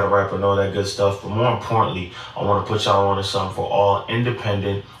TV battle rapper, and all that good stuff. But more importantly, I want to put y'all on to something for all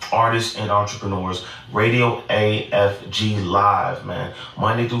independent artists and entrepreneurs. Radio AFG Live, man.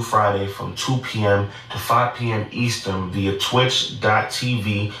 Monday through Friday from 2 p.m. to 5 p.m. Eastern via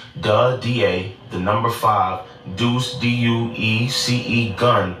twitch.tv, DA, the number 5, Deuce, DUECE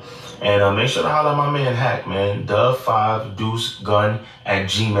Gun. And make sure to holler at my man Hack, man.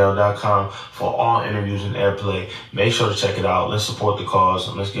 The5deucegun@gmail.com for all interviews and airplay. Make sure to check it out. Let's support the cause.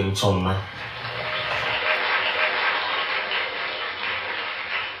 Let's get into it, man.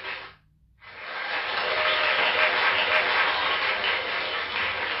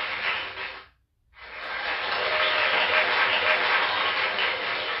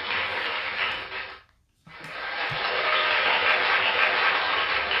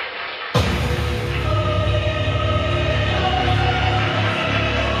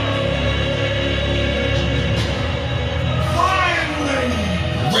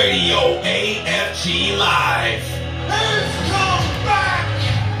 Radio AFG Live. Let's come back.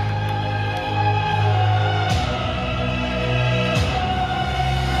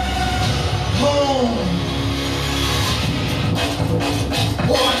 Home.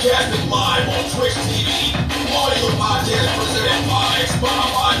 Broadcasting live on Twitch TV. Audio podcast presented by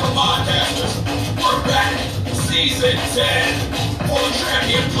Spotify for podcasters. We're back. Season 10. For the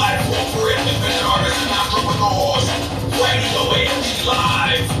champion platform for independent artists and entrepreneurs. Radio AFG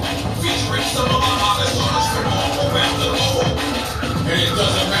Live, featuring some of our hottest artists from all around the globe. And it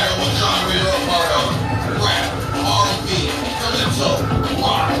doesn't matter what genre you're a part of. Rap, R&B, calypso,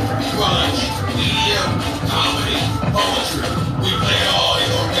 rock, grunge, EDM, comedy, poetry. We play it all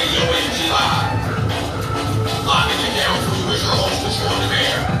here on Radio AFG Live. Locking it down for you is your host,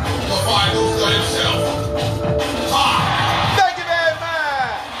 extraordinaire, the fine who's done himself. Thank you very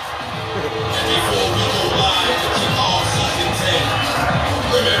much. And before we go live to kick off season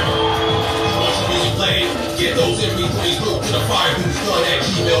 10, remember, you want your music played? Get those MP3s through to the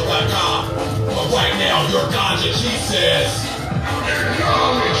firewho'sdone@gmail.com. But right now, your ganja chief says,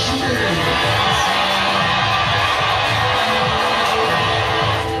 acknowledge me.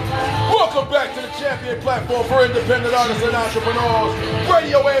 Welcome back to the champion platform for independent artists and entrepreneurs.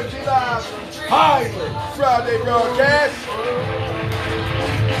 Radio AFG Live, Highland Friday broadcast.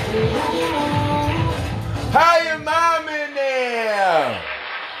 How your mom in there?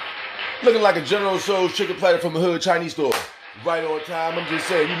 Looking like a General Tso's chicken platter from a hood Chinese store. Right on time. I'm just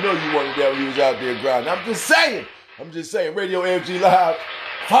saying, you know you wanted that when you was out there grinding. I'm just saying. Radio AFG Live,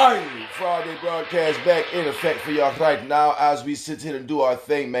 finally, Friday broadcast back in effect for y'all right now as we sit here and do our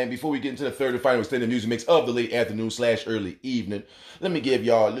thing, man. Before we get into the third and final extended music mix of the late afternoon / early evening, let me give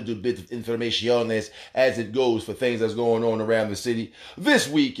y'all a little bit of information on this as it goes for things that's going on around the city this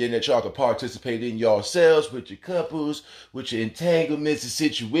weekend that y'all can participate in yourselves, with your couples, with your entanglements and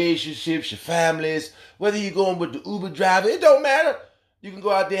situationships, your families, whether you're going with the Uber driver, it don't matter. You can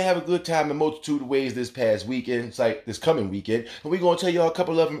go out there and have a good time in a multitude of ways this past weekend. It's like this coming weekend. And we're going to tell y'all a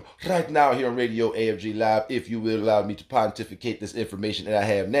couple of them right now here on Radio AFG Live, if you will allow me to pontificate this information that I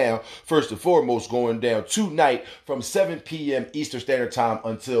have now. First and foremost, going down tonight from 7 p.m. Eastern Standard Time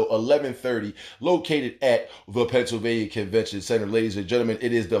until 11:30, located at the Pennsylvania Convention Center. Ladies and gentlemen,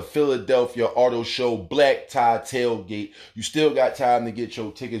 it is the Philadelphia Auto Show Black Tie Tailgate. You still got time to get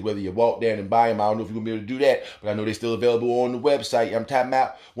your tickets, whether you walk down and buy them. I don't know if you're going to be able to do that, but I know they're still available on the website. I'm time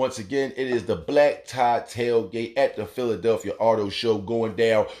out. Once again, it is the Black Tie Tailgate at the Philadelphia Auto Show going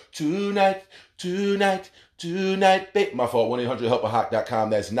down tonight. My fault, 1-800-HELP-A-HOT.com.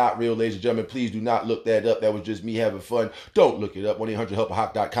 That's not real, ladies and gentlemen. Please do not look that up. That was just me having fun. Don't look it up.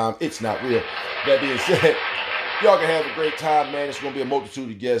 1-800-HELP-A-HOT.com. It's not real. That being said, Y'all can have a great time, man. It's going to be a multitude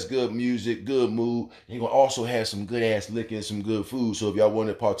of guests, good music, good mood. You're going to also have some good-ass liquor and some good food. So if y'all want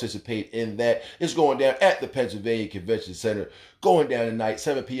to participate in that, it's going down at the Pennsylvania Convention Center. Going down tonight,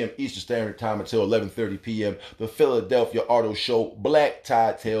 7 p.m. Eastern Standard Time until 11:30 p.m. The Philadelphia Auto Show Black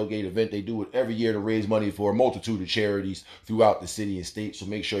Tie Tailgate event. They do it every year to raise money for a multitude of charities throughout the city and state. So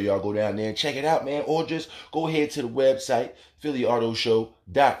make sure y'all go down there and check it out, man. Or just go ahead to the website,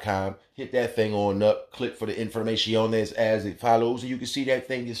 PhillyAutoShow.com. Hit that thing on up. Click for the information on there as it follows, and you can see that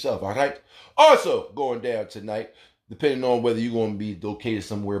thing yourself, all right? Also, going down tonight, depending on whether you're going to be located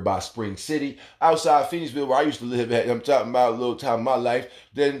somewhere by Spring City, outside Phoenixville, where I used to live at, I'm talking about a little time of my life,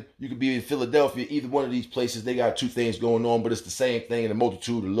 then you could be in Philadelphia. Either one of these places, they got two things going on, but it's the same thing in a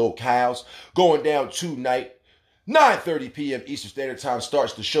multitude of locales. Going down tonight, 9:30 p.m. Eastern Standard Time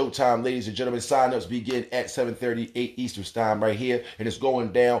starts the showtime, ladies and gentlemen. Sign-ups begin at 7:38 Eastern Time right here, and it's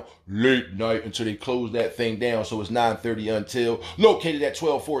going down late night until they close that thing down, so it's 9:30 until. Located at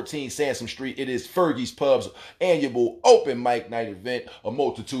 1214 Sansom Street, it is Fergie's Pub's annual open mic night event. A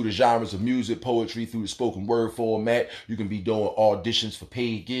multitude of genres of music, poetry through the spoken word format. You can be doing auditions for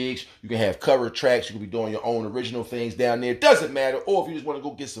paid gigs. You can have cover tracks. You can be doing your own original things down there. Doesn't matter. Or if you just want to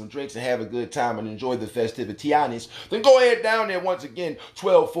go get some drinks and have a good time and enjoy the festivity, then go ahead down there once again,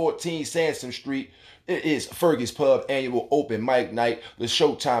 1214 Sansom Street. It is Fergie's Pub annual open mic night. The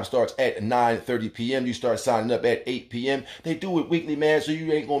showtime starts at 9:30 p.m. You start signing up at 8 p.m. They do it weekly, man, so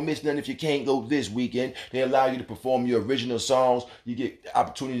you ain't gonna miss nothing if you can't go this weekend. They allow you to perform your original songs. You get the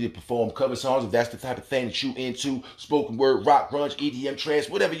opportunity to perform cover songs if that's the type of thing that you into. Spoken word, rock, grunge, EDM, trance,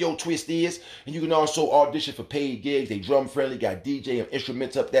 whatever your twist is. And you can also audition for paid gigs. They drum friendly, got DJ and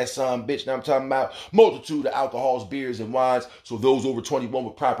instruments up that son, bitch. Now I'm talking about multitude of alcohols, beers, and wines. So those over 21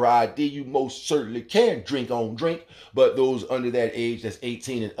 with proper ID, you most certainly can drink on drink, but those under that age, that's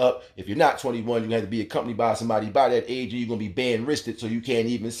 18 and up, if you're not 21, you have to be accompanied by somebody by that age, and you're going to be banned-wristed, so you can't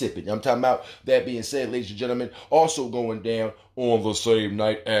even sip it. I'm talking about, that being said, ladies and gentlemen, also going down on the same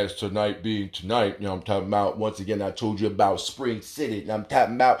night as tonight being tonight, you know I'm talking about, once again, I told you about Spring City, and I'm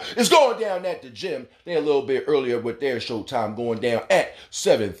talking about, it's going down at the gym. They're a little bit earlier with their showtime, going down at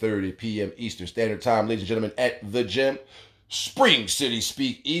 7:30 p.m. Eastern Standard Time, ladies and gentlemen, at the gym. Spring City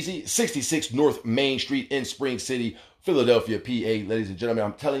Speak Easy, 66 North Main Street in Spring City, Philadelphia, PA. Ladies and gentlemen,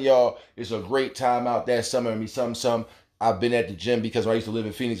 I'm telling y'all, it's a great time out that summer. I mean, some. I've been at the gym because I used to live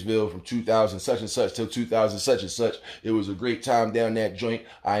in Phoenixville from 2000 such and such till 2000 such and such. It was a great time down that joint.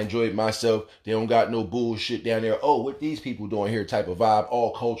 I enjoyed myself. They don't got no bullshit down there. Oh, what these people doing here type of vibe.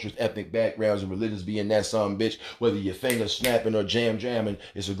 All cultures, ethnic backgrounds, and religions being that son bitch. Whether you're finger snapping or jamming,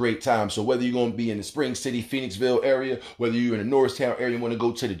 it's a great time. So whether you're going to be in the Spring City, Phoenixville area, whether you're in the Norristown area and want to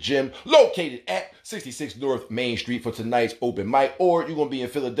go to the gym, located at 66 North Main Street for tonight's open mic, or you're going to be in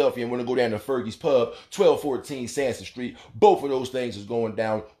Philadelphia and want to go down to Fergie's Pub, 1214 Sansom Street. Both of those things is going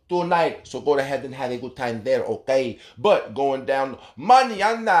down tonight. So go ahead and have a good time there, okay? But going down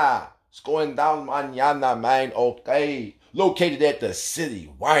mañana. It's going down mañana, man, okay? Located at the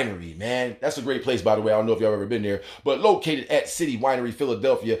City Winery, man. That's a great place, by the way. I don't know if y'all ever been there. But located at City Winery,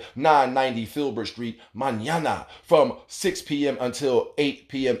 Philadelphia, 990 Filbert Street, mañana. From 6 p.m. until 8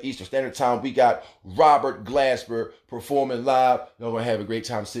 p.m. Eastern Standard Time, we got Robert Glasper performing live. Y'all gonna have a great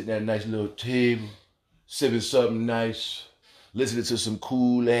time sitting at a nice little table, sipping something nice, listening to some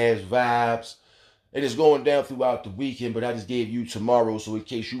cool-ass vibes. And it's going down throughout the weekend, but I just gave you tomorrow, so in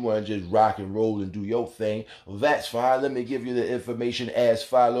case you want to just rock and roll and do your thing, that's fine. Let me give you the information as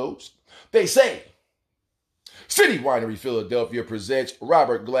follows. They say, City Winery Philadelphia presents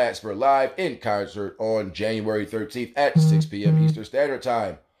Robert Glasper live in concert on January 13th at 6 p.m. Eastern Standard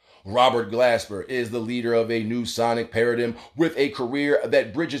Time. Robert Glasper is the leader of a new sonic paradigm with a career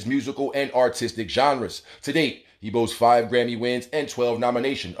that bridges musical and artistic genres. To date, he boasts 5 Grammy wins and 12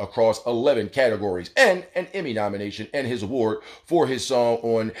 nominations across 11 categories and an Emmy nomination and his award for his song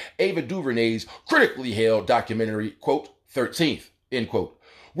on Ava DuVernay's critically hailed documentary, quote, 13th, end quote.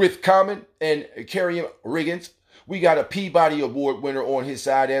 With Common and Carrie Riggins, we got a Peabody Award winner on his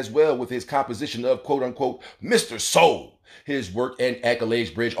side as well with his composition of, quote unquote, Mr. Soul. His work and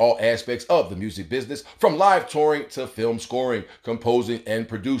accolades bridge all aspects of the music business, from live touring to film scoring, composing, and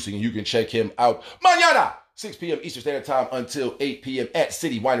producing. You can check him out mañana, 6 p.m. Eastern Standard Time until 8 p.m. at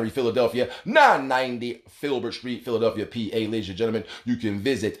City Winery, Philadelphia, 990 Filbert Street, Philadelphia, PA. Ladies and gentlemen, you can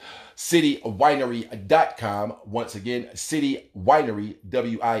visit citywinery.com. Once again, citywinery,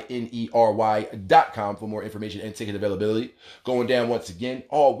 winery.com for more information and ticket availability. Going down once again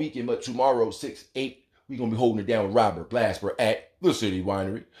all weekend, but tomorrow, 6-8, we're going to be holding it down with Robert Glasper at the City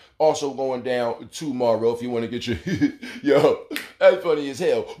Winery. Also going down tomorrow, if you want to get your, yo, that's funny as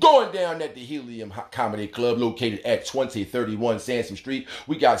hell. Going down at the Helium Comedy Club, located at 2031 Sansom Street.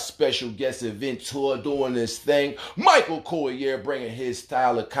 We got special guest event tour doing this thing. Michael Collier bringing his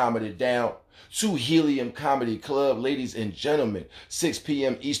style of comedy down to Helium Comedy Club. Ladies and gentlemen, 6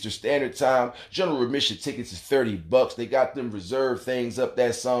 p.m. Eastern Standard Time. General admission tickets is $30. They got them reserved things up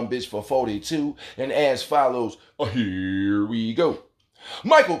that some bitch for $42. And as follows, here we go.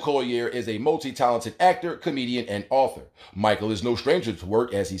 Michael Collier is a multi-talented actor, comedian, and author. Michael is no stranger to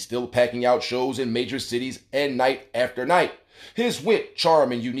work as he's still packing out shows in major cities and night after night. His wit,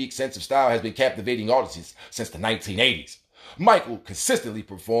 charm, and unique sense of style has been captivating audiences since the 1980s. Michael consistently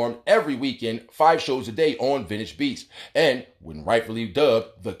performed every weekend, 5 shows a day on Venice Beach, and when rightfully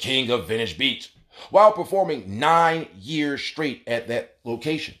dubbed the King of Venice Beach, while performing 9 years straight at that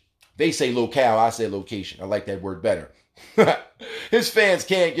location. They say locale, I say location. I like that word better. His fans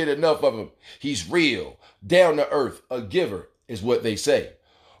can't get enough of him. He's real, down to earth, a giver is what they say.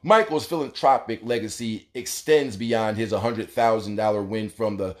 Michael's philanthropic legacy extends beyond his $100,000 win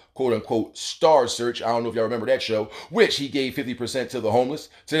from the quote-unquote Star Search. I don't know if y'all remember that show, which he gave 50% to the homeless.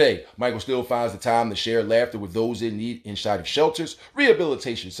 Today, Michael still finds the time to share laughter with those in need inside of shelters,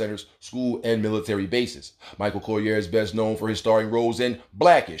 rehabilitation centers, school, and military bases. Michael Collier is best known for his starring roles in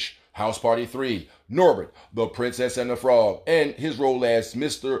Blackish, House Party 3, Norbert, The Princess and the Frog, and his role as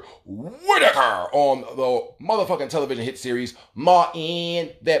Mr. Whitaker on the motherfucking television hit series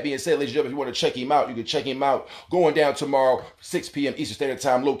Martin. That being said, ladies and gentlemen, if you want to check him out, you can check him out going down tomorrow, 6 p.m. Eastern Standard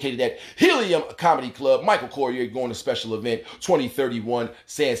Time, located at Helium Comedy Club. Michael Collier going to special event, 2031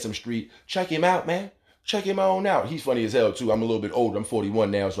 Sansom Street. Check him out, man. Check him on out. He's funny as hell, too. I'm a little bit older. I'm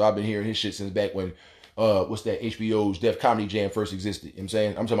 41 now, so I've been hearing his shit since back when what's that, HBO's Def Comedy Jam first existed. You know what I'm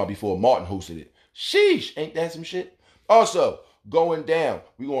saying? I'm talking about before Martin hosted it. Sheesh, ain't that some shit? Also, going down,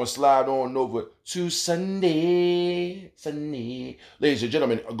 we're going to slide on over to Sunday. Ladies and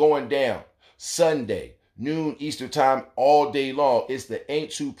gentlemen, going down Sunday, noon Eastern Time, all day long. It's the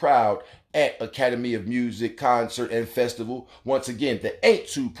Ain't Too Proud at Academy of Music Concert and Festival. Once again, the Ain't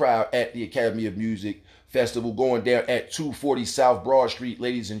Too Proud at the Academy of Music Festival going down at 240 South Broad Street.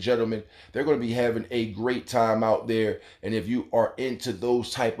 Ladies and gentlemen, they're going to be having a great time out there. And if you are into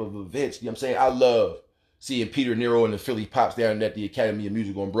those type of events, you know what I'm saying? I love seeing Peter Nero and the Philly Pops down at the Academy of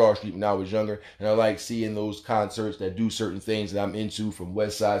Music on Broad Street when I was younger. And I like seeing those concerts that do certain things that I'm into, from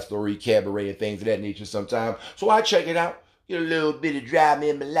West Side Story, Cabaret, and things of that nature sometimes. So I check it out. Get a little bit of drive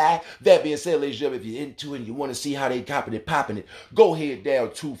in my life. That being said, ladies and gentlemen, if you're into it and you want to see how they copping it, popping it, go ahead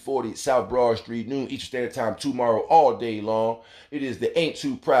down 240 South Broad Street, noon Eastern Standard Time tomorrow, all day long. It is the Ain't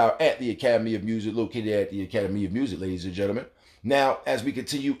Too Proud at the Academy of Music, located at the Academy of Music, ladies and gentlemen. Now, as we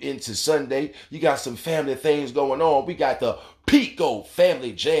continue into Sunday, you got some family things going on. We got the Pico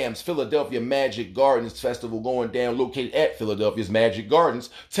Family Jams Philadelphia Magic Gardens Festival going down, located at Philadelphia's Magic Gardens,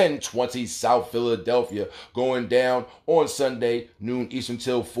 1020 South Philadelphia, going down on Sunday, noon Eastern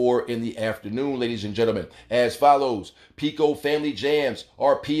till 4 in the afternoon, ladies and gentlemen. As follows, Pico Family Jams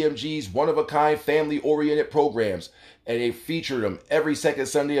are PMG's one-of-a-kind family-oriented programs, and they feature them every second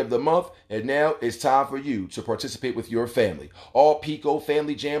Sunday of the month. And now it's time for you to participate with your family. All Pico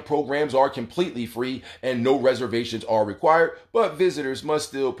Family Jam programs are completely free and no reservations are required, but visitors must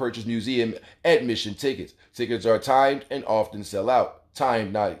still purchase museum admission tickets. Tickets are timed and often sell out.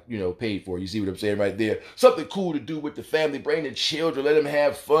 Time not, paid for. You see what I'm saying right there? Something cool to do with the family. Bring the children. Let them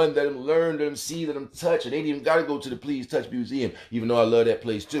have fun. Let them learn. Let them see. Let them touch. And they ain't even got to go to the Please Touch Museum, even though I love that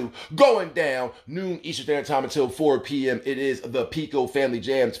place too. Going down noon Eastern Standard Time until 4 p.m. It is the Pico Family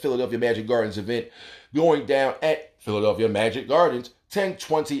Jams Philadelphia Magic Gardens event going down at Philadelphia Magic Gardens,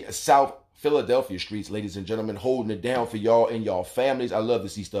 1020 South Philadelphia streets, ladies and gentlemen, holding it down for y'all and y'all families. I love to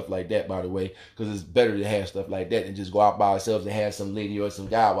see stuff like that, by the way, because it's better to have stuff like that than just go out by ourselves and have some lady or some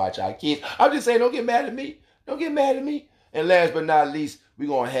guy watch our kids. I'm just saying, don't get mad at me. Don't get mad at me. And last but not least, we're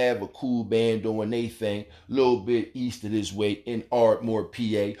going to have a cool band doing their thing a little bit east of this way in Ardmore,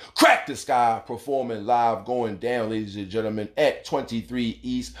 PA. Crack the Sky performing live going down, ladies and gentlemen, at 23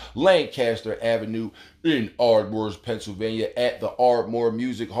 East Lancaster Avenue in Ardmore, Pennsylvania, at the Ardmore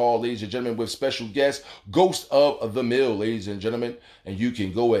Music Hall, ladies and gentlemen, with special guest, Ghost of the Mill, ladies and gentlemen. And you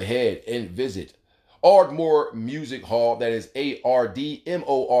can go ahead and visit Ardmore Music Hall. That is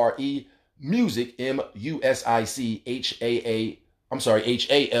ARDMORE Music,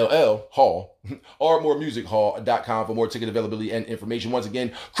 HALL, Hall, ArdmoreMusicHall.com for more ticket availability and information. Once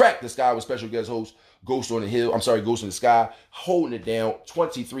again, Crack the Sky with special guest host Ghost on the Hill, Ghost in the Sky, holding it down,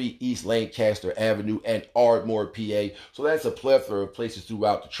 23 East Lancaster Avenue and Ardmore, PA. So that's a plethora of places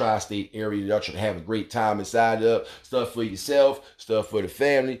throughout the tri-state area that y'all should have a great time inside of. Stuff for yourself, stuff for the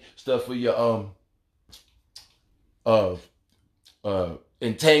family, stuff for your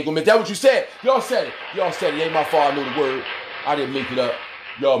entanglement. That's what you said. Y'all said it. Y'all said it. It ain't my fault. I know the word. I didn't make it up.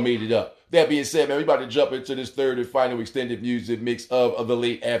 Y'all made it up. That being said, man, we about to jump into this third and final extended music mix of the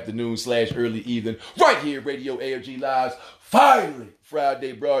late afternoon / early evening right here, Radio AFG Live's finally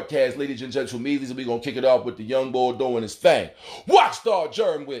Friday broadcast. Ladies and gentlemen, we're going to kick it off with the young boy doing his thing. Rockstar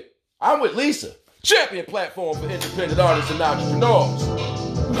Germ with I'm with Lisa, champion platform for independent artists and entrepreneurs.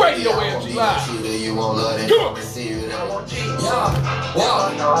 Radio AFG Live. You won't love it. Come on.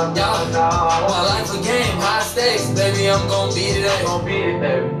 My life's a game, high stakes, baby. I'm gonna beat it,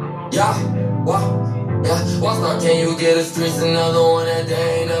 baby. Yeah. Rockstar, can you get the streets another one that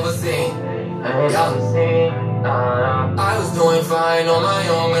they ain't never seen? Yeah. I was doing fine on my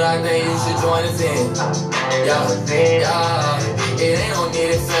own, but I think you should join the team. Yeah. It ain't no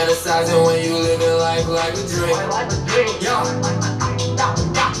need to fantasizing when you living life like a dream. Yeah.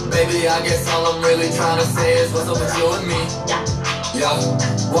 Baby, I guess all I'm really trying to say is what's up with you and me. Yeah,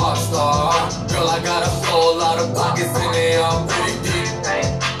 rockstar. Girl, I got a whole lot of pockets and they all pretty deep.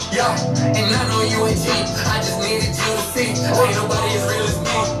 Yeah, and I know you ain't cheap. I just needed you to see. Ain't nobody as real as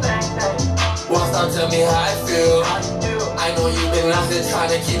me. Rockstar, tell me how I feel. I know you've been out there trying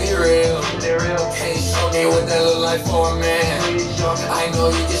to keep it real. Can you show me what that look like for a man? I know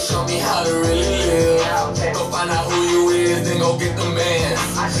you can show me how to really live. Go find out who you is, then go get the man.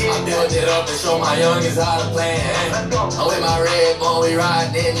 I build it up and show my youngest how to plan. I'm with my red bone, we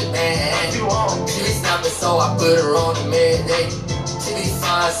riding in Japan. She be snapping, so I put her on the midday. She be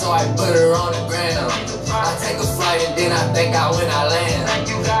fine, so I put her on the ground. I take a flight and then I think out when I land.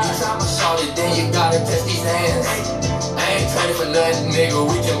 You try my shorty, then you gotta catch these hands. I ain't training for nothing, nigga,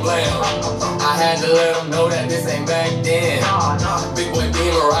 we can blame. I had to let them know that this ain't back then. Big boy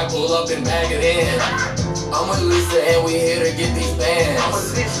Beamer, I pull up and bag it in. I'm with Lisa and we here to get these bands.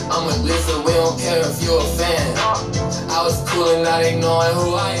 I'm with Lisa, we don't care if you're a fan. I was cool and not ignoring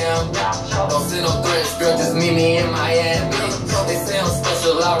who I am. Don't send no threats, girl, just meet me in Miami. They say I'm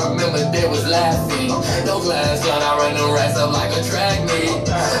special, I remember they was laughing. No glass gun, I run them racks up like a track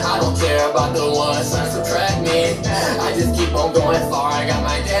meet. I don't care about the ones trying to subtract me. I just keep on going far, I got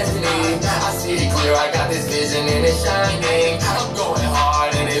my destiny. I see it clear, I got this vision and it's shining. I'm going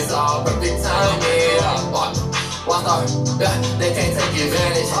hard and it's all perfect timing. They can't take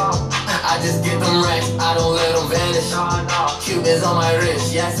advantage. I just get them racks, I don't let them vanish. Cubans on my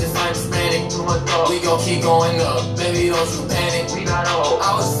wrist, yes, if I'm Hispanic. We gon' keep going up, baby, don't you panic.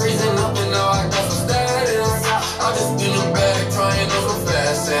 I was freezing up and now I got some status. I'm just in the back trying to go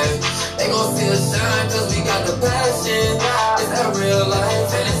fast. They gon' see us shine cause we got the passion. It's that real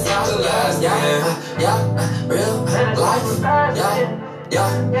life and it's not the last. Real life.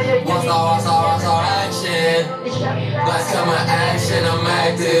 Rockstar action. Let's come in action, I'm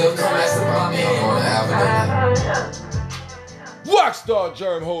active. Come ask about me on the avenue. Rockstar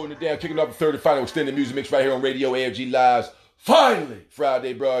Germ holding it down, kicking off the third and final extended music mix right here on Radio AFG Live's finally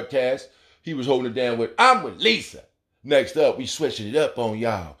Friday broadcast. He was holding it down with I'm with Lisa. Next up, we switching it up on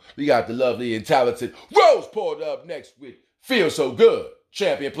y'all. We got the lovely and talented Rose pulled up next with Feel So Good,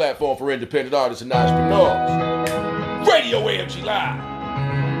 champion platform for independent artists and entrepreneurs. Radio AFG Live.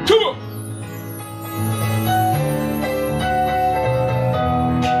 Come on.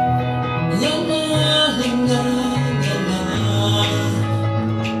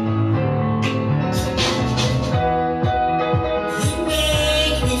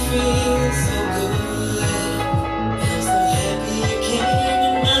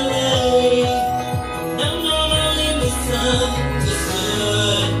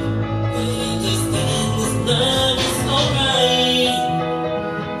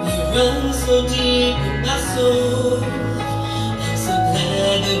 So deep in my soul, I'm so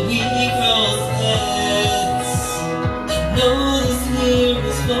glad that we crossed paths. I know this here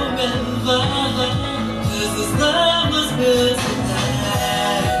is forever, cause this love was built to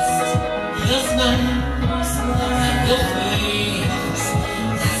last. Your smile, your face,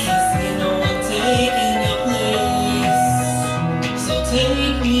 I can't see no one taking your place. So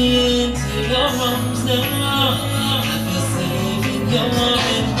take me into your arms now, I feel safe in your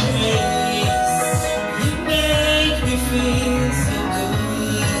embrace. Feel so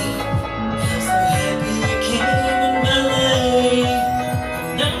good. I'm so happy you came in my life.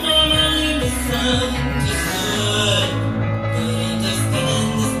 Not normally misunderstood, but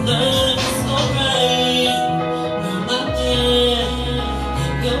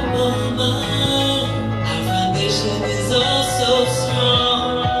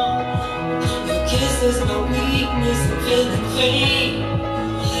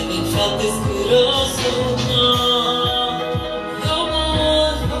you're so warm. You're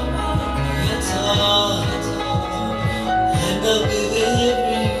warm, you're tall. I love with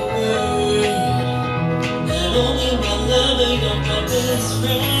every word. Not only my lover, you're my best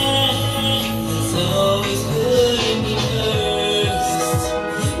friend. It's always putting me first.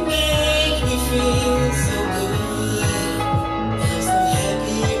 You make me feel so good. I'm so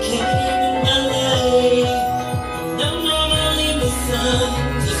happy you came in my life. I'm not only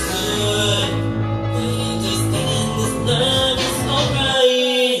misunderstood, but understand this love is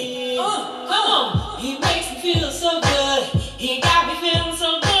alright. Come on, he makes me feel so good. He got me feeling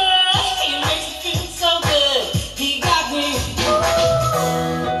so good. He makes me feel so good. He got me.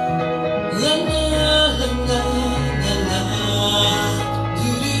 La la la la la la. Do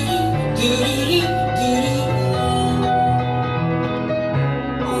do do do do do do.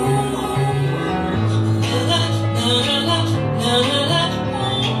 La la la la la la la.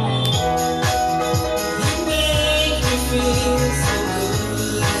 You make me feel so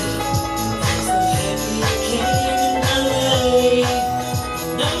good. I'm so happy you came in my life.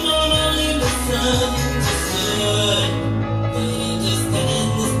 I'm not only misunderstood, but understand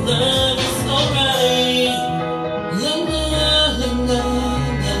this love is alright. La la la la la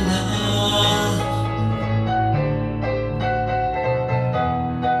la.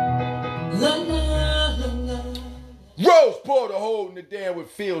 La la la la. Rose Porter holding it down with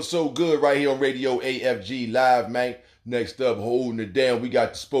Feel So Good right here on Radio AFG Live, man. Next up, holding it down, we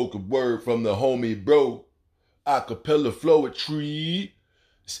got the spoken word from the homie bro. Acapella Flowetry.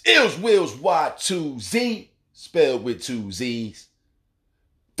 It's Ills Wills Y2Z, spelled with two Z's.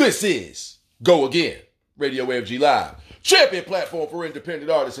 This is Go Again, Radio AFG Live. Champion platform for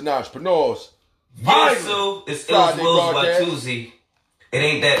independent artists and entrepreneurs. Yeah, so it's Ills Friday Wills broadcast. Watusi. It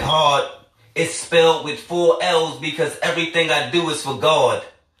ain't that hard. It's spelled with 4 L's because everything I do is for God.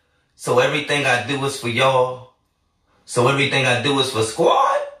 So everything I do is for y'all. So everything I do is for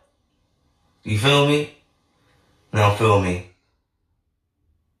squad. You feel me? Now feel me.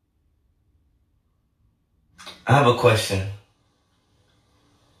 I have a question.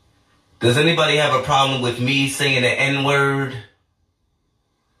 Does anybody have a problem with me saying the N-word?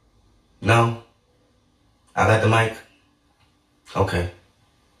 No? I got the mic? Okay.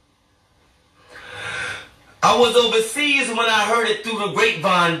 I was overseas when I heard it through the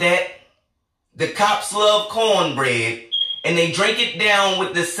grapevine that the cops love cornbread and they drank it down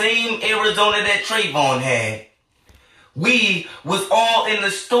with the same Arizona that Trayvon had. We was all in the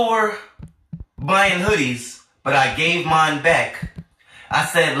store buying hoodies, but I gave mine back. I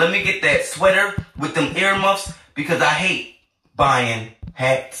said, let me get that sweater with them earmuffs because I hate buying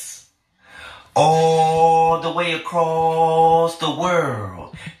hats. All the way across the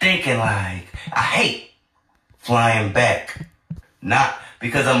world, thinking like, I hate flying back. Not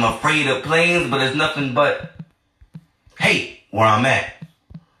because I'm afraid of planes, but it's nothing but hate where I'm at.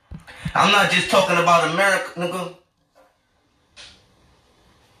 I'm not just talking about America, nigga.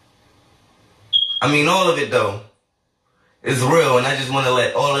 I mean, all of it, though, is real, and I just want to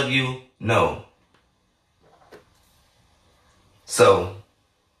let all of you know. So,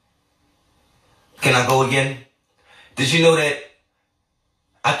 can I go again? Did you know that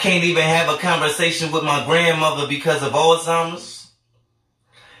I can't even have a conversation with my grandmother because of Alzheimer's?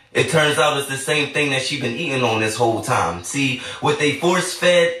 It turns out it's the same thing that she's been eating on this whole time. See, what they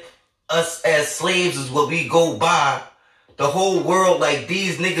force-fed us as slaves is what we go by. The whole world like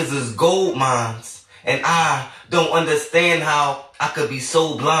these niggas is gold mines. And I don't understand how I could be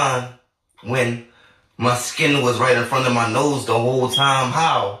so blind when my skin was right in front of my nose the whole time.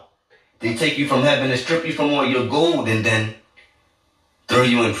 How? They take you from heaven and strip you from all your gold and then throw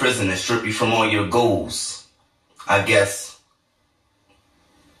you in prison and strip you from all your goals. I guess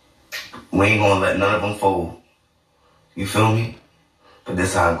we ain't gonna let none of them fold. You feel me? But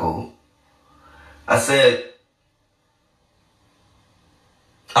this how I go. I said,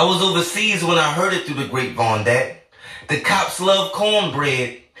 I was overseas when I heard it through the grapevine that the cops love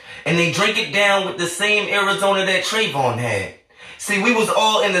cornbread and they drink it down with the same Arizona that Trayvon had. See, we was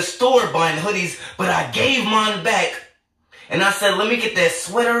all in the store buying hoodies, but I gave mine back. And I said, let me get that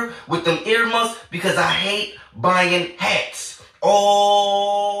sweater with them earmuffs because I hate buying hats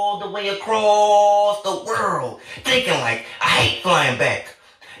all the way across the world. Thinking like, I hate flying back.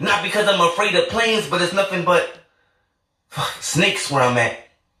 Not because I'm afraid of planes, but it's nothing but snakes where I'm at.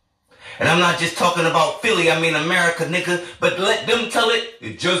 And I'm not just talking about Philly, I mean America, nigga. But let them tell it,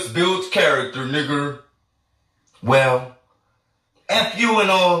 it just builds character, nigga. Well, F you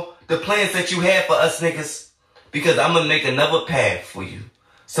and all the plans that you have for us niggas. Because I'm going to make another path for you.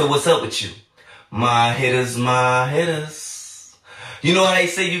 So what's up with you? My hitters, my hitters. You know how they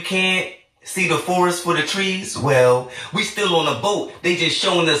say you can't See the forest for the trees? Well, we still on a boat. They just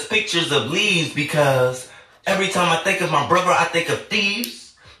showing us pictures of leaves because every time I think of my brother, I think of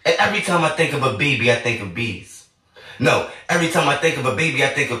thieves. And every time I think of a baby, I think of bees. No, every time I think of a baby, I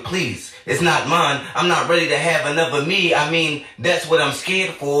think of please. It's not mine. I'm not ready to have another me. I mean, that's what I'm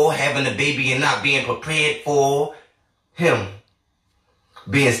scared for, having a baby and not being prepared for him.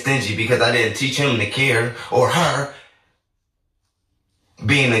 Being stingy because I didn't teach him to care, or her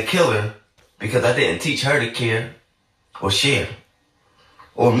being a killer because I didn't teach her to care or share.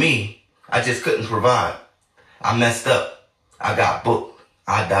 Or me, I just couldn't provide. I messed up. I got booked.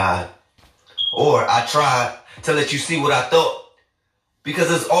 I died. Or I tried to let you see what I thought. Because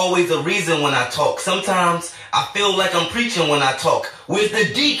there's always a reason when I talk. Sometimes I feel like I'm preaching when I talk. Where's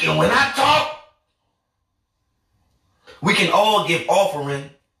the deacon when I talk? We can all give offering.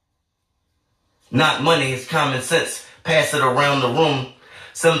 Not money, it's common sense. Pass it around the room.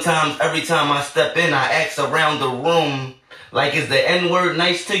 Sometimes every time I step in, I ask around the room, like, is the N-word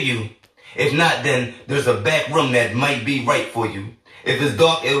nice to you? If not, then there's a back room that might be right for you. If it's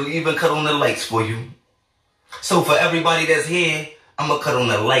dark, it'll even cut on the lights for you. So for everybody that's here, I'm going to cut on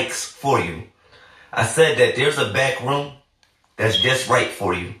the lights for you. I said that there's a back room that's just right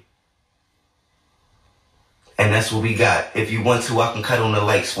for you. And that's what we got. If you want to, I can cut on the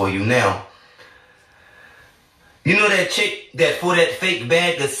lights for you. Now, you know that chick that for that fake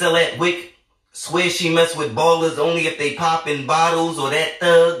bag to sell at Wick swears she mess with ballers only if they pop in bottles, or that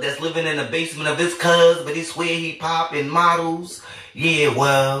thug that's living in the basement of his cuz, but he swear he pop in models? Yeah,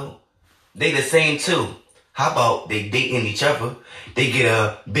 well, they the same too. How about they dating each other? They get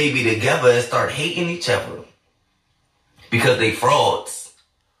a baby together and start hating each other because they frauds.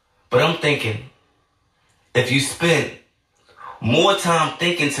 But I'm thinking, if you spend more time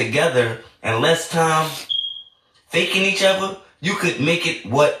thinking together and less time faking each other, you could make it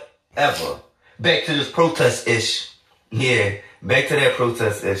whatever. Back to this protest-ish. Yeah, back to that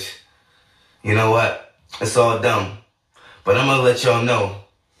protest-ish. You know what? It's all dumb. But I'm going to let y'all know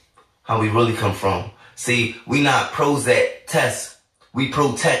how we really come from. See, we not Prozac test. We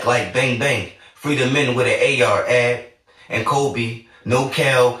protect like bang bang. Free the men with an AR ad. And Kobe, no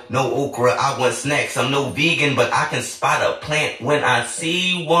kale, no okra. I want snacks. I'm no vegan, but I can spot a plant when I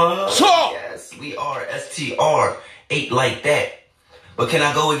see one. Yes, we are STR. 8 like that. But can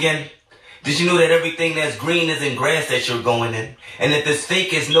I go again? Did you know that everything that's green isn't grass that you're going in? And if it's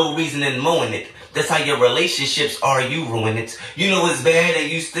fake, there's no reason in mowing it. That's how your relationships are, you ruin it. You know it's bad and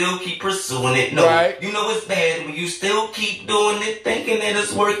you still keep pursuing it. No, right. You know it's bad when you still keep doing it, thinking that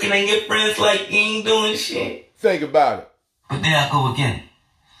it's working and your friends like you ain't doing shit. Think about it. But there I go again.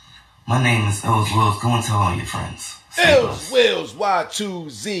 My name is Els Wills. Go and tell all your friends. Els Wills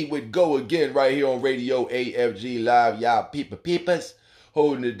Y2Z with Go Again right here on Radio AFG Live. Y'all peepers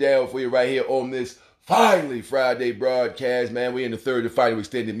holding it down for you right here on this finally Friday broadcast, man. We in the third and final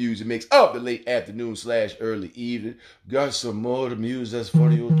extended music mix of the late afternoon / early evening. Got some more music for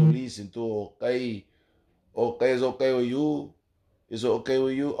you to listen to, okay? Okay, it's okay with you? Is it okay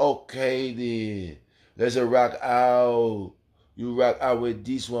with you? Okay, then. Let's rock out. You rock out with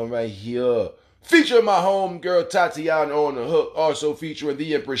this one right here. Featuring my homegirl Tatiana on the hook. Also featuring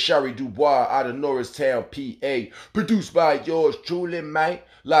the Empress Shari Dubois out of Norristown, PA. Produced by yours truly, Mike.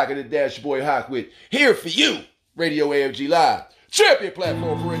 Locking the dash boy Hawk with Here For You. Radio AFG Live. Champion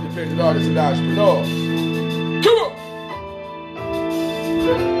platform for independent artists and entrepreneurs. Come on.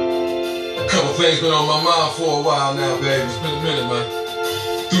 Couple things been on my mind for a while now, baby. It's been a minute, man.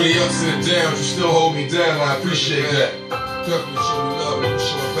 Through the ups and the downs, you still hold me down. I appreciate that. Definitely show me love and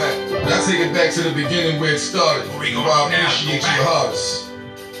show it back. But I take it back to the beginning where it started. I appreciate you the hardest.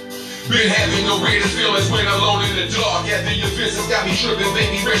 Been having no greatest feelings when alone in the dark. After your visits got me tripping,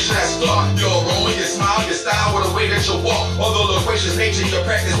 baby, where should I start? Your aroma, your smile, your style, with the way that you walk. Although loquacious nature, your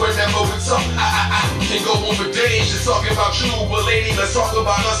practice, where's that moment talk? I can go on for days just talking about you. But lady, let's talk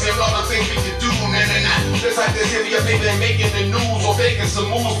about us and all the things we can do. Nah. Just like this heavy up maybe making the news or faking some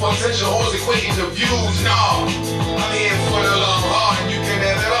moves. Potential hoes equating the views. Nah, I'm here for the long haul and you can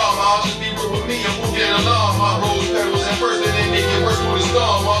have it all. I'll just be real with me and we'll get along. My rose petals at first and then make it worse with a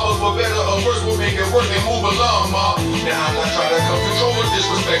storm. My husband for better or worse, we'll make it work and move along, ma. Now I'm not trying to come control or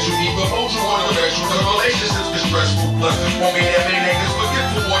disrespect you, even hold you on the rest. The relationships get stressful, plus won't be that many niggas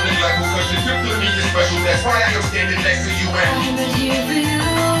forgetful, one neglectful, cause your gift to me is special. That's why I'm standing next to you and I'm here for you.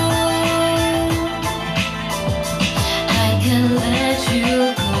 I can let you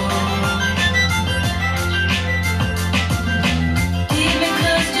go. Keep me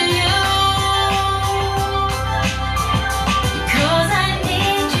close to you, because I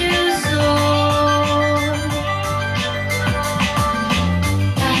need you so.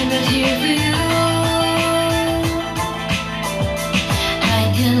 I'm here for you.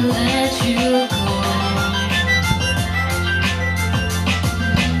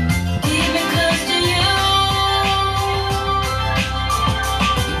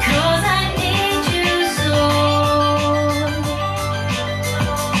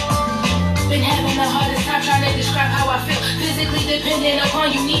 depending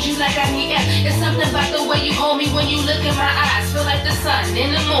upon you, need you like I need air. It's something about the way you hold me when you look in my eyes. Feel like the sun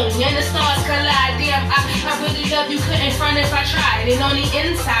and the moon and the stars collide. Damn, I really love you, couldn't front if I tried. And on the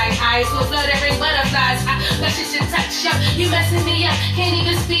inside, eyes will fluttering butterflies. I love your touch, yo, you messing me up. Can't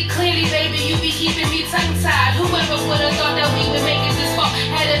even speak clearly, baby, you be keeping me tongue-tied. Whoever would've thought that we would make it this far?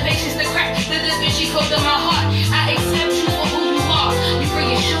 Had the patience to crack the bitch, she cold to my heart. I accept you for who you are. You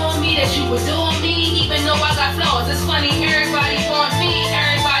reassuring me that you adore me, even though I got flaws. It's funny, everybody want me,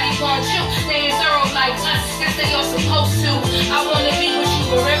 everybody want you. They ain't thorough like us, guess they all supposed to. I wanna be with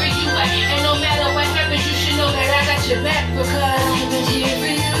you wherever you at, and no matter what happens, you should know that I got your back because I've been here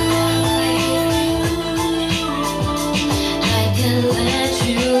for you. I can let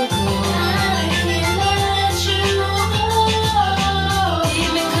you go.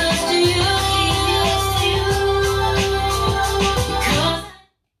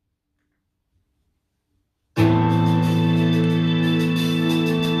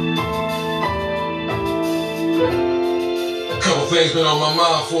 Things been on my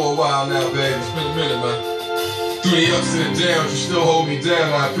mind for a while now, baby. It's been a minute, man. Through the ups and the downs, you still hold me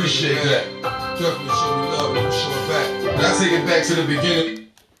down. I appreciate that. Definitely show me love and show it back. But I take it back to the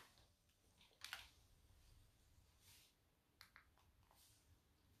beginning.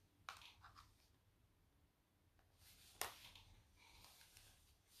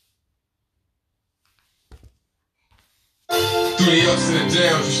 Through the ups and the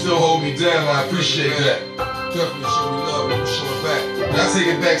downs, you still hold me down. I appreciate that. Definitely show me love and show it back. But I take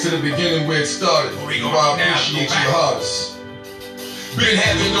it back to the beginning where it started. Where I appreciate you hardest. Been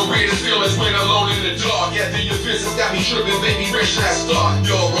having no greatest feelings when alone in the dark. After your visits got me tripping, baby, where should I start?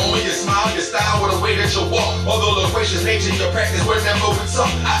 Your aroma, your smile, your style, with the way that you walk. Although loquacious nature, your practice, whenever we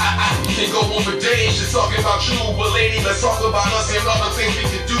talk. I can go on for days just talking about you. But lady, let's talk about us and all the things we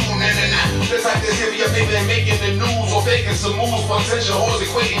can do. Nah. The type that's heavy up, maybe making the news or faking some moves for attention, hoes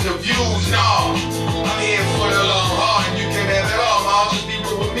equating the views. Nah, I'm here for the long haul, and you can have it all. I'll just be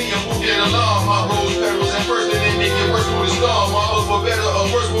real with me and we'll get along. My rose petals at first and then make it worse through the storm. But for better or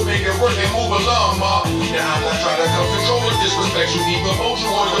worse, we'll make it work and move along, ma. Now I'm not trying to come control or disrespect you, even hold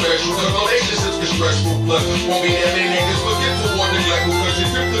you on the best you. Cause relationships get stressful, plus won't be that many niggas will get to one neglectful. Cause your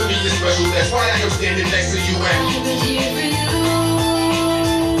grip to me is special, that's why I am standing next to you and I've been here for you.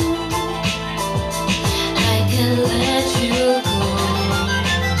 I can let you go.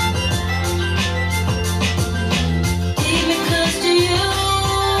 Keep me close to you.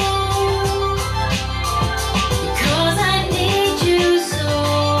 Cause I need you so.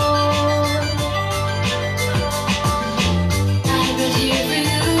 I've been here for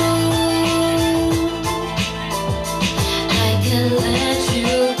you. I can let you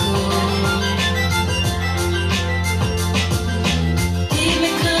go. Keep me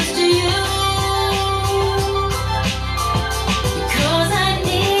close to you. Cause I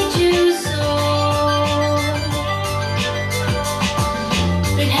need you so.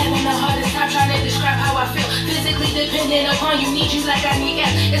 Been having the hardest time trying to describe how I feel. Physically dependent upon you, need you like I need air.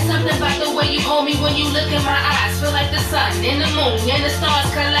 It's something about the way you hold me when you look in my eyes. Feel like the sun and the moon and the stars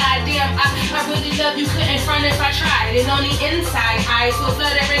collide. Damn, I really love you, couldn't front if I tried. And on the inside, eyes will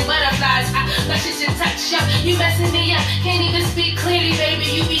fluttering butterflies. I love your touch, yo, you messing me up. Can't even speak clearly, baby,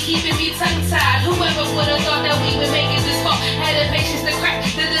 you be keeping me tongue-tied. Whoever would've thought that we would make it this far? Had the patience to crack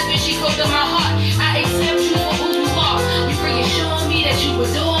the bitch, she cold to my heart. I accept you for who you are. You reassuring me that you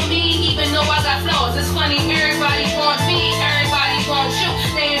adore me, even though I got flaws. It's funny, everybody want me, everybody want you.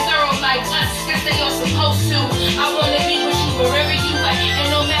 They ain't thorough like us, guess they all supposed to. I wanna be with you wherever you at, and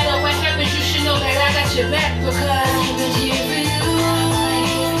no matter what happens, you should know that I got your back because I've been here for you.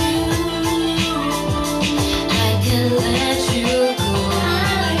 I can let you go.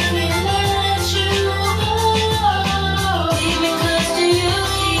 I can let you go. Keep me close to you.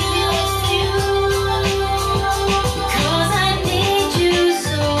 Cause I need you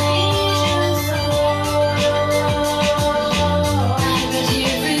so. I've been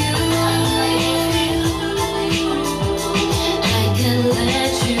here for you. I can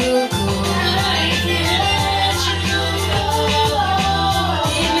let you go. I can let you go.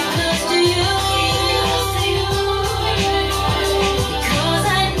 Keep me close to you. Cause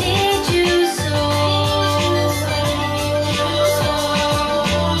I need you so.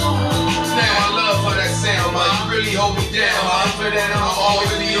 now I love for that sound, ma. You really hold me down, ma. For that I'ma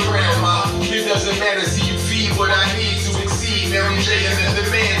always be around, ma. It doesn't matter, see you feed what I need to exceed. Mary J and the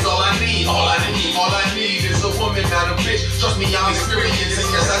demands, all I need. All I need is a woman, not a bitch. Trust me, I'm experienced, and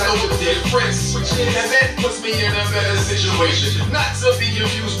yes, I know the difference. And that puts me in a better situation. Not to be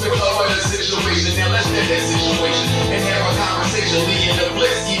confused with her other situation. Now let's get that situation and have a conversation. Leading the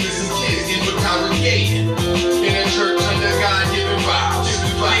bliss, even some kids in the congregating. In a church under God-given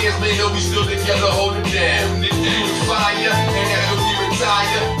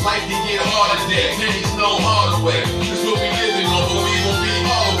Life can get harder there, pennies no harder way. That's what we living on, but we gon' be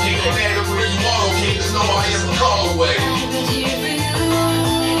all okay. No matter where you are, okay, just know I am a call away.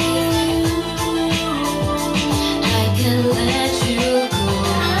 I can let you go.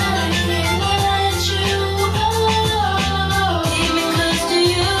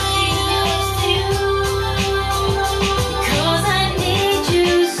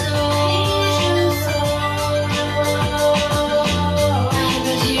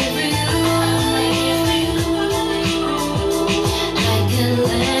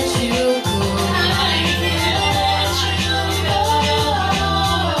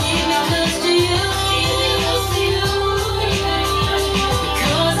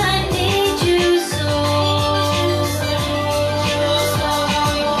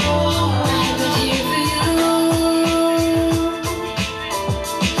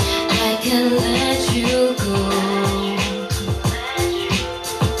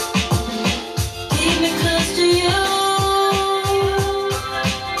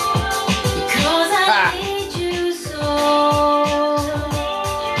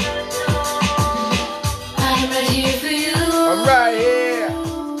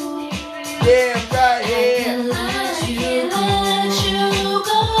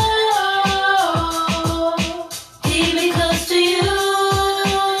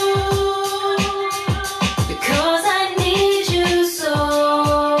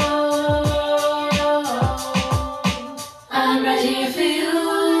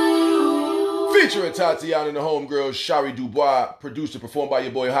 Tatiana and the homegirls, Shari Dubois, produced and performed by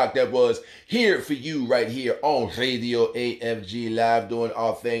your boy Hawk. That was Here For You right here on Radio AFG Live, doing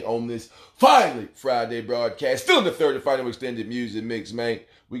our thing on this finally Friday broadcast. Still in the third and final extended music mix, man.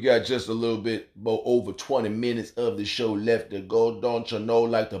 We got just a little bit more over 20 minutes of the show left to go. Don't you know,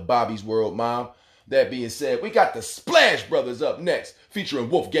 like the Bobby's World Mom. That being said, we got the Splash Brothers up next, featuring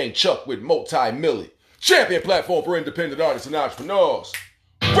Wolfgang Chuck with Multi-Milli. Champion platform for independent artists and entrepreneurs.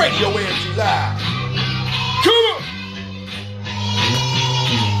 Radio AFG Live. Come on!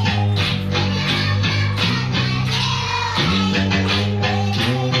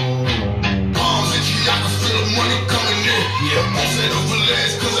 Palms itchy, I can feel the money coming in. Yeah. I said over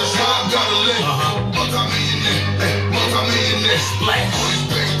last, cause that's how I gotta live. Multi-millionaire. Splash. All these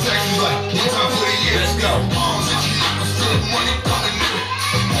big taxes like one time for the year. Let's go. Palms itchy, I can feel the money coming in.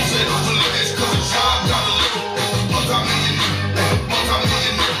 I said over last, cause that's how I gotta live.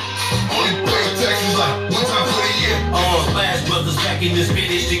 Multi-millionaire. Only big taxes like one time for the year. Splash Brothers back in this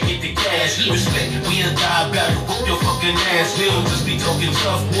bitch to get the cash. Respect, we ain't die about to whoop your fucking ass. We'll just be talking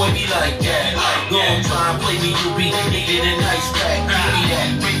tough, boy, be like that. Go on, try and play me, you be needing a nice pack. Give me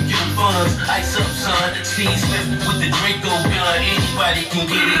that, break your funds, ice up, son. Steve Smith with the Draco gun. Anybody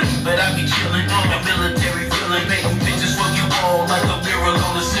can get it, but I be chillin' on the military feeling. Making pictures for you all like a mural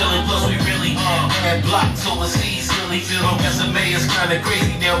on the ceiling. Plus we really had blocks overseas. Feel resume is kinda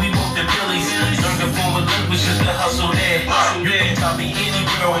crazy, now we want the billies. Learn the form of language, just the hustle there. You can tell me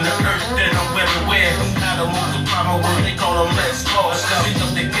anywhere on the earth that I'm everywhere. How to multiply my work, they call them let's go. Stuffing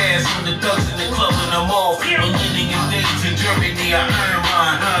up the gas on the thugs in the club and the mall. Millennium days in Germany, I earn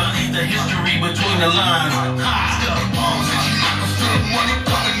mine. Leave the history between the lines. Palms itchy, I can feel the money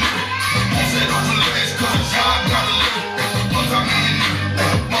coming in. I said over last, cause it's how I gotta live.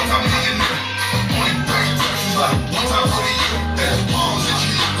 Multi-millionaire. Only big taxes like one time for the year. Palms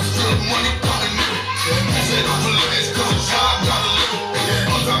itchy, I can feel the money coming in. I said over last, cause it's how I gotta live.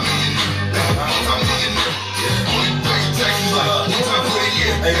 Multi-millionaire. Only big taxes like one time for the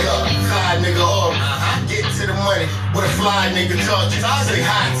year. Hey, look, fly nigga off. Get to the money, what a fly nigga taught you. Say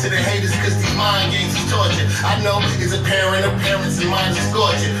hi to the haters, cause these mind games is torture. I know it's apparent, parents and mine just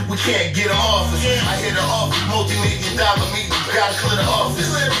scorching. We can't get them off us. I hit the office, multi-million-dollar meeting, gotta clear the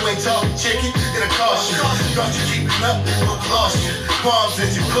office. You ain't talking chicken, it'll cost you. Thought you keeping up, but lost you. Palms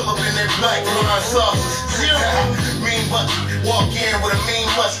that you pull up in that black line sauces. Mean bucket, walk in with a mean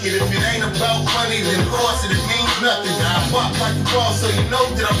musket. If it ain't about money, then of course it means nothing. I walk like a boss, so you know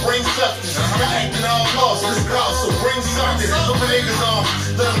that I bring substance. I acting all lost, let's go, so bring something. Put my niggas on,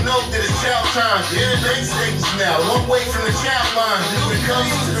 let them know that it's chow time. Yeah, they stages now, one way from the chow line. When it comes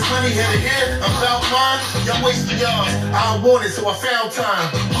to the money here to here, I'm about mine. Y'all wasting y'all, I don't want it, so I found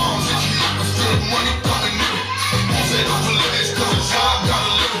time. Palms itchy, I can feel the money coming in. I said over last, cause it's how I gotta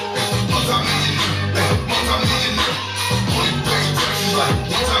live. Multi-millionaire. Only big taxes like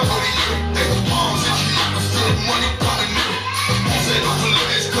one time for the year. Palms itchy, I can feel the money coming in. I said over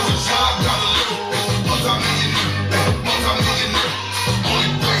last, cause it's how I gotta live. Multi-millionaire.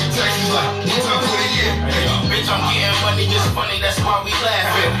 Only big taxes like one time for the year. Bitch, I'm getting money, it's funny, that's why we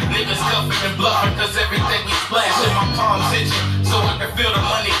laughing. Niggas cuffing and bluffing, cause everything we splashing. My palms itching, so I can feel the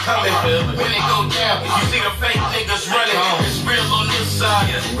money When it go down, you see the fake niggas running. It's real on this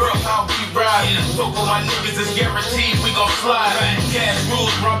side. Bro, how we ride. Fuck with my niggas, it's guaranteed we gon' slide. Cash rules,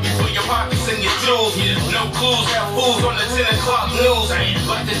 rob you for your pockets and your jewels. No clues, have fools on the 10 o'clock news.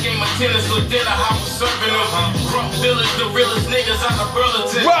 Like the game of tennis or dinner, how we serving them. Rough village, the realest niggas out of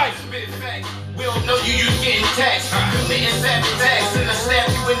Burlington. Right. We don't know you getting taxed. Committing savage acts and I stab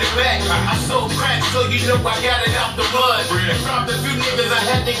you in the back. I sold crack, so you know I got it out the mud. Robbed a few niggas, I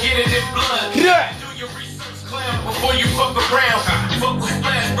had to get it in blood. Do your research, clown, before you fuck around. Fuck with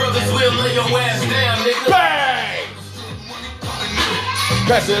Splash Brothers, we'll lay your ass down, nigga. Bang!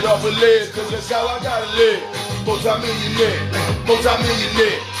 Pass it off a lid, cause that's how I gotta live. Multi-millionaire,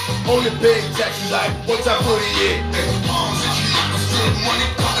 multi-millionaire. Only pay taxes like one time for the year.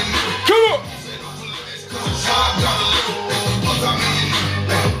 Come on!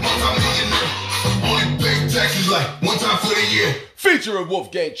 Featuring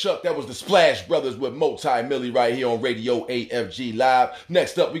Wolfgang Chuck, that was the Splash Brothers with Multi-Milli right here on Radio AFG Live.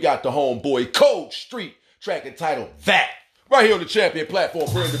 Next up, we got the homeboy Cold Street, track entitled That. Right here on the champion platform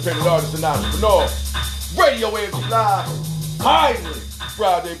for independent artists and entrepreneurs. Radio AFG Live, finally,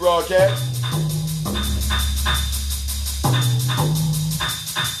 Friday broadcast.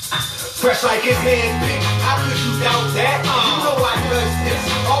 Fresh like his handpicked, how could you doubt that? You know I does this,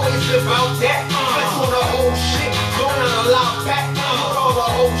 always about that. Flex on the whole shit, going on a lot back. Put all the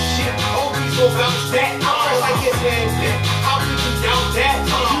whole shit, always gon' bounce that. Fresh like his handpicked, how could you doubt that?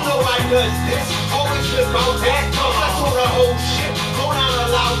 You know I does this, always about that. Flex on the whole shit, going on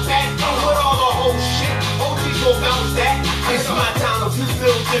a lot back. Put all the whole shit, always gon' bounce that. It's my time, if you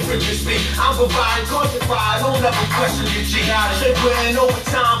feel different, just speak. I'm providing, quantified, don't ever question your G. Say putting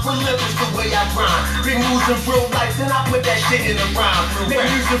overtime, relentless the way I grind. Been losing real life, then I put that shit in the rhyme. Make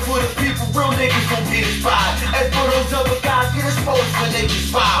music for the people, real niggas gon' get inspired. As for those other guys, get exposed when they get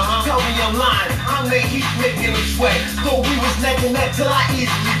fired. Tell me I'm lying, I'm the heat making them sweat. Though we was neck and neck till I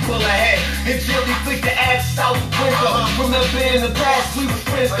easily pull ahead. Until they flick the ass out the window. Remember in the past, we was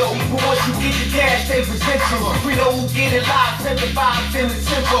friends though. But once you get your cash, they present you. We know who get it live, set the vibes in the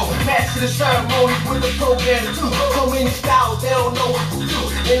tempo. Master the ceremonies with the program too. So many styles, they don't know what to do.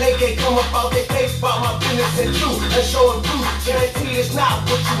 And they can't come up out their face about my business and do. And show and prove, guaranteed it's not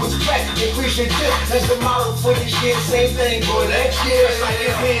what you expect. Increase your tip, that's the model for your shit. Same thing for next year. It's like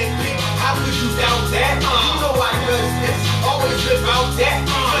his handpicked, how could you doubt that? You know I does this, always about that.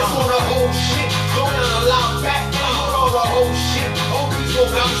 Flex on the whole shit, going on a lot back. Put all the whole shit, always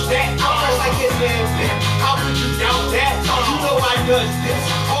gon' bounce that. Fresh like his handpicked, how could you doubt that? You know I does this,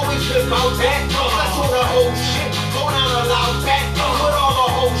 always about that. Flex on the whole shit, going on a lot back. Put all the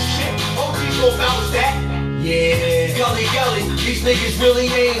whole shit, always gon' bounce that. Yeah, gully, these niggas really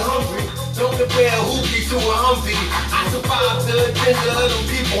ain't hungry. Don't compare a hoopty to a Humvee. I survived the agenda of them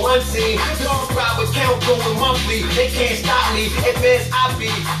people unseen. The subscriber count going monthly. They can't stop me. Advanced I be.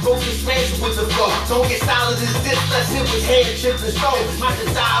 Most expansion with the flow. Don't get solid as this. Let's hit with hand, chips, and stone. My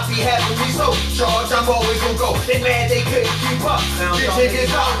desire be having me so charged. I'm always gonna go. They mad they couldn't keep up. These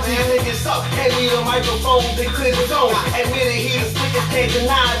niggas out, these niggas up. Hand me the microphone, they clear the zone. Admit it, he the slickest, can't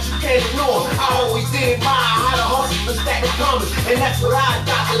deny it, you can't ignore. I always did mine. How to hustle and stack the comments. And that's what I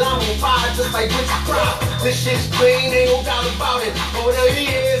got. Till I'm on fire. Just like Richard Pryor. This shit's clean, ain't no doubt about it. Over the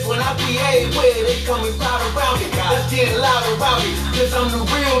years, when I behave where they come and crowd around me. Let's get loud about it, cause I'm the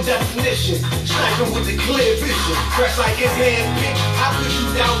real definition. Sniping with the clear vision. Fresh like his handpicked, how could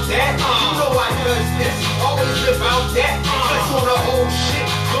you doubt that? You know I does this, always about that. Flex on the whole shit,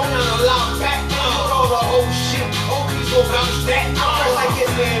 going on a lot back. Put all the whole shit, always gon' bounce that. Fresh like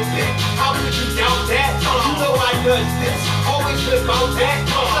his handpicked, how could you doubt that? You know I does this, always about that.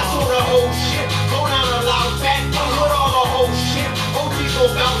 Flex on the whole shit, going on a loud back. Put all the whole shit, OG's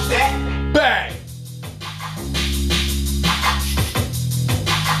gon' bounce that. Bang!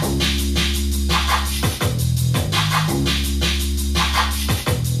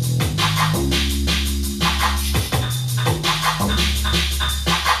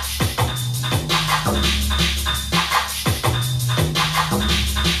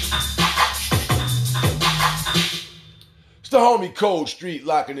 The homie Cold Street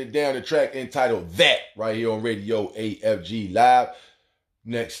locking it down, the track entitled That right here on Radio AFG Live.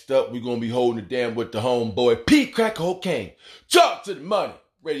 Next up, we're going to be holding it down with the homeboy P. Crack Cocaine. Talk to the money.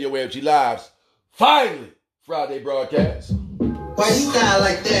 Radio AFG Live's finally Friday broadcast. Why you die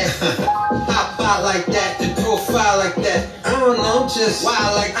like that? Pop out like that, the profile like that. I don't know, just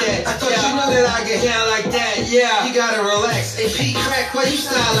wild like that. I thought you know that I get down like that. Yeah, you gotta relax. Hey, P Crack, why you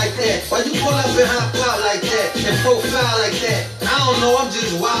style like that? Why you pull up and hop out like that? And profile like that? I don't know, I'm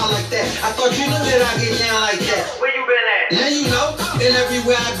just wild like that. I thought you knew that I get down like that. Where you been at? Now you know. And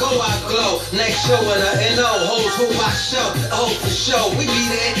everywhere I go, I glow. Next show in a NO, hoes who I show. Oh, for sure, we be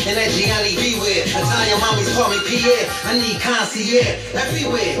there. And that Gianni beware. Italian mommies call me Pierre. I need concierge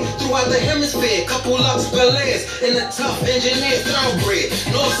everywhere. Throughout the hemisphere. Couple Lux Bel-Airs. In the tough engineer thoroughbred.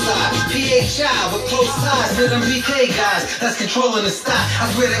 Northside, PHI with close ties to them BK guys. That's controlling the stock. I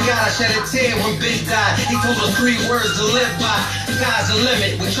swear to God, I shed a tear when Big died. He told us 3 words to live by. Sky's the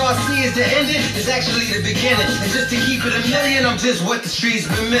limit. What y'all see is the ending, is actually the beginning. And just to keep it a million, I'm just what the streets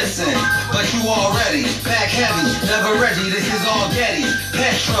been missing. But you already back heavy, never ready. This is all Getty.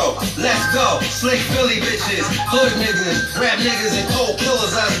 Petro, let's go. Slick Philly bitches, hood niggas, rap niggas, and cold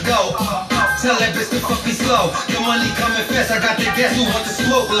killers. Let's go. Tell that bitch to fuck me slow. The money coming fast. I got the guests who want to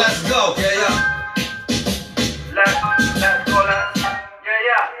smoke. Let's go. Yeah. Let's go.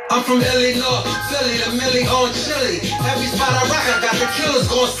 I'm from Illinois, Philly, the Millie on chili. Every spot I rock, I got the killers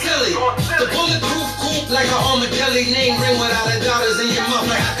going silly. The bulletproof coupe like an armadillo. Name ring without a dollars in your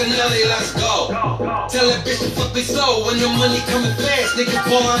mouth like Akinelli. Let's go. Tell that bitch to fuck me slow. When the money coming fast, niggas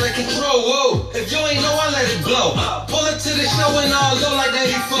fall out of control. Whoa. If you ain't know, I let it blow. Pull it to the show and all low like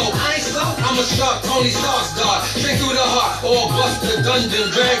 94. I ain't slow. I'm a shark, Tony Stark's guard. Straight through the heart, all Buster,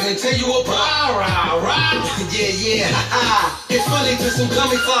 Dungeon, Dragon, tell you a rah, rah, rah. Yeah, ha. It's funny to some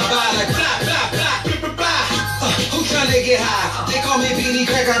dummy fly by like blah, blah, blah, blah, blah, blah. Who tryna get high? They call me Beanie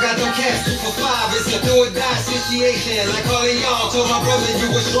Crack, I got them cats 2 for 5. It's a do or die situation. Like all of y'all told my brother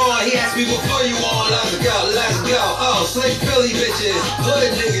you was strong. He asked me before you on. Let's go, let's go. Oh, slick Philly bitches,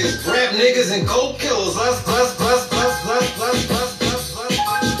 hood niggas, rap niggas, and cold killers. Let's.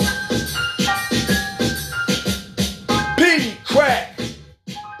 Beanie Crack.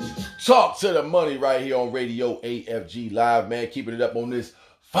 Talk to the money right here on Radio AFG Live, man. Keeping it up on this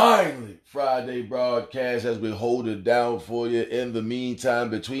finally Friday broadcast as we hold it down for you. In the meantime,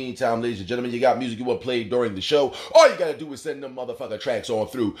 between time, ladies and gentlemen, you got music you want played during the show. All you got to do is send them motherfucker tracks on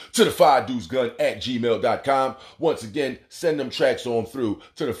through to the 5deucegun@gmail.com. Once again, send them tracks on through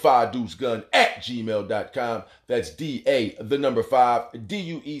to the 5deucegun@gmail.com. That's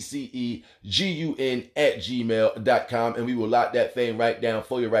DA5DUECEGUN@gmail.com. And we will lock that thing right down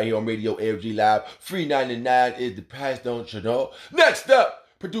for you right here on Radio AFG Live. $3.99 is the price, don't you know? Next up,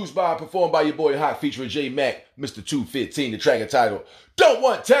 produced by and performed by your boy Hawk featuring J Mac, Mr. 215, the track entitled Don't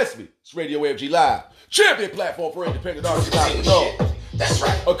Want Test Me. It's Radio AFG Live, champion platform for independent artists. That's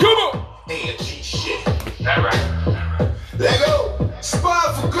right. Oh, come on. AFG shit. That right. Let go.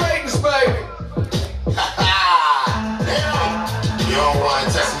 Spot for greatness, baby. You don't want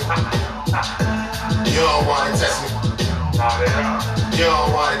to test me. You don't want to test me. You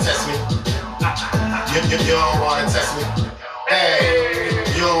don't want to test me. You don't want to test me. Hey,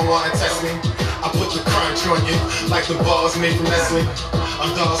 you don't want to test me. I put the crunch on you like the balls made from Nestle.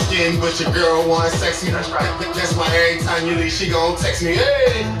 I'm dark skinned, but your girl wants sex me. That's why every time you leave, she gon' text me.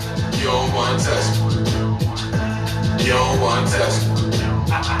 Hey, you don't want to test me. You don't want to test me.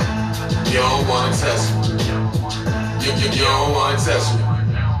 You don't want to test me. You don't want to test me.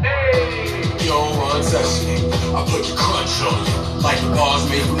 You don't want to test me. I put the crunch on you like the bars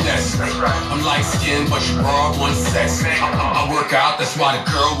made from Nestle. I'm light skinned, but your broad wants sex. I work out, that's why the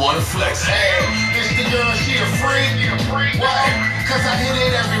girl wanna flex. Hey, it's the girl, she a freak. Why? Cause I hit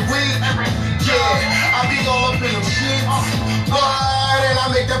it every week. Yeah, I be all up in them sheets. What? And I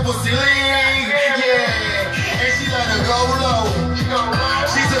make that pussy lean. Yeah, and she let her go low.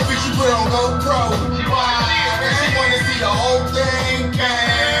 She's a bitch, she put on GoPro. Why? And she wanna see the whole thing.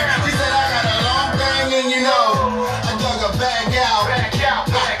 Yeah. She said I got a long thing, and you know, I dug her back out.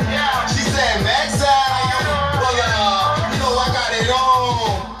 She said max out. Well, you know I got it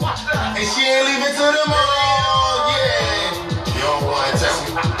on. And she ain't leaving till tomorrow. Yeah. You don't wanna test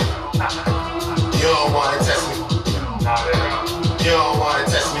me. You don't wanna test me. You don't wanna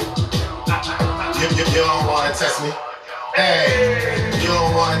test me. You don't wanna test me. Hey, you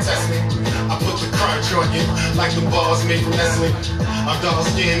don't wanna test me. I put the crunch on you like the balls made from Nestle. I'm dark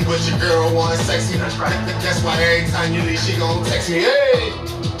skinned, but your girl wants sex me. That's why every time you leave, she gon' text me. Hey,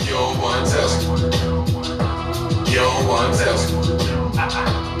 you don't wanna test me. You don't wanna test me.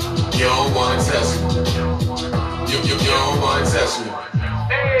 You don't wanna test me. You don't wanna test me.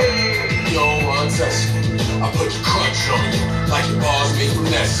 You don't wanna test me. I put the crunch on you like the bars made from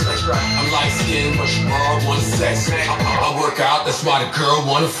Nestle. I'm light skinned, but your broad wants sex. I work out, that's why the girl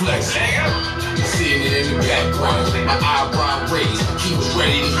wanna flex. Seeing it in the background, my eyebrow raised. He was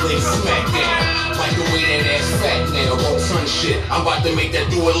ready to lay smack down. Like Like the way that ass fat now, won't son shit. I'm about to make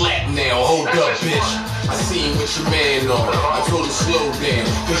that do a lap now. Hold up, bitch. I seen what your man on. I told him slow down,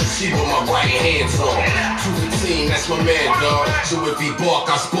 cause you see what my right hand's on. 215, that's my man, dog. So if he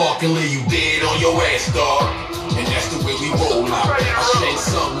bark, I spark and leave you dead on your ass, dog. And that's the way we roll out. I shank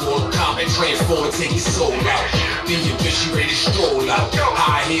some more combat, transform and take your soul out. Then your bitch, you ready to stroll out.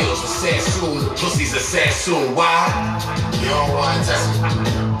 High heels, assassin, pussy's assassin. Why? You don't wanna test me.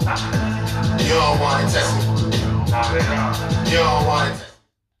 You don't wanna test me. You don't wanna test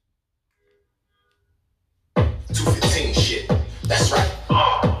me. 215 shit. That's right.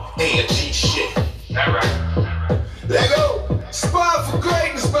 AFG shit. That right. Let go. Spot for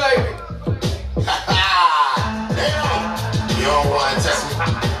greatness, baby. You don't wanna test me.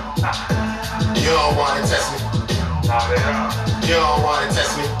 You don't wanna test me. You don't wanna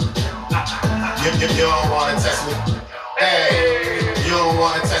test me. You don't wanna test me. Hey, you don't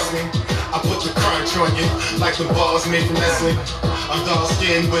wanna test me. I put the crunch on you like the balls made from Nestle. I'm dark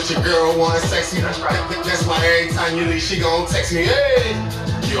skinned, but your girl wanna sex me. That's why every time you leave, she gon' text me. Hey,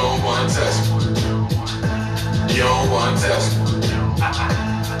 you don't wanna test me. You don't wanna test me.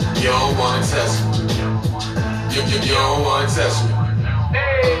 You don't wanna test me. You don't wanna test me.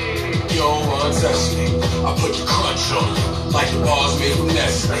 You don't wanna test me. I put the crunch on you like the balls made from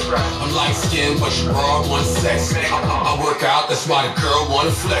Nestle. I'm light skinned, but your broad wants sex. I work out, that's why the girl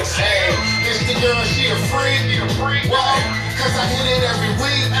wanna flex. Hey, it's the girl, she a freak. Why? Cause I hit it every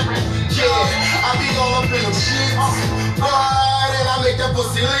week. Yeah, I be all up in them sheets. Right, and I make that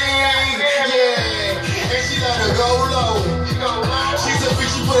pussy lean. Yeah, and she let her go low. She's a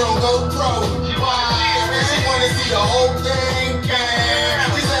bitch, she put on GoPro. Why? And she wanna see the whole thing.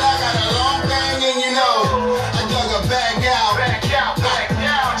 She said I got a long thing, and you know, I dug her back out.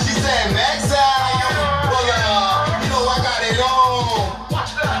 She said max out. Well, you know I got it on.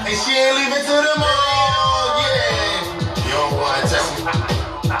 And she ain't leaving to the mall. Yeah. You don't wanna test me.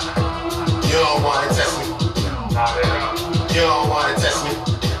 You don't wanna test me. You don't wanna test me.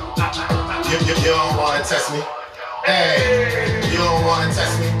 You don't wanna test me. Hey, you don't wanna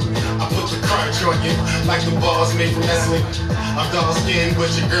test me. I put the crunch on you like the balls made from Nestle. I'm dark skinned, but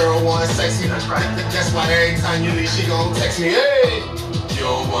your girl wanna sex me. That's why every time you leave, she gon' text me. Hey, you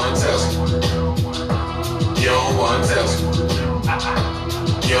don't wanna test me. You don't wanna test me.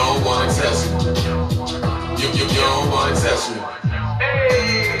 You don't wanna test me. You don't wanna test me.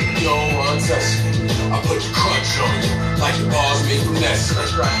 You don't wanna test me. I put the crunch on you like the balls made from Nestle.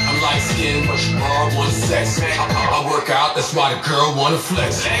 I'm light skinned, but your broad wants sex. I work out, that's why the girl wanna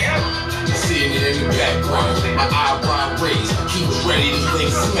flex. I see it in the background, my eyebrow raised. He was ready to lay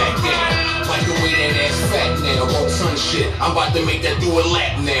smack down. Like the way that ass fat now, won't son shit. I'm about to make that do a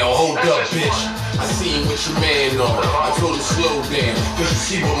lap now. Hold up, bitch. I seen what your man on. I told him slow down, cause you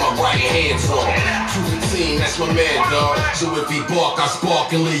see what my right hand's on. 215, that's my man, dog. So if he bark, I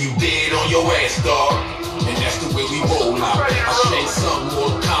spark and leave you dead on your ass, dog. And that's the way we roll out. I shank some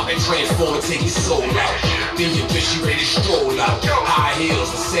more combat, transform and take your soul out. Then your bitch, you ready to stroll out. High heels,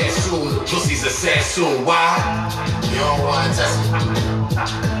 assassin, pussy's assassin. Why? You don't wanna test me.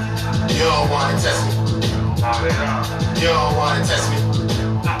 You don't wanna test me. You don't wanna test me.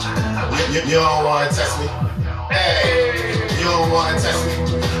 You don't wanna test me. Hey, you don't wanna test me.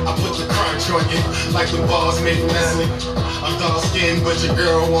 I put the crunch on you like the balls made from Nestle. I'm dark skinned, but your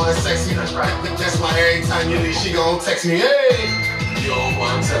girl wanna sex me. That's why every time you leave, she gon' text me. Hey, you don't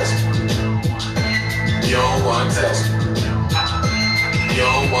wanna test me. You don't wanna test me. You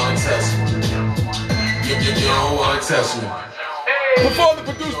don't wanna test me. You don't wanna test me. Performed and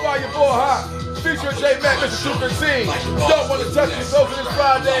produced by your boy Hot. Featuring J Mac, Mr. 215. Don't want to touch me. Those are this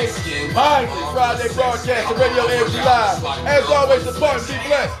Friday. Mindless Friday broadcast of Radio AFG Live. As always, the button be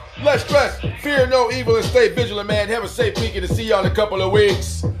blessed. Less stress. Fear no evil and stay vigilant, man. Have a safe weekend and see y'all in a couple of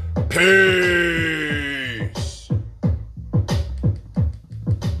weeks. Peace.